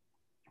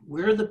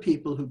 We're the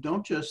people who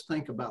don't just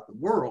think about the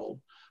world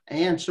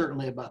and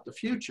certainly about the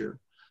future,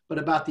 but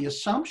about the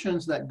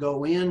assumptions that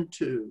go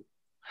into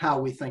how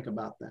we think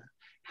about that,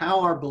 how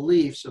our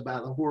beliefs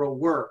about the world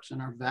works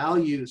and our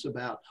values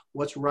about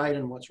what's right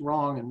and what's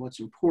wrong and what's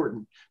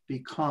important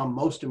become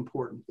most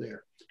important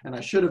there. And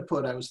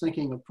I was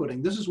thinking of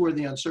putting, this is where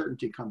the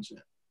uncertainty comes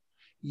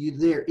in.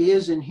 There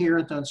is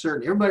inherent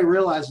uncertainty. Everybody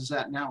realizes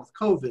that now with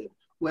COVID.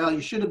 Well,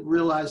 you should have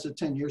realized it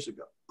 10 years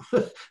ago.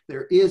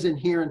 There is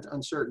inherent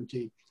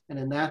uncertainty. And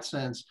in that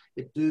sense,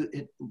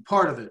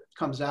 part of it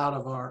comes out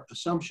of our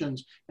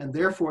assumptions and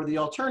therefore the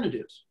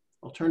alternatives,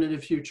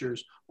 alternative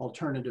futures,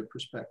 alternative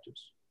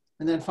perspectives.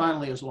 And then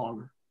finally is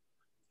longer.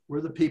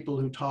 We're the people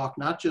who talk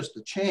not just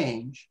the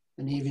change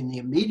and even the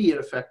immediate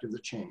effect of the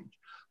change,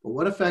 but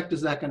what effect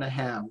is that going to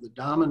have? The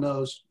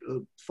dominoes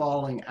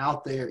falling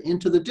out there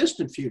into the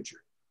distant future.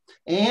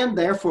 And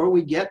therefore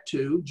we get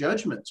to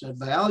judgments and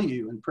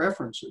value and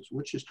preferences,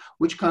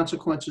 which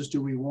consequences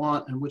do we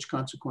want and which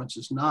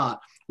consequences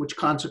not, which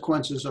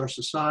consequences are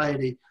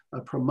society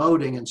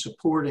promoting and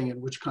supporting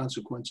and which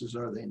consequences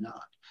are they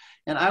not.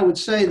 And I would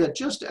say that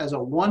just as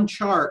a one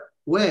chart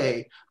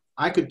way,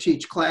 I could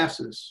teach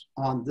classes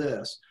on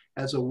this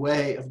as a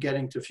way of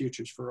getting to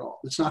futures for all.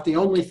 It's not the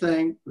only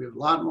thing. We have a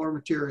lot more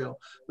material,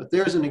 but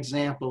there's an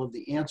example of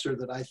the answer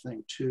that I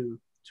think to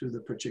the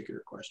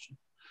particular question.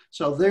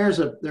 So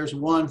there's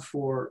one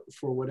for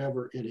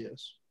whatever it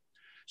is.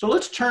 So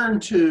let's turn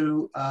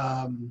to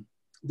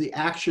the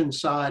action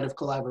side of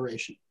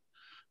collaboration.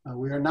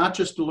 We are not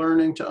just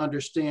learning to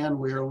understand,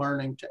 we are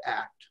learning to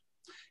act.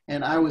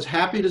 And I was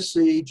happy to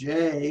see,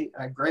 Jay,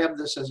 I grabbed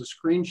this as a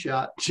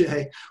screenshot,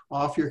 Jay,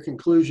 off your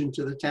conclusion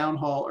to the town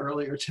hall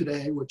earlier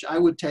today, which I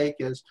would take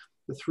as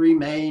the three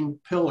main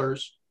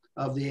pillars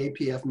of the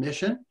APF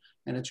mission.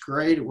 And it's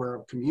great.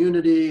 We're a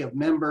community of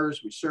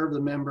members. We serve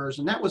the members.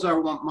 And that was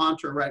our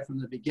mantra right from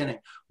the beginning.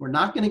 We're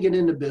not going to get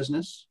into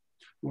business.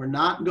 We're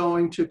not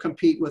going to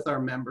compete with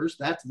our members.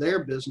 That's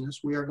their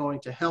business. We are going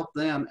to help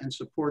them and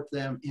support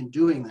them in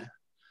doing that.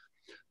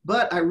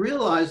 But I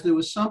realized there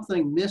was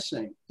something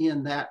missing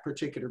in that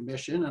particular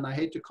mission. And I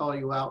hate to call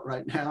you out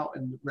right now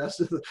and the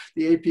rest of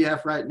the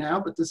APF right now,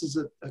 but this is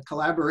a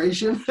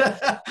collaboration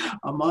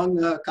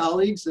among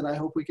colleagues. And I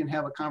hope we can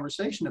have a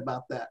conversation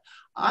about that.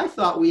 I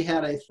thought we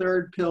had a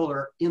third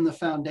pillar in the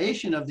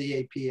foundation of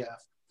the APF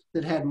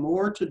that had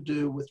more to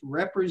do with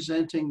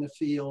representing the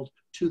field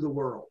to the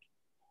world,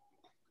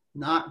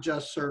 not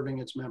just serving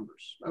its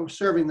members. I was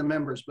serving the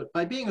members, but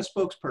by being a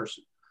spokesperson,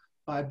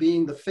 by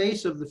being the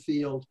face of the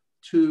field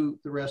to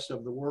the rest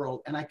of the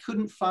world. And I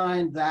couldn't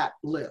find that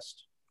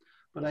list.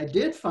 But I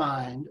did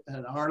find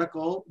an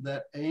article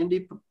that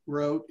Andy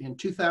wrote in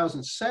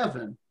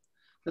 2007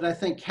 that I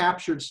think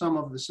captured some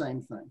of the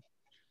same thing.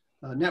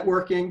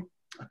 Networking,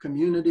 a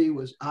community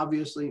was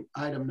obviously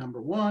item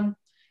number one,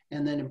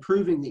 and then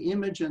improving the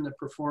image and the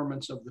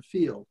performance of the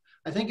field.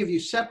 I think if you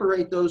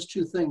separate those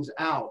two things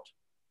out,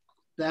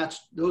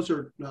 those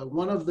are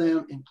one of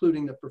them,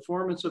 including the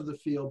performance of the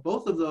field.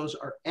 Both of those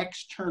are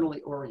externally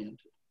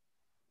oriented.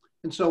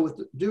 And so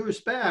with due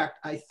respect,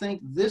 I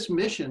think this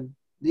mission,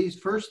 these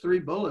first three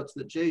bullets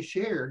that Jay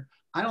shared,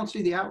 I don't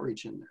see the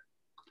outreach in there.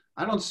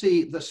 I don't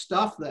see the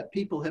stuff that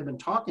people have been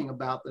talking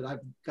about that I've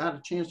got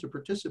a chance to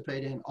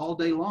participate in all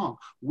day long.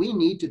 We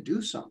need to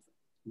do something.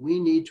 We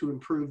need to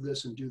improve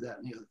this and do that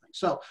and the other thing.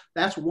 So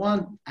that's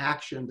one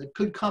action that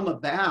could come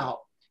about,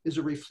 is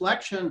a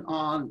reflection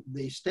on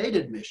the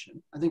stated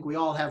mission. I think we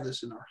all have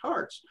this in our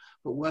hearts,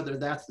 but whether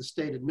that's the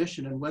stated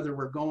mission and whether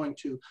we're going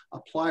to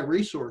apply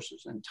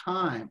resources and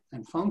time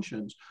and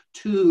functions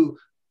to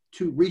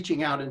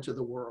reaching out into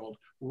the world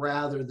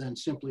rather than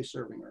simply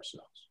serving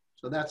ourselves.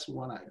 So that's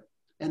one item.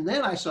 And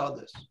then I saw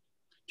this,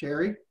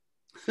 Terry.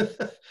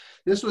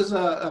 This was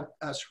a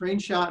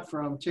screenshot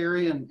from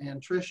Terry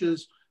and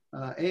Trish's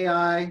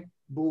AI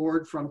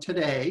board from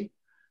today.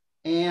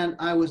 And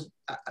I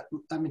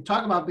mean,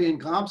 talk about being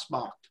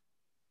gobsmacked.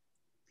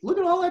 Look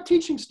at all that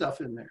teaching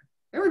stuff in there.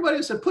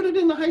 Everybody said, put it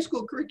in the high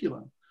school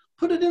curriculum,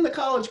 put it in the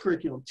college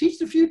curriculum, teach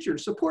the future,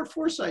 support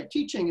foresight,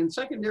 teaching in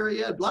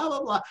secondary ed, blah,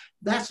 blah, blah.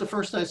 That's the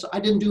first time. So I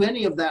didn't do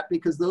any of that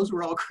because those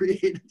were all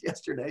created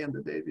yesterday and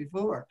the day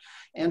before.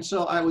 And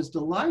so I was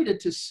delighted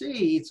to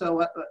see.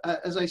 So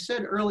as I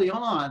said early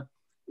on,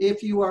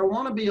 if you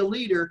want to be a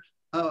leader,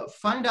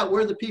 find out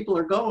where the people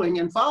are going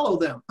and follow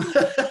them.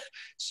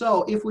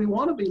 So if we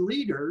want to be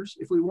leaders,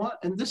 if we want,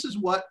 and this is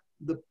what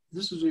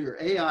this is your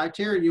AI.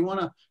 Terry, do you want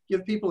to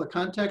give people a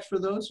context for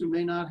those who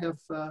may not have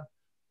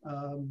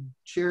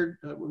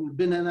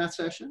been in that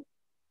session?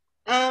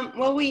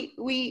 Well,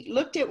 we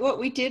looked at what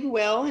we did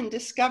well and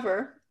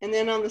discover, and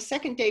then on the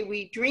second day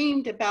we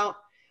dreamed about,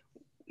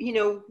 you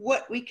know,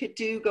 what we could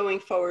do going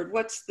forward.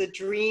 What's the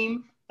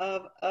dream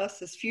of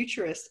us as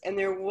futurists? And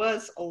there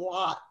was a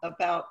lot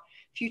about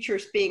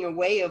futures being a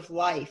way of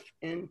life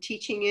and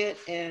teaching it.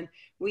 And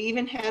we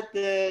even had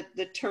the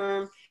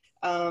term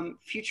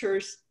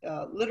futures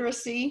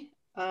literacy.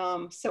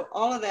 So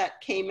all of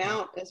that came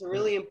out as a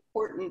really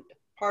important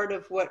part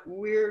of what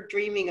we're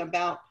dreaming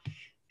about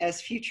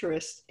as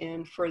futurists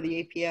and for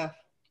the APF.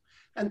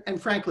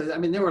 And frankly, I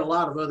mean, there were a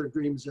lot of other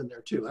dreams in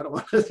there too. I don't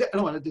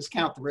want to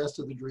discount the rest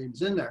of the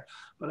dreams in there,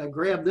 but I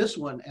grabbed this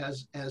one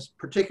as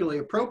particularly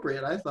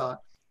appropriate, I thought,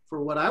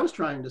 for what I was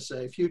trying to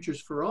say. Futures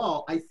for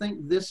all. I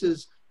think this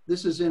is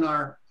in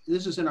our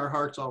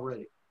hearts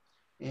already,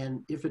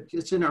 and if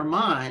it's in our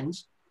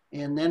minds,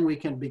 and then we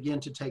can begin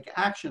to take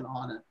action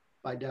on it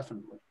by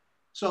definitely.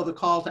 So the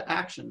call to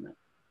action then.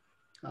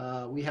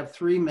 We have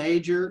 3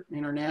 major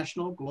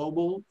international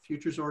global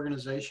futures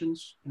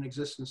organizations in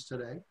existence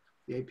today.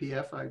 The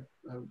APF,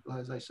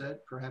 as I said,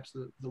 perhaps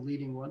the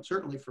leading one,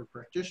 certainly for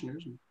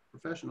practitioners and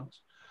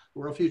professionals, the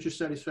World Future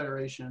Studies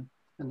Federation,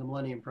 and the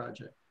Millennium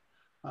Project.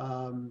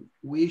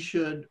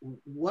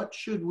 What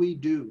should we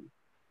do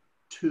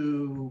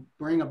to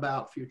bring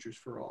about futures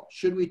for all?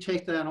 Should we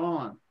take that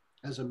on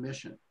as a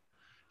mission?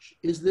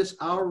 Is this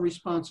our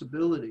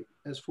responsibility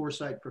as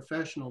foresight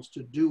professionals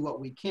to do what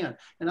we can?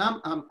 And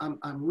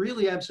I'm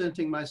really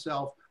absenting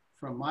myself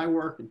from my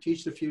work and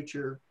Teach the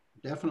Future.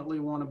 Definitely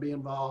want to be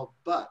involved,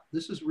 but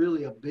this is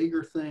really a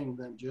bigger thing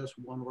than just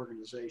one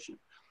organization.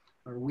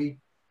 Are we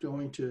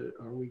going to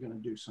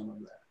do some of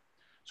that?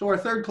 So our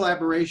third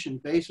collaboration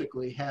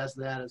basically has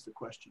that as the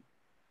question.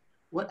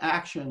 What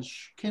actions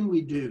can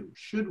we do,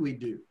 should we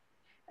do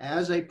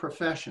as a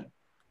profession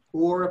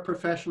or a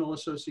professional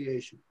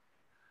association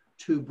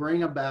to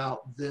bring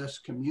about this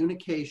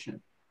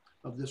communication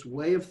of this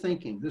way of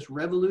thinking, this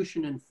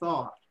revolution in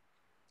thought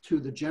to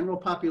the general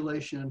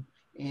population,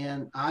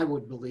 and I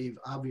would believe,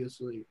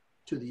 obviously,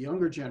 to the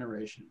younger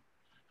generation?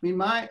 I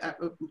mean,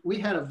 we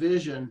had a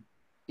vision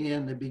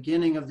in the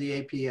beginning of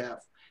the APF,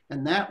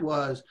 and that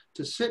was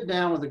to sit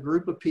down with a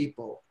group of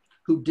people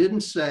who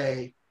didn't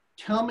say,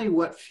 tell me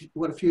what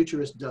a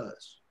futurist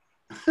does.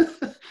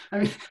 I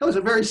mean, it was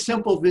a very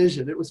simple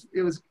vision. It was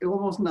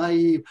almost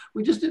naive.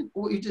 We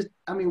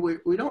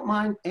don't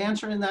mind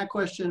answering that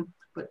question,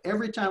 but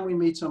every time we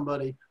meet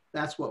somebody,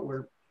 that's what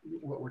we're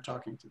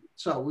talking to.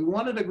 So we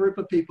wanted a group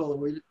of people,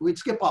 we'd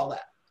skip all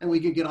that and we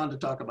could get on to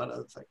talk about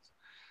other things.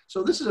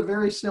 So this is a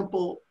very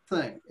simple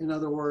thing. In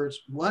other words,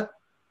 what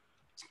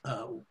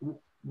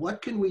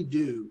can we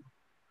do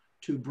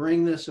to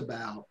bring this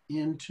about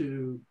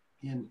into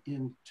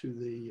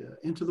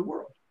the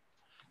world?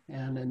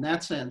 And in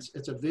that sense,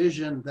 it's a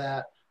vision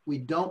that we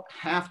don't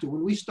have to,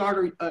 when we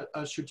start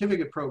a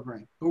certificate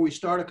program, or we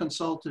start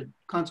a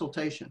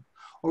consultation,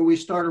 or we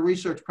start a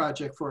research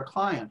project for a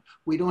client,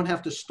 we don't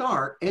have to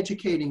start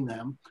educating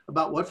them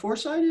about what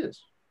foresight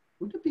is.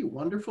 Wouldn't it be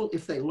wonderful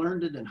if they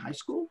learned it in high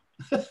school,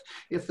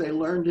 if they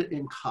learned it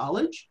in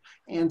college?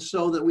 And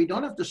so that we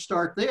don't have to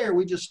start there,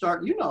 we just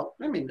start,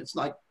 I mean, it's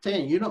like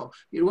saying,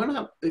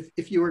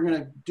 if you were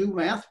gonna do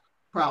math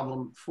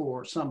problem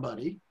for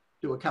somebody,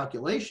 do a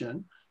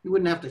calculation, you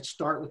wouldn't have to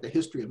start with the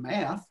history of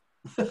math.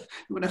 You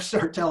wouldn't have to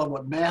start telling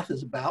what math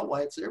is about,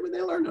 why it's there, but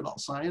they learned it all.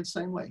 Science,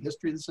 same way.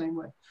 History, the same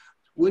way.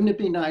 Wouldn't it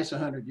be nice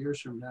 100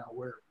 years from now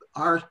where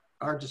our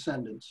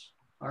descendants,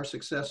 our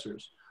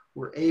successors,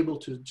 were able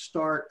to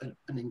start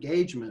an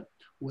engagement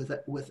with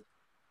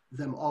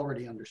them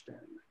already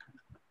understanding that kind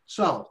of thing?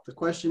 So the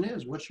question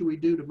is, what should we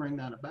do to bring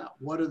that about?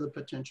 What are the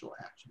potential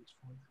actions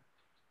for that?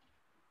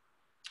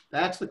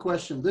 That's the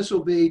question. This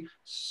will be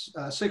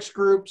 6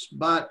 groups,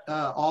 but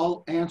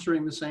all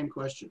answering the same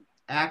question.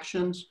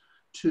 Actions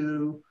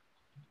to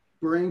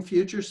bring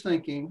futures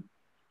thinking,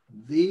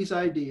 these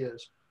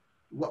ideas,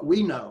 what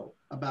we know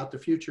about the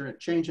future and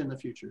change in the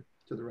future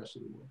to the rest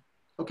of the world.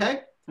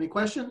 Okay, any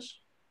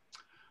questions?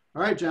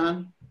 All right,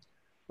 John,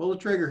 pull the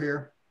trigger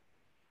here.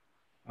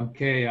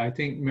 Okay, I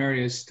think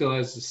Mary still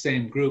has the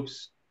same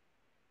groups.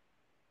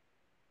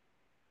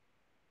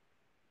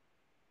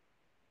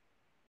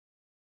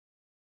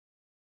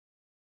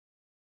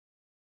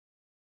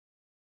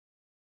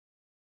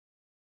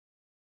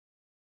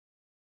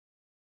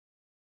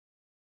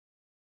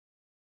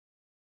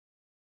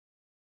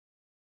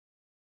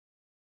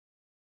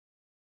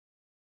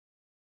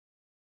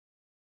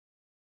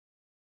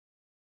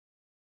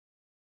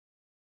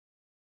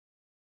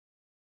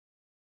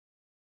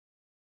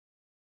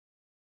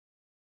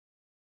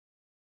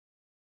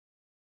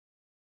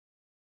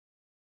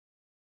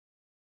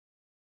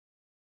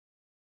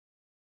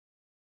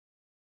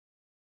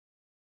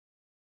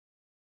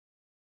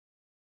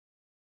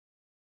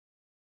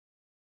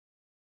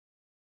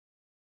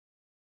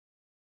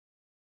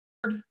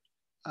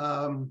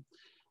 A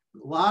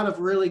lot of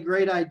really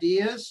great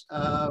ideas.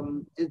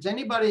 Is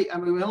anybody, I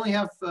mean, we only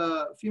have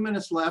a few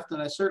minutes left,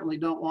 and I certainly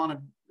don't want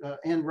to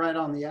end right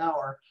on the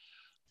hour.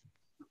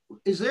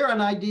 Is there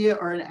an idea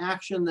or an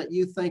action that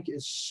you think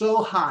is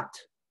so hot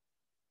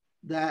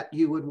that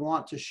you would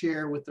want to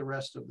share with the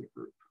rest of the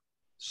group?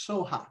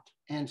 So hot.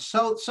 And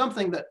so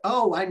something that,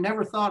 oh, I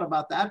never thought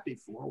about that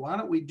before. Why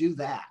don't we do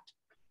that?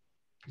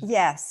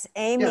 Yes,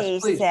 Amy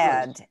yes, please,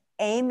 said, please.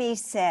 Amy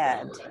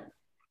said,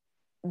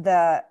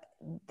 the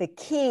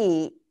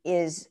key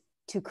is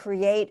to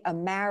create a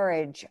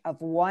marriage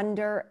of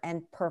wonder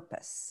and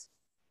purpose.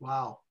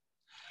 Wow.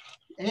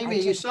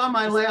 Amy, you saw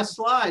my last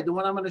slide, the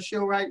one I'm going to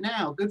show right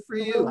now. Good for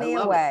you. I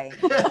love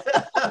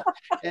it.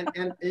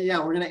 and yeah,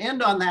 we're going to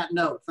end on that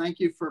note. Thank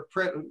you for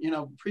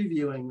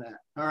previewing that.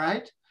 All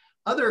right.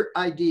 Other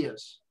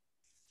ideas?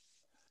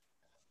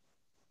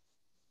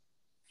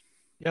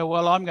 Yeah,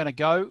 well, I'm going to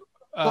go.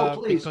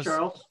 Please,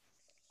 Charles.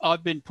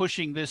 I've been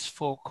pushing this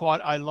for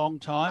quite a long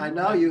time. I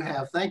know you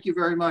have. Thank you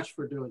very much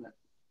for doing it.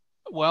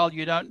 Well,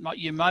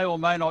 you may or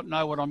may not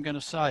know what I'm going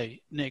to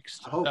say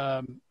next.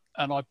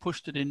 And I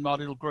pushed it in my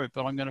little group,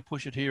 but I'm going to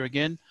push it here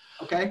again.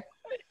 Okay.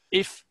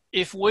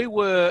 If we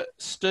were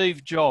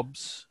Steve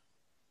Jobs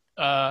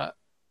and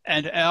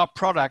our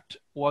product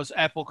was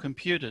Apple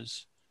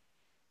computers,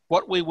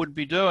 what we would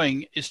be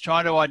doing is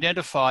trying to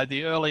identify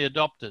the early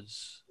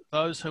adopters,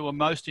 those who were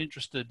most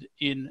interested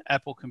in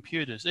Apple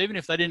computers, even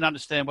if they didn't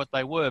understand what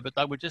they were, but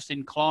they were just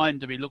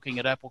inclined to be looking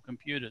at Apple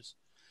computers.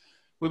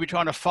 We'd be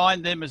trying to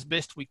find them as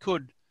best we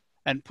could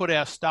and put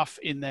our stuff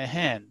in their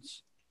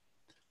hands.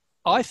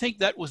 I think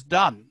that was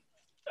done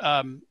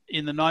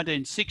in the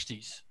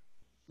 1960s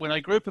when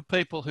a group of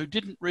people who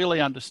didn't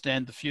really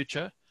understand the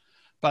future,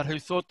 but who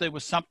thought there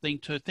was something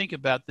to think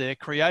about there,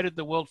 created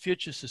the World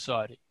Future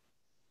Society.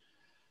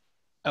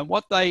 And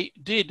what they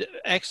did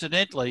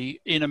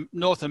accidentally in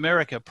North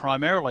America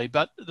primarily,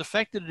 but the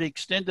fact that it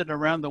extended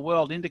around the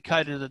world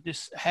indicated that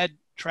this had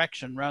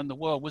traction around the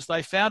world, was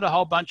they found a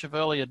whole bunch of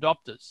early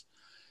adopters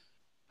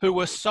who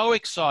were so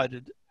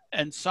excited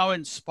and so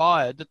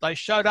inspired that they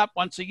showed up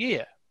once a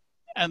year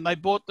and they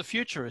bought the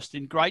Futurist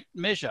in great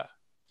measure.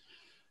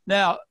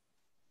 Now,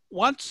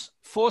 once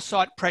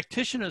foresight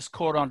practitioners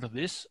caught onto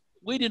this,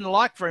 we didn't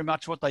like very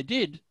much what they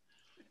did.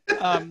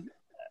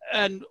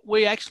 And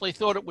we actually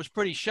thought it was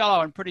pretty shallow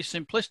and pretty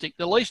simplistic,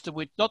 the least of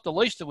which, not the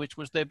least of which,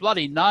 was their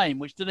bloody name,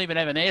 which didn't even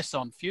have an S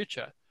on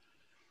future.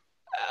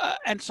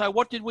 And so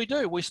what did we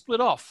do? We split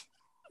off.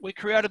 We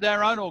created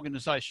our own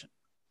organization.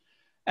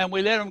 And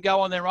we let them go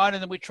on their own,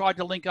 and then we tried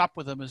to link up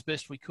with them as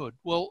best we could.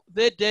 Well,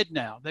 they're dead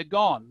now. They're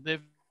gone.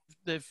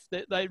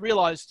 They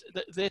realized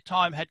that their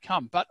time had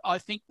come. But I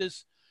think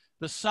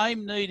the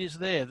same need is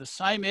there. The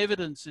same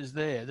evidence is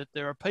there that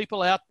there are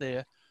people out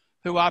there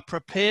who are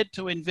prepared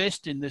to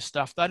invest in this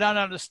stuff. They don't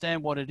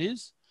understand what it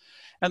is.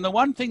 And the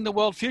one thing the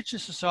World Future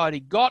Society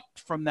got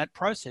from that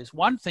process,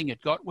 one thing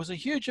it got was a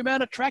huge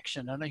amount of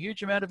traction and a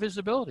huge amount of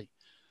visibility.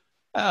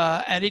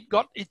 And it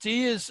got its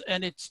ears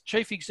and its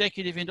chief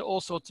executive into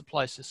all sorts of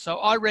places. So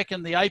I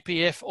reckon the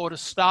APF ought to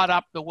start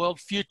up the World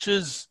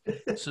Futures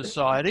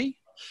Society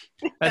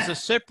as a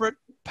separate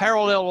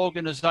parallel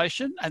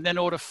organization, and then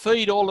ought to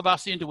feed all of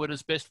us into it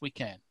as best we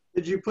can.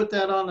 Did you put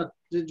that on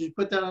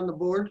the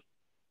board?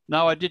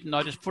 No, I didn't.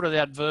 I just put it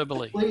out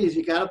verbally. Please,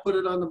 you got to put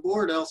it on the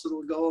board, else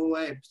it'll go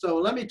away. So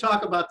let me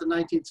talk about the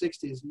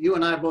 1960s. You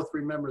and I both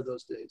remember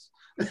those days.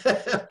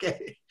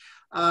 Okay.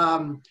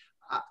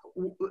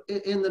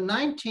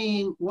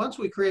 Once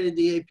we created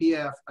the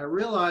APF, I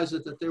realized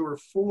that there were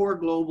 4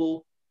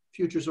 global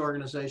futures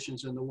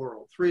organizations in the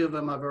world. 3 of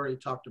them I've already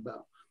talked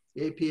about.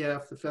 The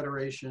APF, the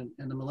Federation,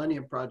 and the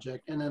Millennium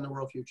Project, and then the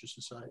World Future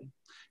Society.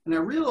 And I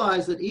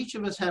realized that each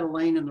of us had a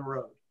lane in the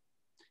road.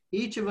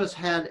 Each of us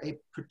had a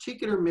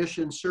particular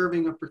mission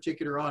serving a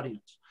particular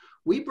audience.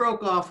 We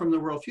broke off from the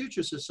World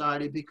Future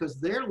Society because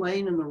their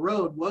lane in the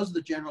road was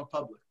the general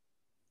public.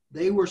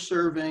 They were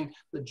serving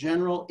the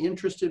general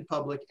interested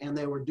public, and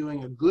they were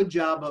doing a good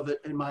job of it,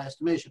 in my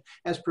estimation.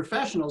 As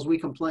professionals, we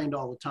complained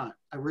all the time,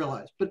 I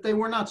realized, but they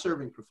were not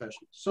serving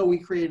professionals. So we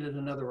created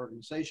another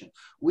organization.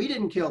 We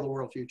didn't kill the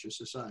World Future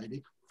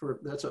Society.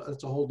 That's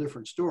a whole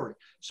different story.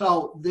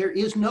 So there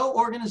is no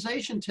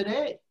organization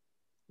today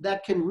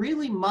that can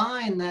really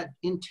mine that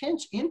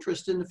intense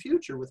interest in the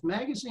future with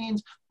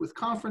magazines, with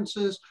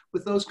conferences,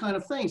 with those kind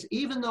of things.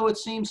 Even though it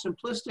seems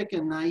simplistic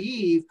and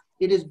naive,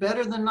 it is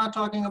better than not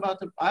talking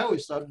about I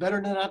always thought better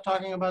than not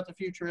talking about the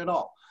future at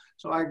all.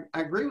 So I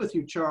agree with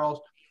you, Charles.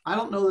 I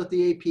don't know that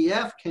the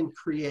APF can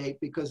create,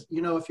 because,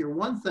 you know, if you're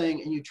one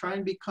thing and you try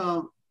and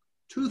become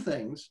 2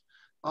 things,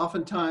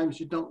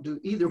 oftentimes you don't do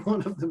either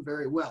one of them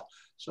very well.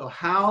 So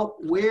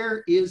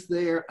where is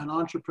there an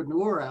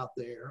entrepreneur out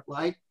there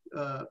like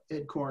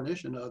Ed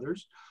Cornish and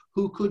others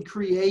who could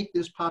create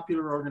this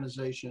popular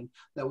organization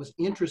that was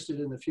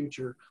interested in the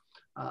future?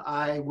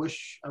 I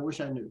wish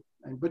I knew.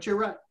 But you're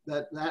right,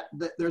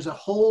 that there's a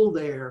hole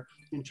there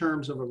in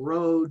terms of a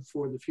road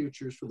for the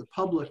futures, for the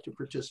public to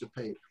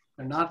participate.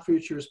 They're not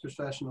futurist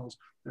professionals.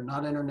 They're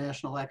not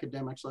international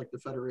academics like the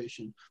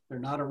Federation. They're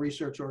not a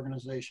research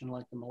organization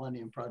like the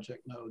Millennium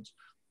Project nodes.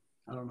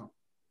 I don't know.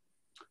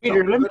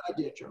 Peter, good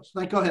idea, Charles.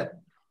 Go ahead.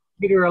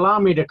 Peter, allow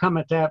me to come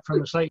at that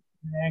from a slightly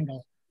different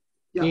angle.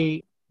 Yeah.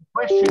 The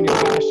question you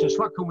asked is,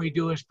 what can we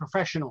do as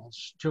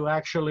professionals to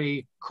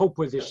actually cope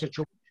with this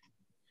situation?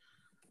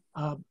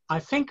 I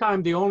think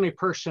I'm the only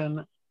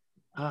person,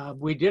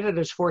 we did it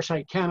as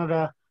Foresight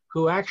Canada,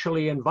 who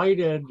actually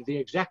invited the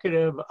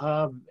executive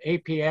of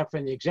APF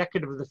and the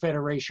executive of the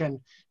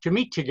Federation to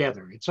meet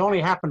together. It's only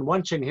happened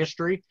once in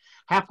history.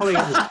 Happily, it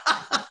was,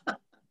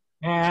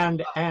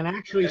 and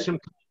actually some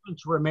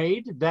commitments were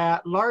made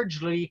that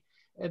largely,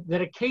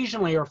 that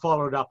occasionally are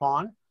followed up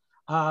on,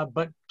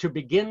 but to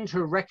begin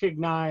to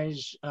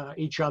recognize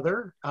each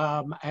other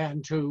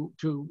and to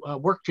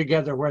work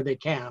together where they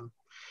can.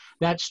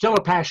 That's still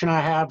a passion I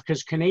have,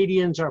 because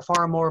Canadians are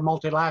far more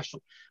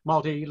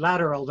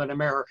multilateral than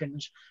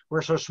Americans.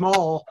 We're so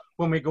small,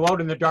 when we go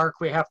out in the dark,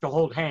 we have to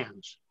hold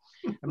hands.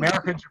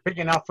 Americans are big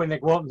enough, when they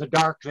go out in the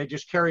dark, they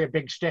just carry a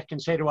big stick and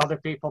say to other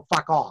people,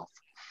 fuck off.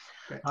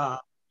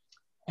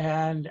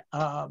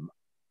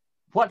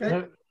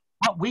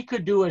 What we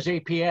could do as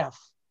APF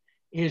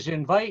is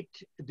invite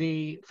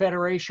the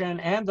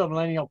Federation and the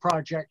Millennial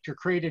Project to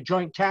create a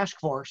joint task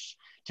force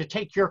to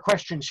take your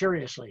question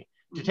seriously,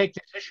 to take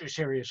this issue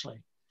seriously,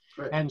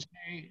 and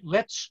say,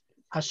 let's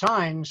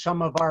assign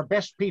some of our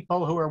best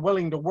people who are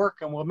willing to work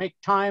and will make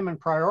time and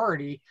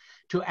priority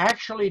to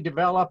actually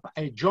develop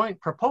a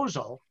joint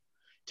proposal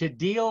to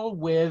deal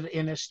with,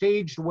 in a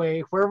staged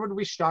way, where would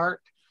we start,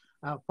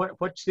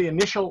 what's the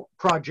initial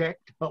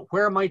project, but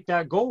where might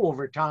that go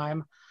over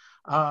time,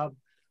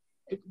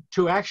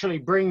 to actually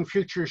bring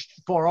Futures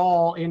for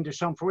All into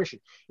some fruition.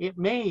 It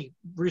may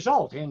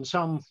result in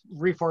some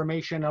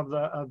reformation of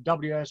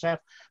WSF,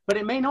 but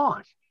it may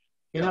not.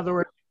 In other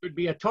words, it would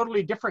be a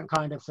totally different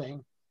kind of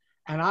thing.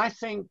 And I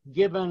think,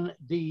 given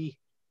the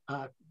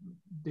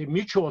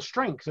mutual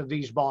strength of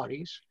these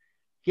bodies,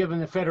 given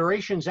the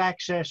Federation's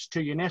access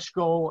to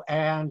UNESCO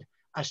and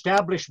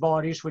established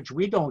bodies, which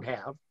we don't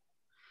have,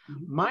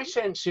 my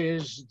sense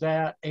is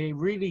that a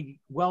really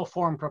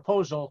well-formed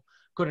proposal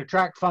could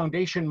attract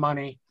foundation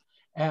money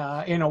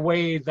in a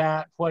way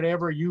that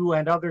whatever you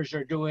and others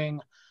are doing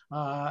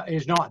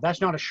is not. That's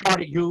not a shot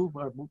at you.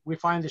 We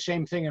find the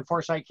same thing in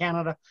Foresight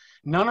Canada.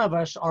 None of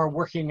us are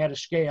working at a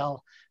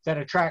scale that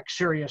attracts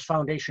serious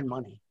foundation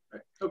money.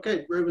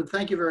 Okay, Ruben,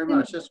 thank you very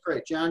much. That's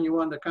great. John, you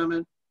wanted to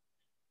comment?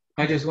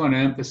 I just want to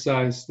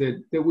emphasize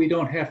that we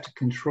don't have to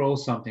control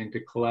something to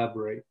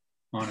collaborate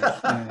on it.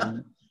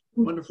 And,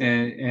 wonderful.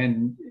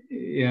 And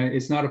yeah,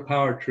 it's not a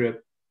power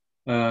trip.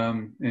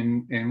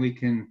 And we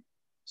can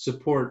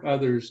support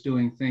others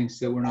doing things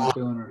that we're not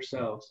doing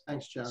ourselves.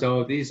 Thanks, John.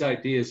 So these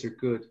ideas are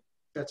good.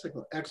 That's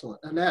excellent.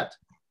 Annette?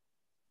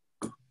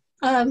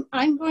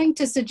 I'm going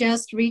to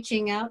suggest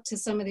reaching out to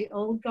some of the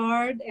old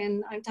guard,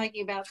 and I'm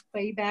talking about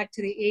way back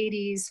to the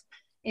 80s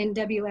in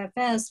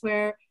WFS,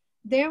 where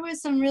there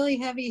was some really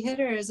heavy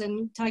hitters,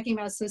 and talking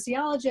about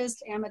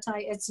sociologists.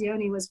 Amitai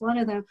Etzioni was one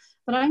of them,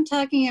 but I'm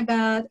talking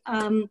about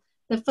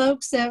the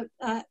folks that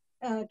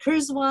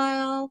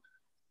Kurzweil,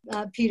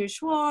 Peter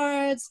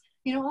Schwartz,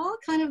 you know, all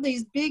kind of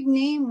these big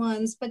name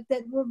ones, but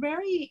that were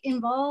very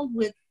involved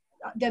with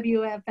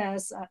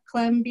WFS.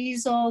 Clem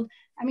Beazold.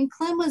 I mean,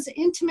 Clem was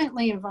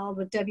intimately involved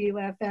with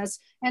WFS,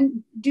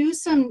 and do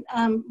some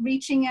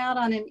reaching out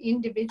on an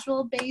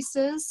individual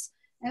basis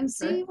and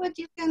see what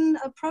you can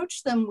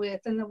approach them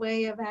with in the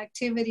way of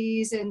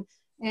activities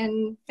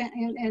and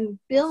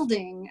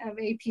building of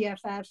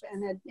APFF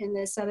and in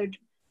this other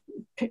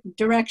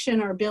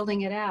direction, or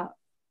building it out.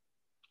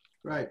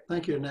 Right.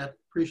 Thank you, Annette.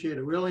 Appreciate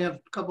it. We only have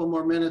a couple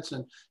more minutes,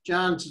 and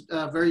John's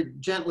very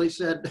gently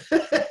said,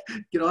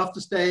 get off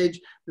the stage.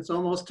 It's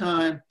almost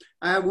time.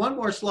 I have one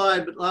more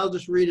slide, but I'll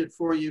just read it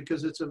for you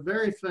because it's a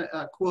very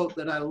quote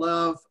that I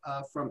love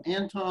from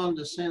Antoine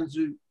de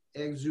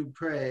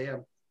Saint-Exupéry.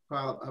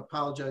 I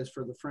apologize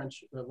for the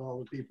French of all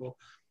the people.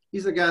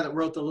 He's the guy that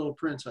wrote The Little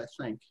Prince, I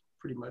think,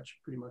 pretty much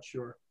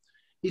sure.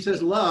 He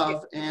says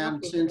love,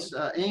 and since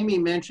Amy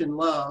mentioned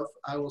love,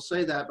 I will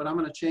say that, but I'm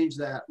going to change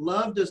that.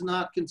 Love does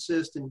not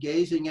consist in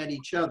gazing at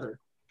each other,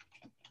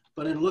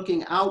 but in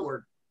looking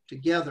outward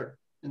together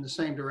in the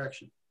same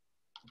direction.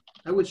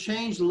 I would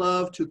change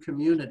love to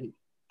community.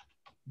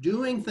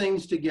 Doing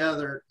things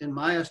together, in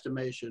my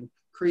estimation,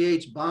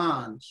 creates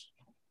bonds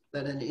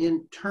that an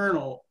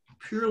internal,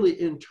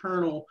 purely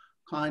internal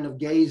kind of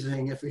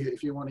gazing,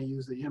 if you want to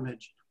use the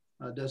image,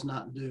 does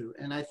not do.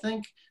 And I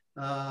think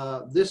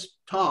this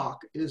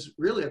talk is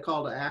really a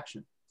call to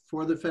action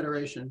for the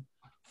Federation,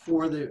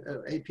 for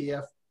the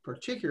APF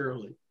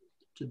particularly,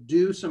 to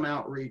do some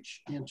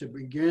outreach and to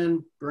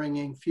begin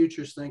bringing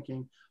futures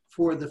thinking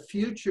for the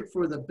future,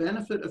 for the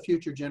benefit of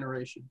future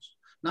generations,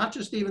 not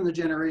just even the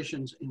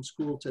generations in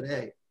school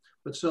today,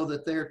 but so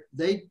that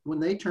when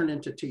they turn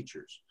into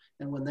teachers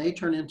and when they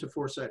turn into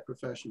foresight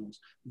professionals,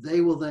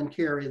 they will then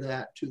carry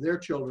that to their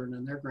children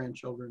and their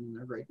grandchildren and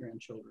their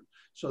great-grandchildren.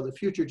 So the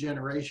future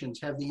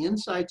generations have the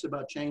insights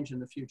about change in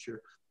the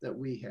future that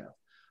we have.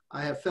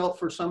 I have felt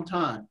for some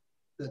time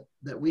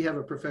that we have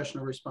a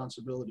professional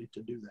responsibility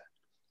to do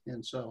that.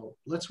 And so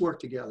let's work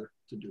together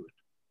to do it.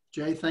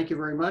 Jay, thank you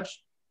very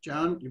much.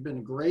 John, you've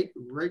been great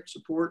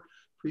support.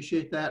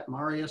 Appreciate that.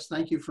 Marius,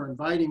 thank you for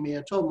inviting me.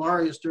 I told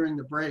Marius during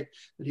the break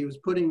that he was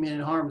putting me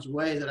in harm's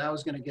way, that I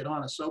was going to get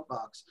on a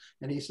soapbox.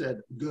 And he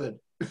said, good.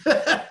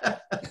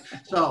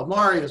 So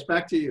Marius,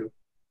 back to you.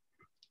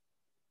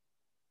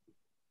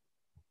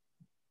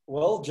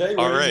 Well, Jay,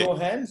 all right. your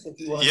hands. If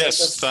you want to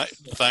yes,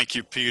 thank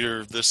you,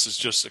 Peter. This is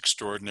just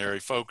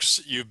extraordinary.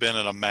 Folks, you've been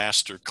in a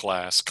master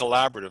class,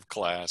 collaborative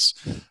class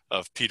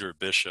of Peter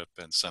Bishop,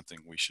 and something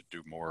we should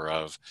do more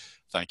of.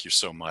 Thank you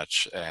so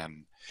much.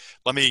 And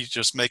let me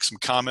just make some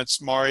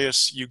comments.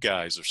 Marius, you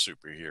guys are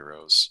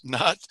superheroes.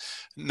 Not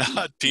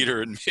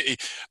Peter and me,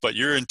 but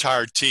your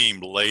entire team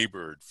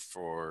labored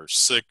for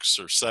 6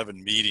 or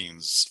 7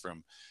 meetings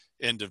from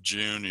end of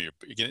June,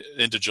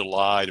 into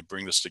July to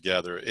bring this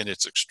together, and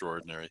it's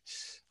extraordinary.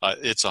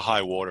 It's a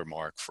high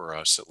watermark for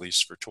us, at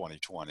least for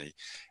 2020,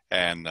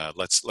 and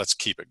let's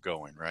keep it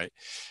going, right?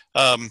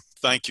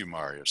 Thank you,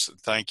 Marius.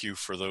 Thank you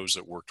for those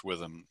that worked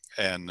with him,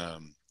 and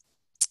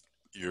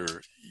you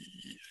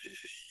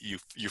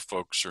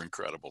folks are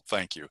incredible.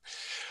 Thank you.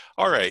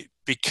 All right,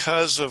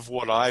 because of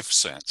what I've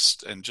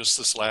sensed in just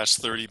this last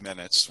 30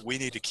 minutes, we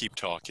need to keep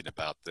talking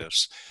about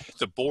this.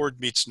 The board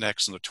meets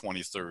next on the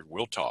 23rd.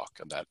 We'll talk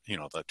on that,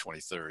 that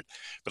 23rd.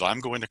 But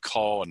I'm going to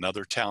call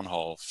another town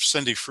hall.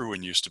 Cindy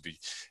Fruin used to be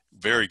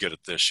very good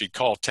at this. She'd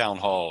call town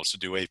halls to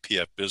do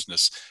APF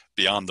business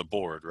beyond the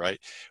board, right?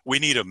 We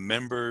need a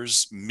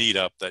members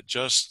meetup that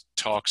just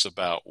talks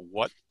about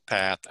what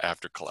path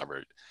after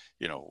Collaborate,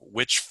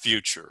 which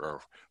future,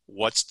 or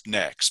what's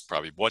next,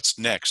 probably what's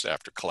next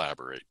after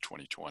Collaborate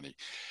 2020.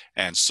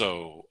 And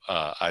so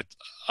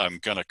I'm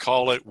going to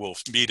call it. We'll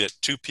meet at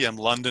 2 p.m.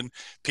 London.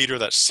 Peter,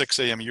 that's 6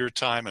 a.m. your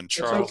time. And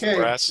Charles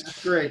Brass.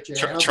 That's great, Jay.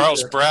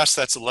 Charles Brass,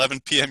 that's 11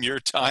 p.m. your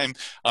time.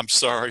 I'm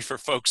sorry for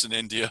folks in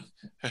India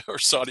or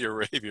Saudi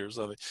Arabia or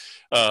something.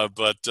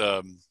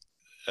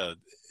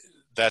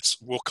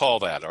 We'll call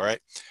that, all right?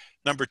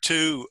 Number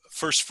 2,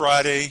 first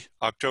Friday,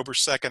 October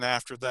 2nd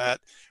after that.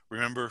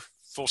 Remember,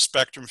 Full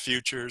Spectrum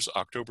Futures,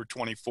 October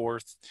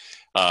 24th.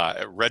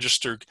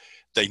 Register.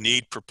 They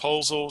need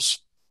proposals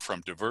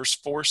from diverse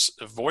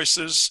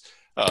voices.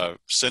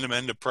 Send them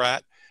into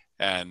Pratt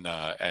and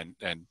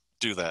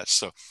do that.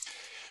 So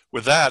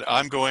with that,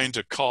 I'm going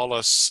to call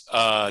us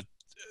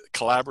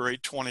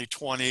Collaborate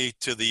 2020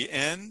 to the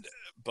end,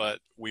 but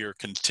we are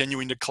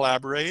continuing to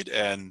collaborate.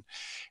 And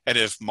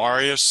if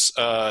Marius'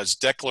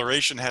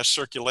 declaration has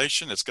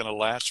circulation, it's going to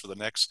last for the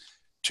next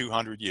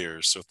 200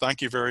 years. So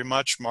thank you very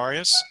much,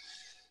 Marius.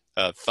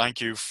 Thank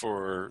you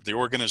for the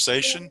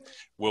organization.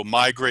 We'll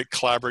migrate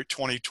Collaborate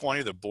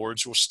 2020. The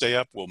boards will stay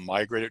up. We'll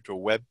migrate it to a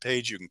web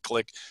page. You can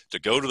click to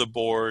go to the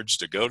boards,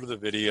 to go to the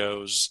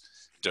videos,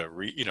 to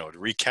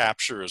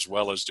recapture as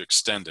well as to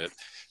extend it.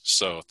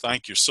 So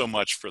thank you so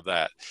much for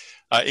that.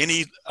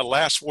 Any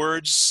last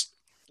words,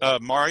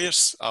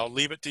 Marius? I'll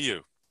leave it to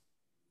you.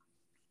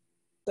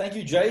 Thank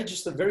you, Jay.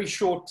 Just a very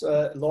short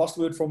last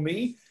word from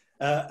me.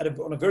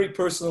 On a very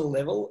personal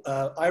level,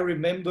 I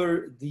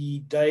remember the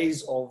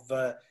days of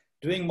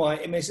doing my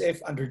MSF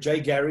under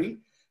Jay Gary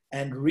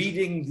and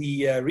reading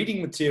the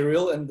reading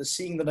material and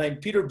seeing the name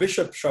Peter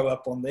Bishop show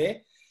up on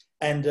there.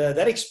 And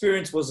that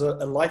experience was a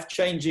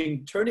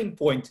life-changing turning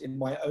point in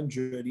my own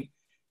journey.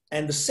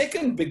 And the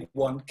second big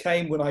one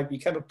came when I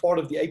became a part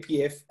of the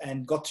APF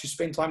and got to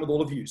spend time with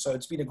all of you. So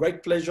it's been a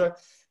great pleasure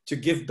to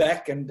give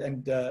back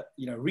and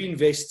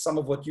reinvest some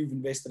of what you've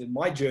invested in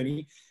my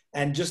journey.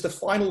 And just a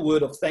final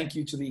word of thank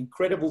you to the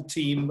incredible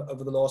team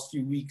over the last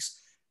few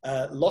weeks.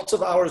 Lots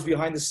of hours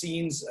behind the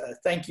scenes.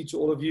 Thank you to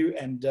all of you.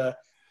 And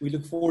we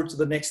look forward to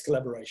the next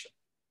collaboration.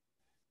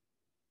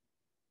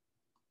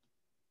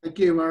 Thank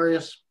you,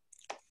 Marius.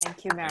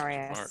 Thank you,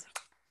 Marius.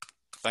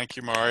 Thank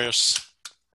you, Marius.